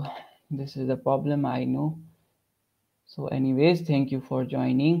 So this is the problem, I know. So anyways, thank you for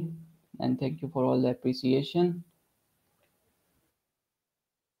joining and thank you for all the appreciation.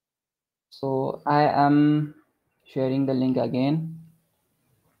 So I am sharing the link again.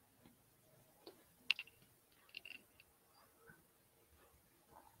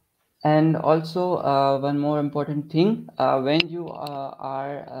 And also one more important thing, when you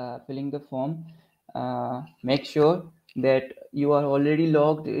are filling the form, make sure that you are already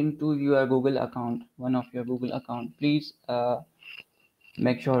logged into your Google account, one of your Google account. Please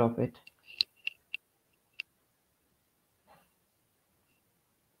make sure of it.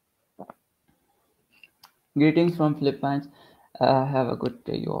 Greetings from Philippines. Have a good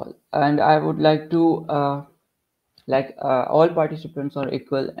day, you all. And I would like to all participants are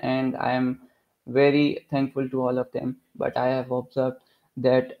equal and I am very thankful to all of them, but I have observed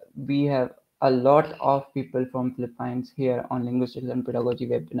that we have a lot of people from Philippines here on Linguistics and Pedagogy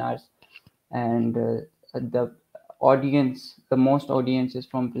Webinars, and the most audience is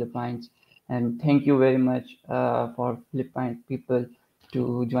from Philippines, and thank you very much for Philippine people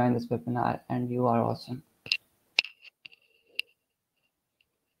to join this webinar, and you are awesome.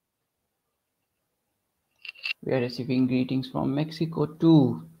 We are receiving greetings from Mexico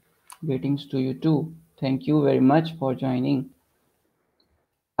too. Greetings to you too. Thank you very much for joining.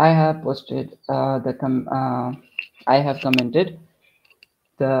 I have posted I have commented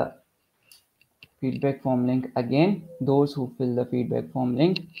the feedback form link again. Those who fill the feedback form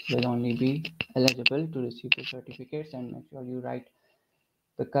link will only be eligible to receive the certificates, and make sure you write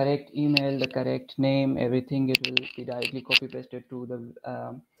the correct email, the correct name, everything. It will be directly copy pasted to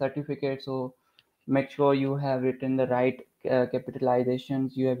the certificate. So make sure you have written the right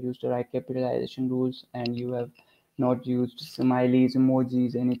capitalizations, you have used the right capitalization rules, and you have not used smileys,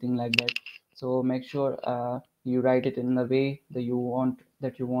 emojis, anything like that. So make sure you write it in the way that you want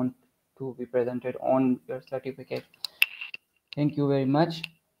to be presented on your certificate. Thank you very much.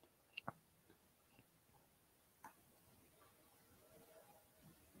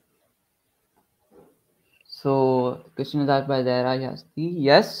 So question is asked by Daira Yasti.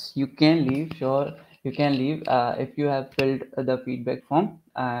 Yes, you can leave. Sure, you can leave. If you have filled the feedback form,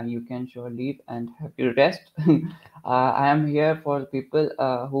 you can sure leave and have your rest. I am here for people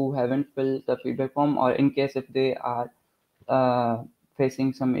who haven't filled the feedback form, or in case if they are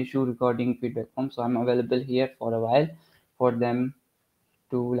facing some issue regarding feedback form. So I'm available here for a while for them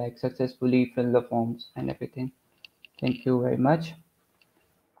to like successfully fill the forms and everything. Thank you very much.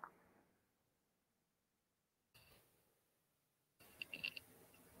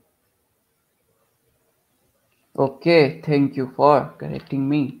 Okay, thank you for correcting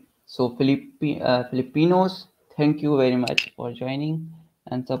me. So Filipinos, thank you very much for joining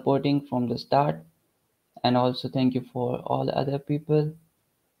and supporting from the start, and also thank you for all other people.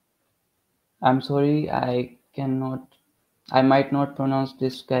 I'm sorry, I might not pronounce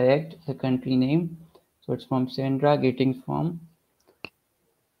this correct, the country name. So it's from Sandra, getting from.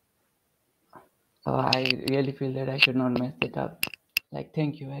 I really feel that I should not mess it up. Like,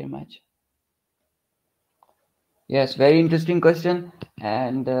 thank you very much. Yes, very interesting question.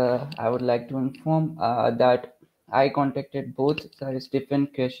 And I would like to inform that I contacted both Sir Stephen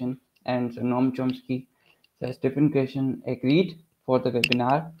Krashen and Sir Noam Chomsky. Sir Stephen Krashen agreed for the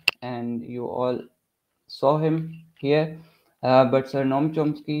webinar, and you all saw him here. But Sir Noam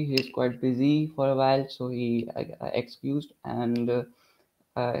Chomsky, he is quite busy for a while, so he excused, and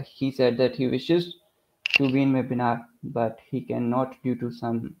he said that he wishes to be in webinar, but he cannot due to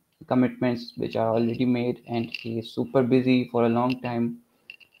some commitments which are already made, and he is super busy for a long time.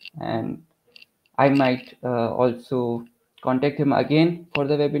 And I might also contact him again for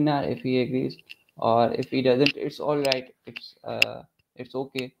the webinar if he agrees, or if he doesn't, it's all right. It's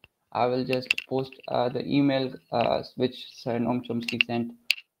okay. I will just post the email which Sir Noam Chomsky sent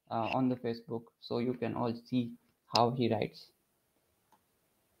on the Facebook, so you can all see how he writes.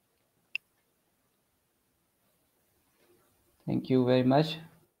 Thank you very much.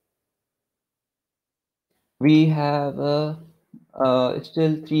 We have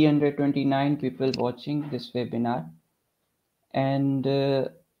still 329 people watching this webinar, and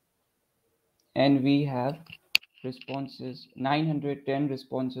we have responses, 910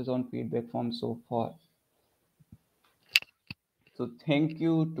 responses on feedback form so far. So thank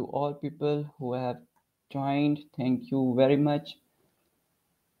you to all people who have joined. Thank you very much.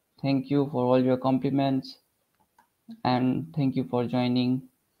 Thank you for all your compliments, and thank you for joining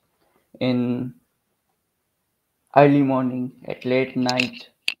in early morning, at late night,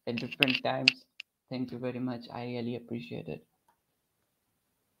 at different times. Thank you very much. I really appreciate it.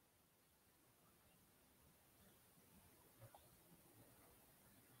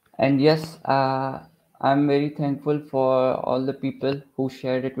 And yes, I'm very thankful for all the people who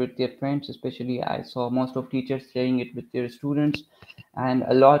shared it with their friends. Especially, I saw most of teachers sharing it with their students, and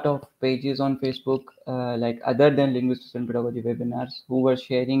a lot of pages on Facebook, like other than Linguistics and Pedagogy Webinars, who were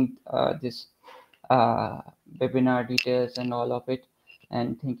sharing this uh, webinar details and all of it.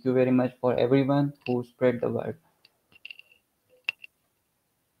 And thank you very much for everyone who spread the word.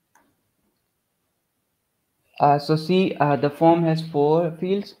 So see, the form has four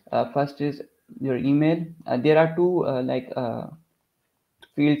fields. First is your email. There are two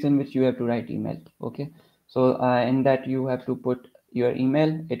fields in which you have to write email. Okay, so in that you have to put your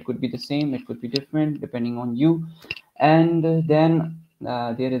email. It could be the same, it could be different depending on you. And then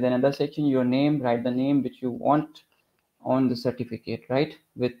there is another section, your name. Write the name which you want on the certificate, right,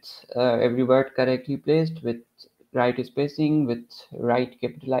 with every word correctly placed, with right spacing, with right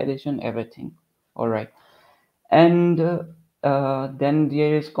capitalization, everything. All right. And then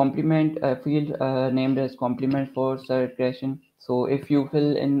there is complement field named as complement for Sir Krashen. So if you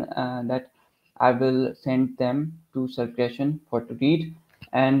fill in that, I will send them to Sir Krashen for to read.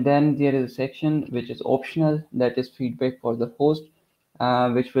 And then there is a section which is optional, that is feedback for the host,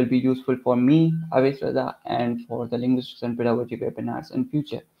 which will be useful for me, Avis Radha, and for the Linguistics and Pedagogy webinars in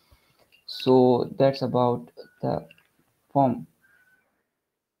future. So that's about the form.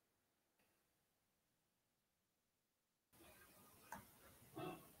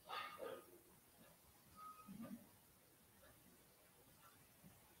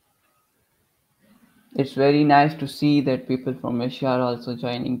 It's very nice to see that people from Russia are also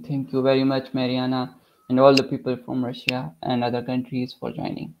joining. Thank you very much, Mariana, and all the people from Russia and other countries for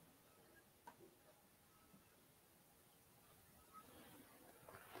joining.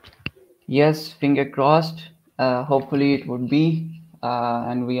 Yes, finger crossed. Hopefully, it would be,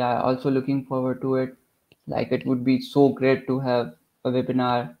 and we are also looking forward to it. Like, it would be so great to have a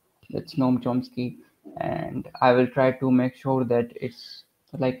webinar with Noam Chomsky, and I will try to make sure that it's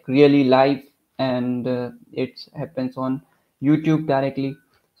like really live, and it happens on YouTube directly.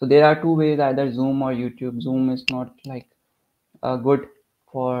 So there are two ways, either Zoom or YouTube. Zoom is not like good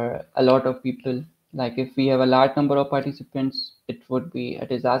for a lot of people. Like if we have a large number of participants, it would be a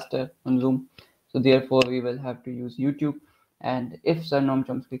disaster on Zoom. So therefore, we will have to use YouTube. And if Sir Noam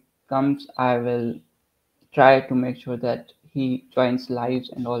Chomsky comes, I will try to make sure that he joins lives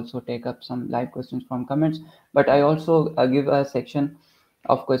and also take up some live questions from comments. But I also give a section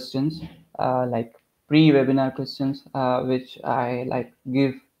of questions like pre-webinar questions, which I like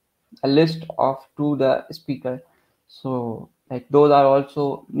give a list of to the speaker. So like those are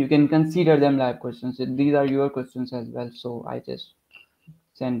also, you can consider them live questions. These are your questions as well. So I just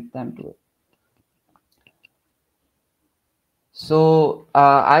send them to it. So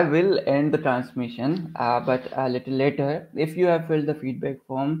I will end the transmission, but a little later. If you have filled the feedback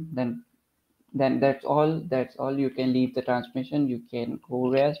form, then that's all. That's all. You can leave the transmission. You can go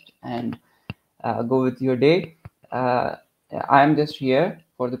rest and go with your day. Uh, I'm just here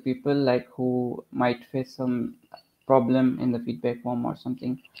for the people like who might face some problem in the feedback form or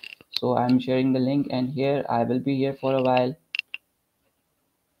something. So I'm sharing the link, and here I will be here for a while.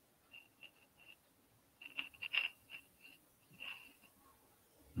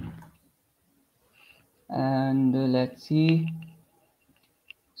 And let's see.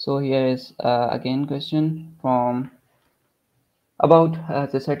 So here is again question from about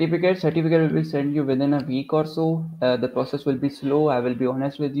the certificate will be sent you within a week or so. The process will be slow, I will be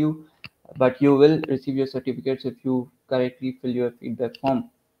honest with you, but you will receive your certificates if you correctly fill your feedback form.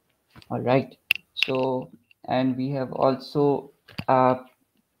 All right. So, and we have also uh,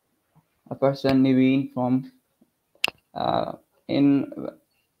 a person Niveen from in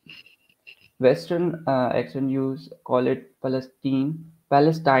Western accent use call it Palestine,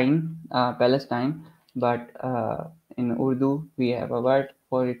 but in Urdu we have a word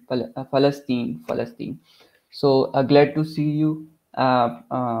for it, Palestine. So glad to see you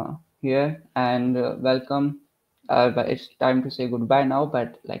here and welcome. But it's time to say goodbye now,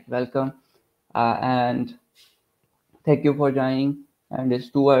 but like welcome and thank you for joining. And it's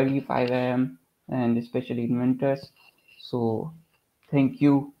too early, 5 a.m. and especially in winters. So thank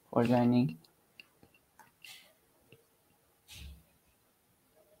you for joining.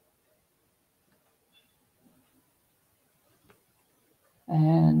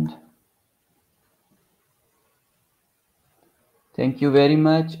 And thank you very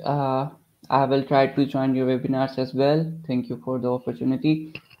much. I will try to join your webinars as well. Thank you for the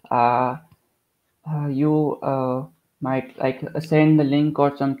opportunity. Uh, you might like send the link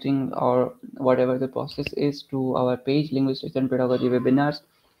or something or whatever the process is to our page, Linguistics and Pedagogy Webinars,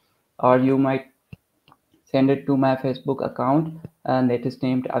 or you might send it to my Facebook account, and it is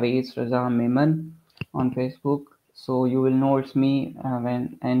named Aves Raza Memon on Facebook. So you will know it's me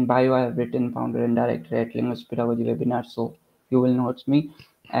when in bio I have written founder and director at Linguistics Pedagogy Webinars. So you will know it's me,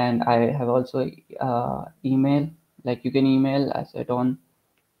 and I have also email. Like you can email us at on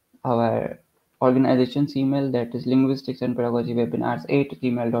our organization's email, that is linguistics and pedagogy webinars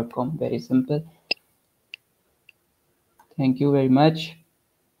 8@gmail.com. Very simple. Thank you very much.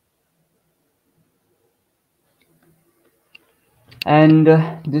 And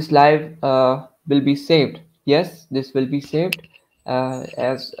this live will be saved. Yes, this will be saved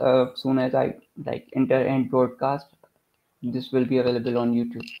as soon as I like enter and broadcast. This will be available on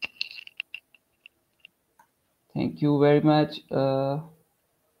YouTube. Thank you very much.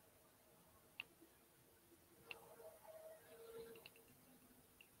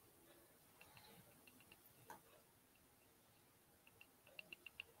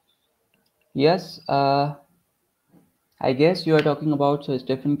 Yes, I guess you are talking about so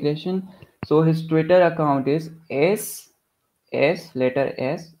Stephen Krashen. So his Twitter account is letter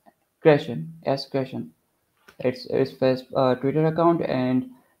S Krashen. It's his Twitter account, and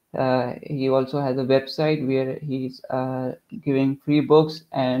he also has a website where he's giving free books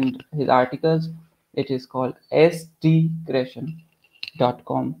and his articles. It is called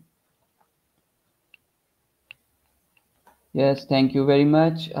sdcreation.com. Yes, thank you very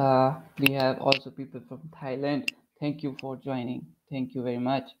much. We have also people from Thailand. Thank you for joining. Thank you very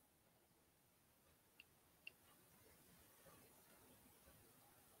much.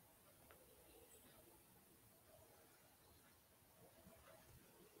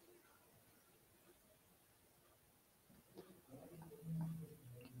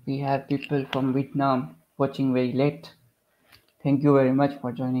 We have people from Vietnam watching very late. Thank you very much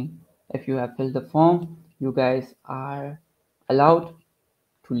for joining. If you have filled the form, you guys are allowed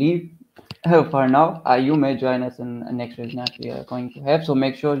to leave for now. You may join us in the next webinar we are going to have. So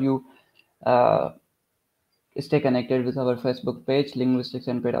make sure you uh, stay connected with our Facebook page, Linguistics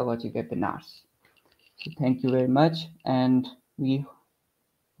and Pedagogy Webinars. So thank you very much, and we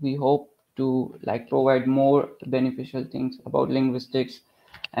hope to like provide more beneficial things about linguistics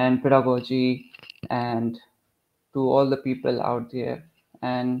and pedagogy and to all the people out there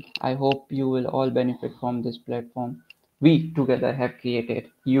and I hope you will all benefit from this platform we together have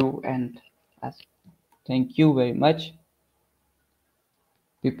created, you and us. Thank you very much.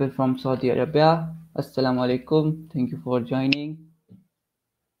 People from Saudi Arabia, Assalamu alaikum. Thank you for joining.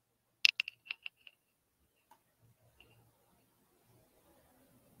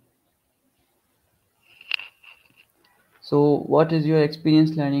 So, what is your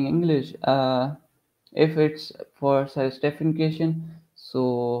experience learning English? If it's for certification,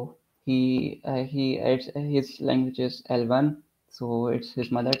 so he adds his language is L1, so it's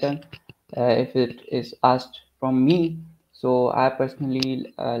his mother tongue. If it is asked from me, so I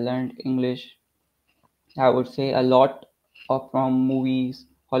personally learned English, I would say, a lot of from movies,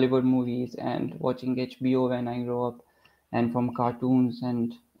 Hollywood movies, and watching HBO when I grew up, and from cartoons.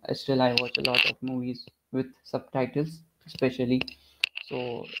 And still, I watch a lot of movies with subtitles, especially.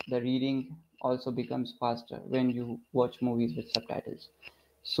 So the reading also becomes faster when you watch movies with subtitles.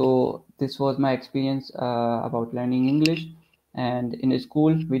 So this was my experience about learning English. And in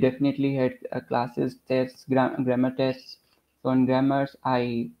school, we definitely had classes, tests, grammar tests. So in grammars,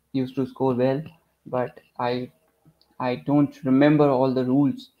 I used to score well, but I don't remember all the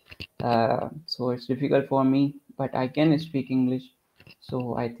rules. So it's difficult for me, but I can speak English.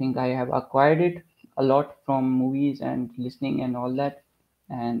 So I think I have acquired it a lot from movies and listening and all that.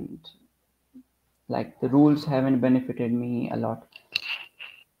 And like the rules haven't benefited me a lot.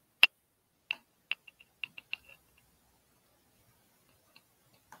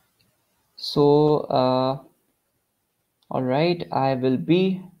 So, all right, I will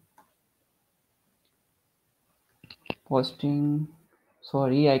be posting.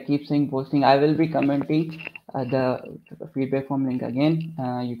 Sorry, I keep saying posting. I will be commenting the feedback form link again.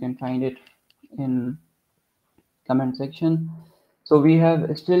 You can find it in comment section. So we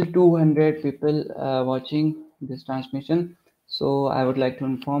have still 200 people watching this transmission. So I would like to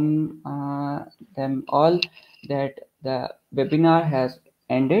inform them all that the webinar has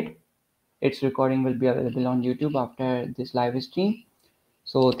ended. Its recording will be available on YouTube after this live stream.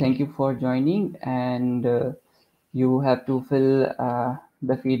 So thank you for joining, and you have to fill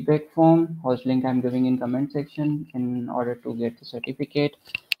the feedback form, whose link I'm giving in comment section, in order to get the certificate.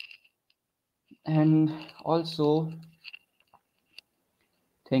 And also,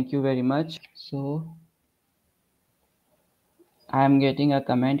 thank you very much. So I'm getting a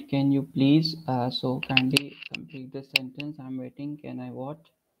comment. Can you please so kindly complete the sentence? I'm waiting. Can I what?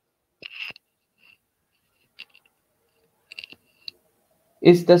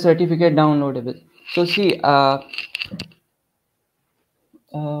 Is the certificate downloadable? So see, uh,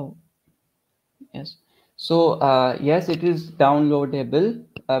 yes. So yes, it is downloadable,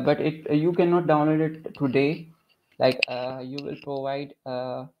 but it you cannot download it today. Like you will provide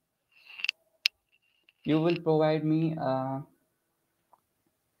me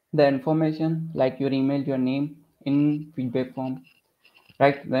the information, like your email, your name, in feedback form.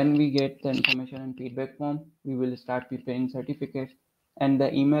 Right, when we get the information in feedback form, we will start preparing certificates, and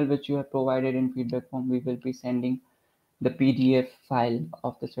the email which you have provided in feedback form, we will be sending the PDF file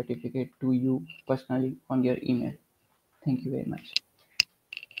of the certificate to you personally on your email. Thank you very much.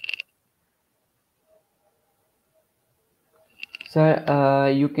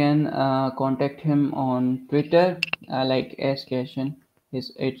 Sir, you can contact him on Twitter, like Krashen.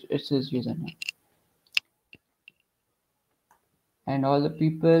 It's his username. And all the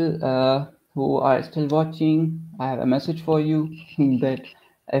people who are still watching, I have a message for you that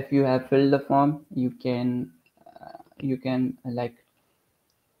if you have filled the form, you can like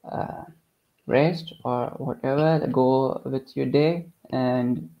uh, rest or whatever, go with your day,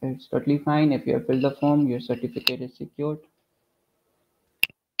 and it's totally fine. If you have filled the form, your certificate is secured.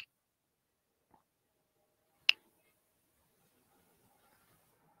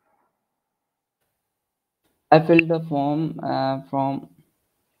 I filled the form from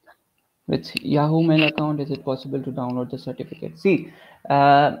with Yahoo Mail account. Is it possible to download the certificate? See,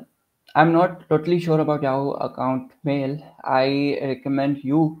 uh, I'm not totally sure about Yahoo account mail. I recommend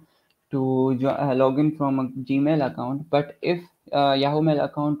you to log in from a Gmail account. But if Yahoo Mail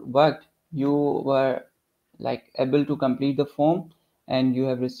account worked, you were like able to complete the form, and you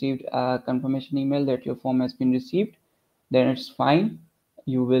have received a confirmation email that your form has been received, then it's fine.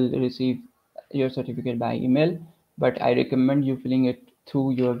 You will receive your certificate by email. But I recommend you filling it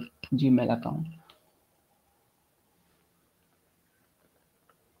through your Gmail account.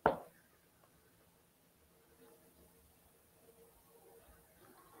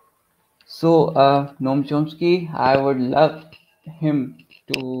 So, Noam Chomsky, I would love him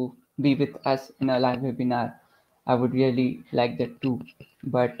to be with us in a live webinar. I would really like that too.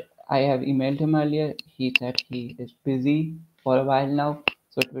 But I have emailed him earlier. He said he is busy. for a while now,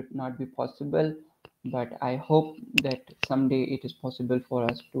 so it would not be possible. But I hope that someday it is possible for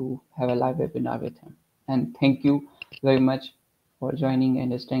us to have a live webinar with him. And thank you very much for joining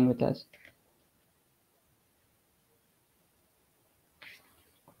and staying with us.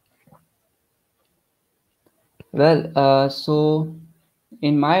 Well, so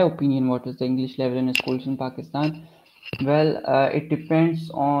in my opinion, what is the English level in schools in Pakistan? Well, it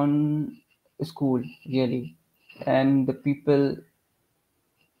depends on school really, and the people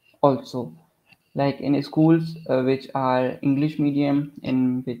also. Like in schools which are English medium,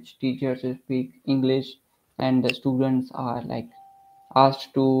 in which teachers speak English, and the students are like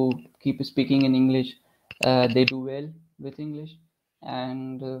asked to keep speaking in English, they do well with English.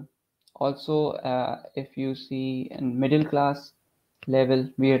 And also, if you see in middle class level,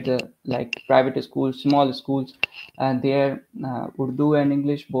 where the like private schools, small schools, there Urdu and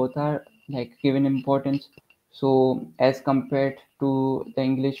English both are like given importance. So as compared to the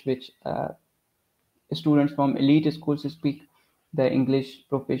English which students from elite schools speak, the English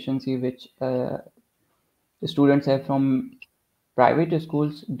proficiency which the students have from private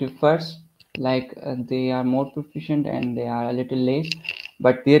schools differs. Like they are more proficient and they are a little less,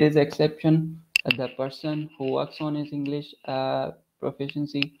 but there is exception. The person who works on his English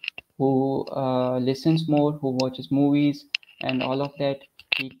proficiency, who listens more, who watches movies and all of that,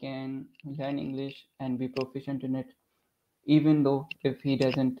 he can learn English and be proficient in it, even though if he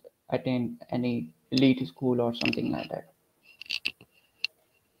doesn't attend any elite school or something like that.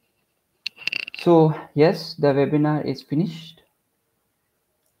 So yes, the webinar is finished.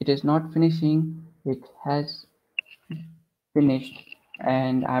 It is not finishing, it has finished,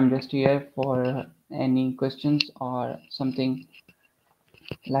 and I'm just here for any questions or something,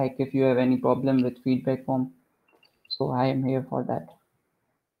 like if you have any problem with feedback form. So I am here for that.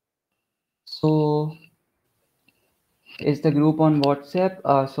 So is the group on WhatsApp?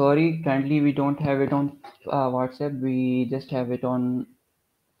 Sorry, currently we don't have it on WhatsApp. We just have it on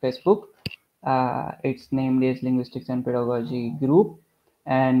Facebook. Its named is Linguistics and Pedagogy Group,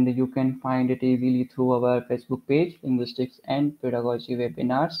 and you can find it easily through our Facebook page, Linguistics and Pedagogy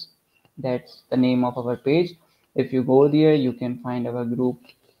Webinars. That's the name of our page. If you go there, you can find our group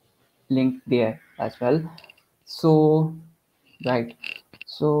link there as well. So, right.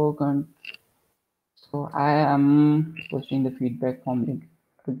 So, so I am posting the feedback form link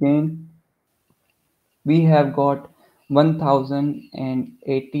again. We have got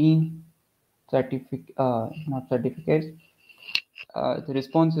 1018 not certificates, the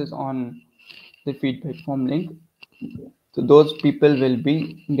responses on the feedback form link. So those people will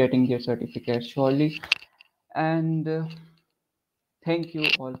be getting their certificates shortly. And thank you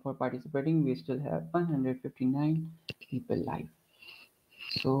all for participating. We still have 159 people live.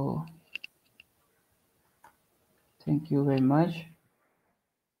 So thank you very much.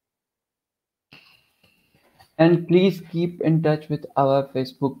 And please keep in touch with our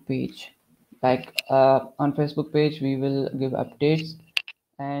Facebook page. Like on Facebook page, we will give updates,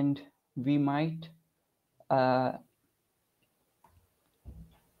 and we might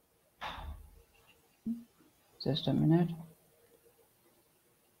just a minute.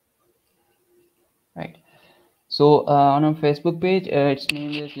 Right. So on our Facebook page, its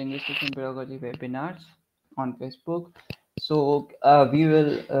name is Linguistics and Pedagogy Webinars on Facebook. So we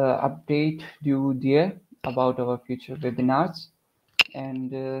will update you there about our future webinars,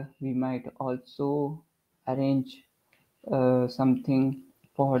 and we might also arrange something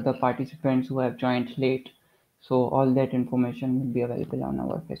for the participants who have joined late. So all that information will be available on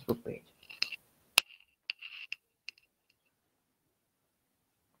our Facebook page.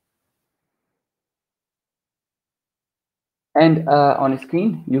 And on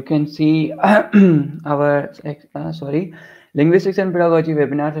screen, you can see our, Linguistics and Pedagogy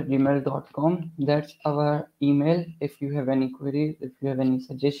Webinars at gmail.com. That's our email. If you have any queries, if you have any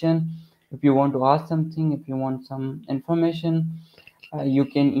suggestion, if you want to ask something, if you want some information, you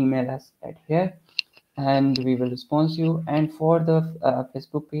can email us at here and we will respond to you. And for the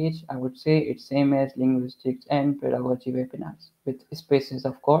Facebook page, I would say it's same as Linguistics and Pedagogy Webinars with spaces,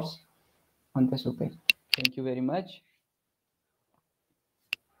 of course, on Facebook page. Thank you very much.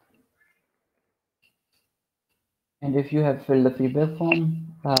 And if you have filled the feedback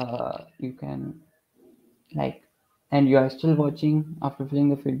form, you can like, and you are still watching after filling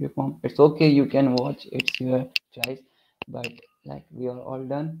the feedback form, it's okay, you can watch, it's your choice. But like we are all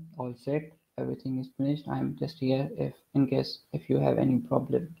done, all set, everything is finished. I'm just here if in case if you have any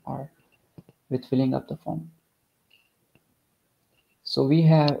problem or with filling up the form. So we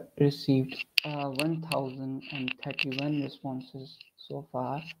have received 1031 responses so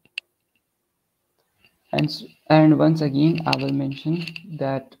far. And once again, I will mention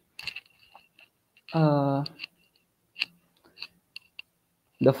that uh,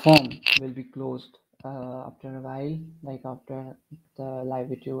 the form will be closed after a while, like after the live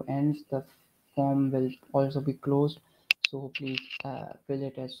video ends, the form will also be closed. So please fill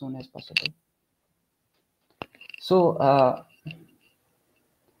it as soon as possible. So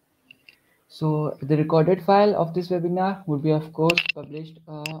the recorded file of this webinar would be of course published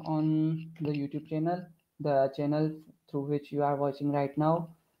on the YouTube channel, the channel through which you are watching right now.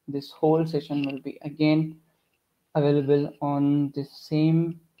 This whole session will be again available on the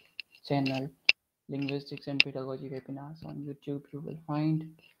same channel, Linguistics and Pedagogy Webinars on YouTube. You will find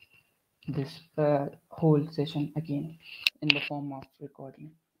this whole session again in the form of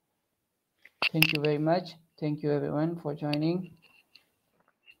recording. Thank you very much. Thank you everyone for joining.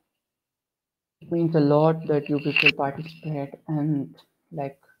 It means a lot that you people participate and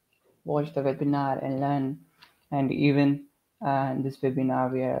like watch the webinar and learn. And even this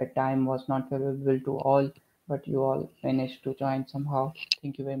webinar where time was not available to all, but you all managed to join somehow.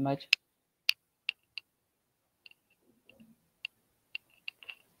 Thank you very much.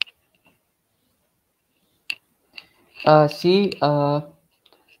 See,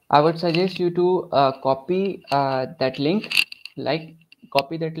 I would suggest you to copy that link, like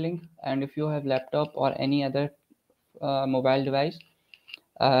copy that link, and if you have laptop or any other mobile device,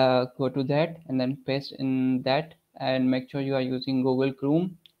 go to that and then paste in that, and make sure you are using Google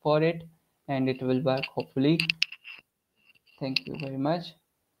Chrome for it, and it will work hopefully. Thank you very much,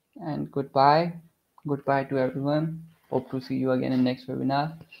 and goodbye. Goodbye to everyone. Hope to see you again in next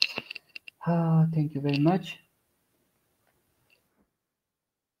webinar. Thank you very much.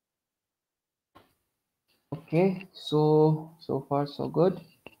 Okay, so far so good.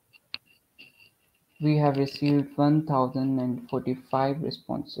 We have received 1045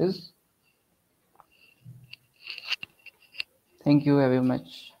 responses. Thank you very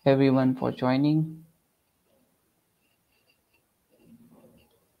much everyone for joining.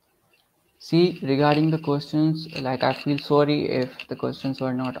 See, regarding the questions, like I feel sorry if the questions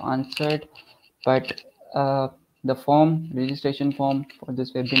were not answered, but the registration form for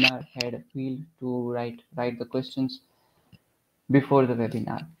this webinar had a field to write the questions before the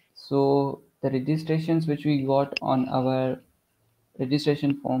webinar. So the registrations which we got on our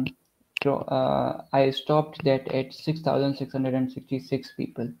registration form, I stopped that at 6,666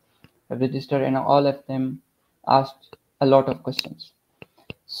 people have registered, and all of them asked a lot of questions.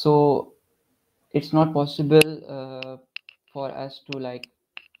 So it's not possible for us to like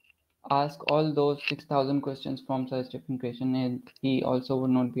ask all those 6,000 questions from such different question, and he also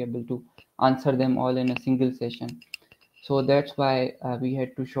would not be able to answer them all in a single session. So that's why we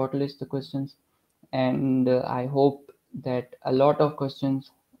had to shortlist the questions, and I hope that a lot of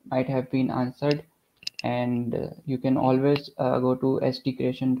questions might have been answered. And you can always go to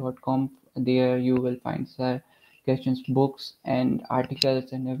stkrashen.com. There you will find Sir Krashen's books and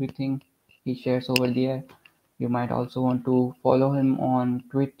articles and everything he shares over there. You might also want to follow him on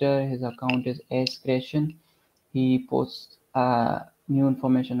Twitter. His account is @Krashen. He posts new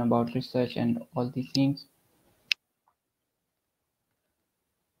information about research and all these things.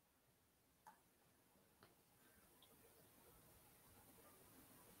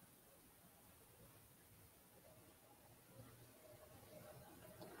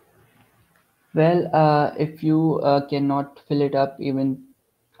 Well, if you cannot fill it up even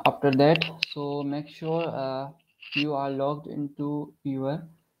after that, so make sure you are logged into your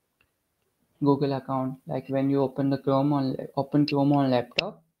Google account. Like when you open Chrome on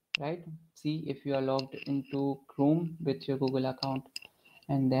laptop, right? See if you are logged into Chrome with your Google account,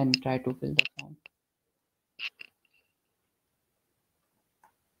 and then try to fill the form.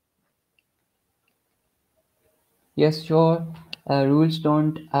 Yes, sure. Rules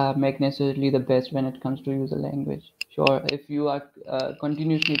don't make necessarily the best when it comes to use a language. Sure, if you are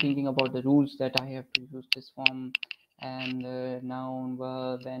continuously thinking about the rules that I have to use this form and noun,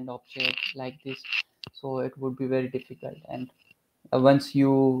 verb, and object like this, so it would be very difficult. And once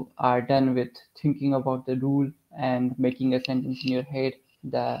you are done with thinking about the rule and making a sentence in your head,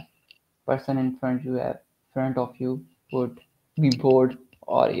 the person in front of you would be bored,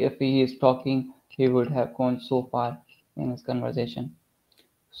 or if he is talking, he would have gone so far in his conversation.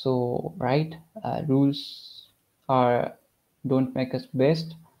 So right, rules are don't make us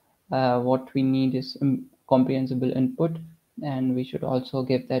best. What we need is comprehensible input, and we should also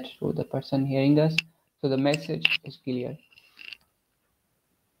give that to the person hearing us, so the message is clear.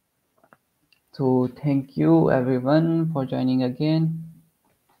 So thank you everyone for joining again.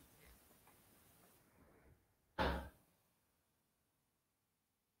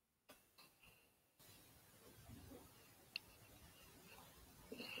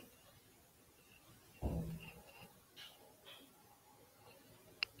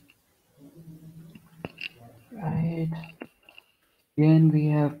 Right. Again, we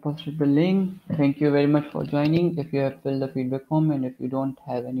have posted the link. Thank you very much for joining. If you have filled the feedback form and if you don't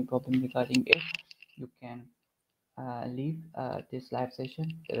have any problem regarding it, you can leave this live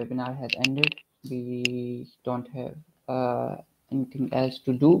session. The webinar has ended. We don't have anything else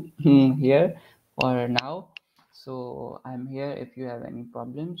to do here for now. So I'm here if you have any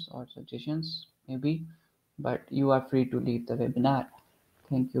problems or suggestions, maybe, but you are free to leave the webinar.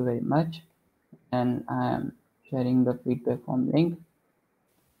 Thank you very much. And I'm sharing the feedback form link.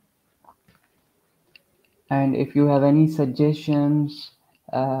 And if you have any suggestions,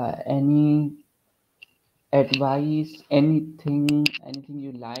 any advice, anything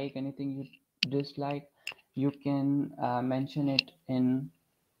you like, anything you dislike, you can mention it in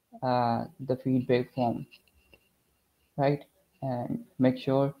the feedback form, right? And make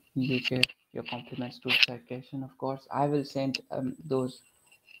sure you give your compliments to Circation. Of course, I will send those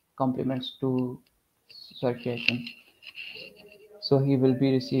compliments to Circation, so he will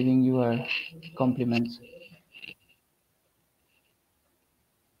be receiving your compliments.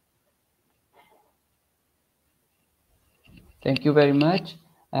 Thank you very much.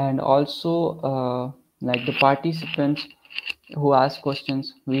 And also, like the participants who ask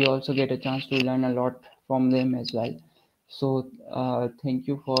questions, we also get a chance to learn a lot from them as well. So, thank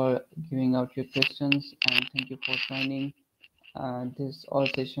you for giving out your questions and thank you for joining. This all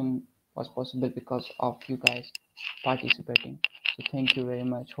session was possible because of you guys participating. So, thank you very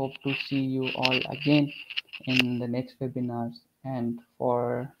much. Hope to see you all again in the next webinars. And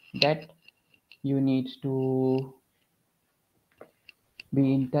for that, you need to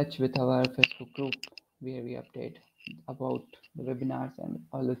be in touch with our Facebook group where we update about the webinars and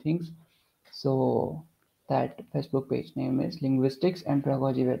all the things. So that Facebook page name is Linguistics and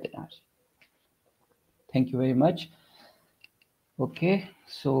Pedagogy Webinars. Thank you very much. Okay,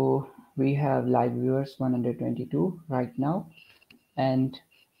 so we have live viewers 122 right now, and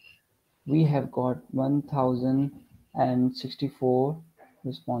we have got 1064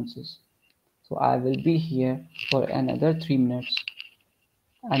 responses. So I will be here for another 3 minutes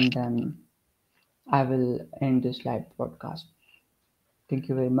and then I will end this live broadcast. Thank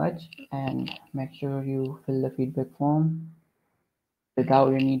you very much, and make sure you fill the feedback form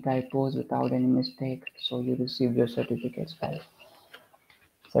without any typos, without any mistake, so you receive your certificates well.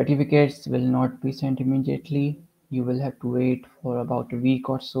 Certificates will not be sent immediately. You will have to wait for about a week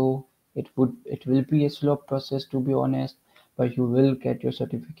or so. It will be a slow process, to be honest, but you will get your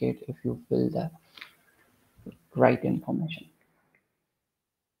certificate if you fill the right information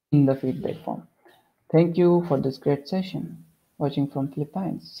in the feedback form. Thank you for this great session. Watching from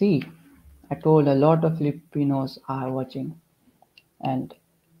Philippines. See, I told a lot of Filipinos are watching, and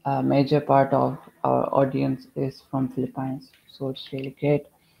a major part of our audience is from Philippines. So it's really great.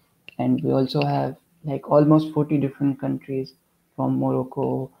 And we also have like almost 40 different countries from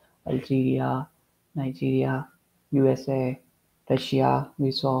Morocco, Algeria, Nigeria, USA, Russia,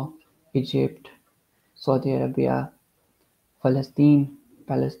 we saw Egypt, Saudi Arabia, Palestine,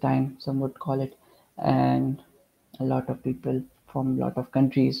 some would call it, and a lot of people from a lot of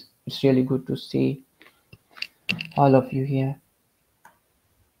countries. It's really good to see all of you here.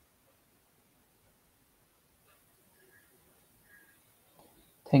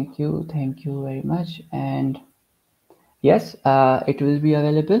 Thank you very much. And yes, it will be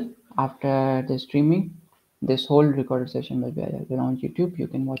available after the streaming. This whole recorded session will be available on YouTube. You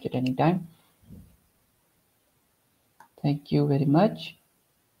can watch it anytime. Thank you very much.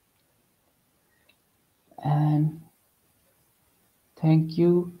 And thank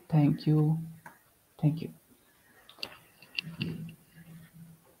you, thank you, thank you.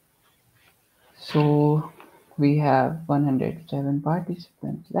 So we have 107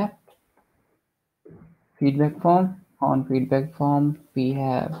 participants left. Feedback form. On feedback form, we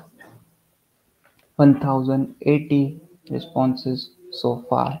have 1080 responses so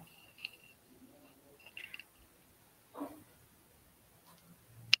far.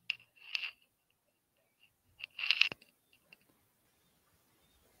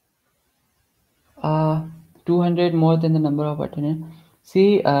 Uh, 200 more than the number of attendants.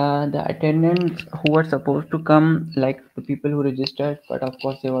 See, the attendants who were supposed to come, like the people who registered, but of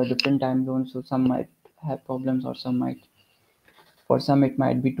course they were different time zones, so some might have problems, or for some it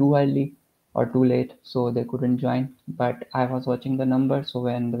might be too early or too late, so they couldn't join. But I was watching the number, so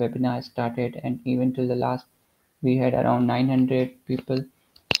when the webinar started and even till the last, we had around 900 people.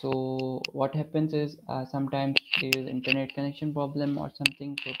 So what happens is sometimes there is internet connection problem or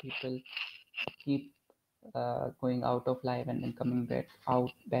something, so people keep going out of live and then coming back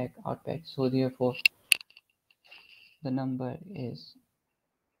out back, so therefore the number is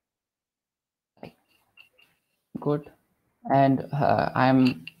like good. And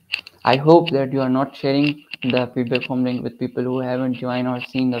I hope that you are not sharing the feedback form link with people who haven't joined or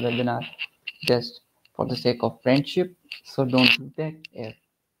seen the webinar just for the sake of friendship. So don't do that. If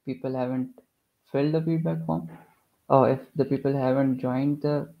people haven't filled the feedback form, or if the people haven't joined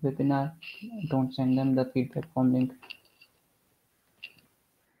the webinar, don't send them the feedback form link.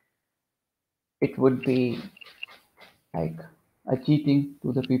 It would be like a cheating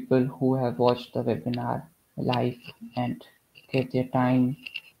to the people who have watched the webinar live and get their time.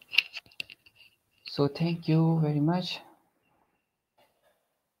 So thank you very much.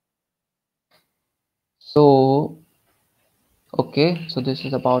 So okay, so this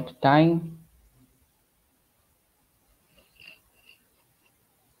is about time.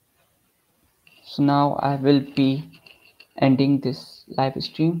 So now I will be ending this live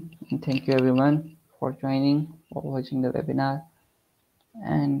stream, and thank you everyone for joining, for watching the webinar,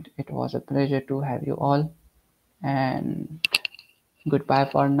 and it was a pleasure to have you all. And goodbye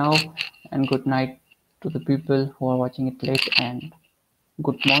for now, and good night to the people who are watching it late, and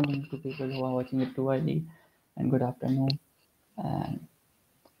good morning to people who are watching it too early, and good afternoon. And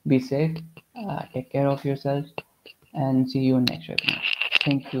be safe, take care of yourselves, and see you next webinar.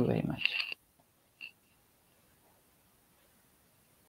 Thank you very much.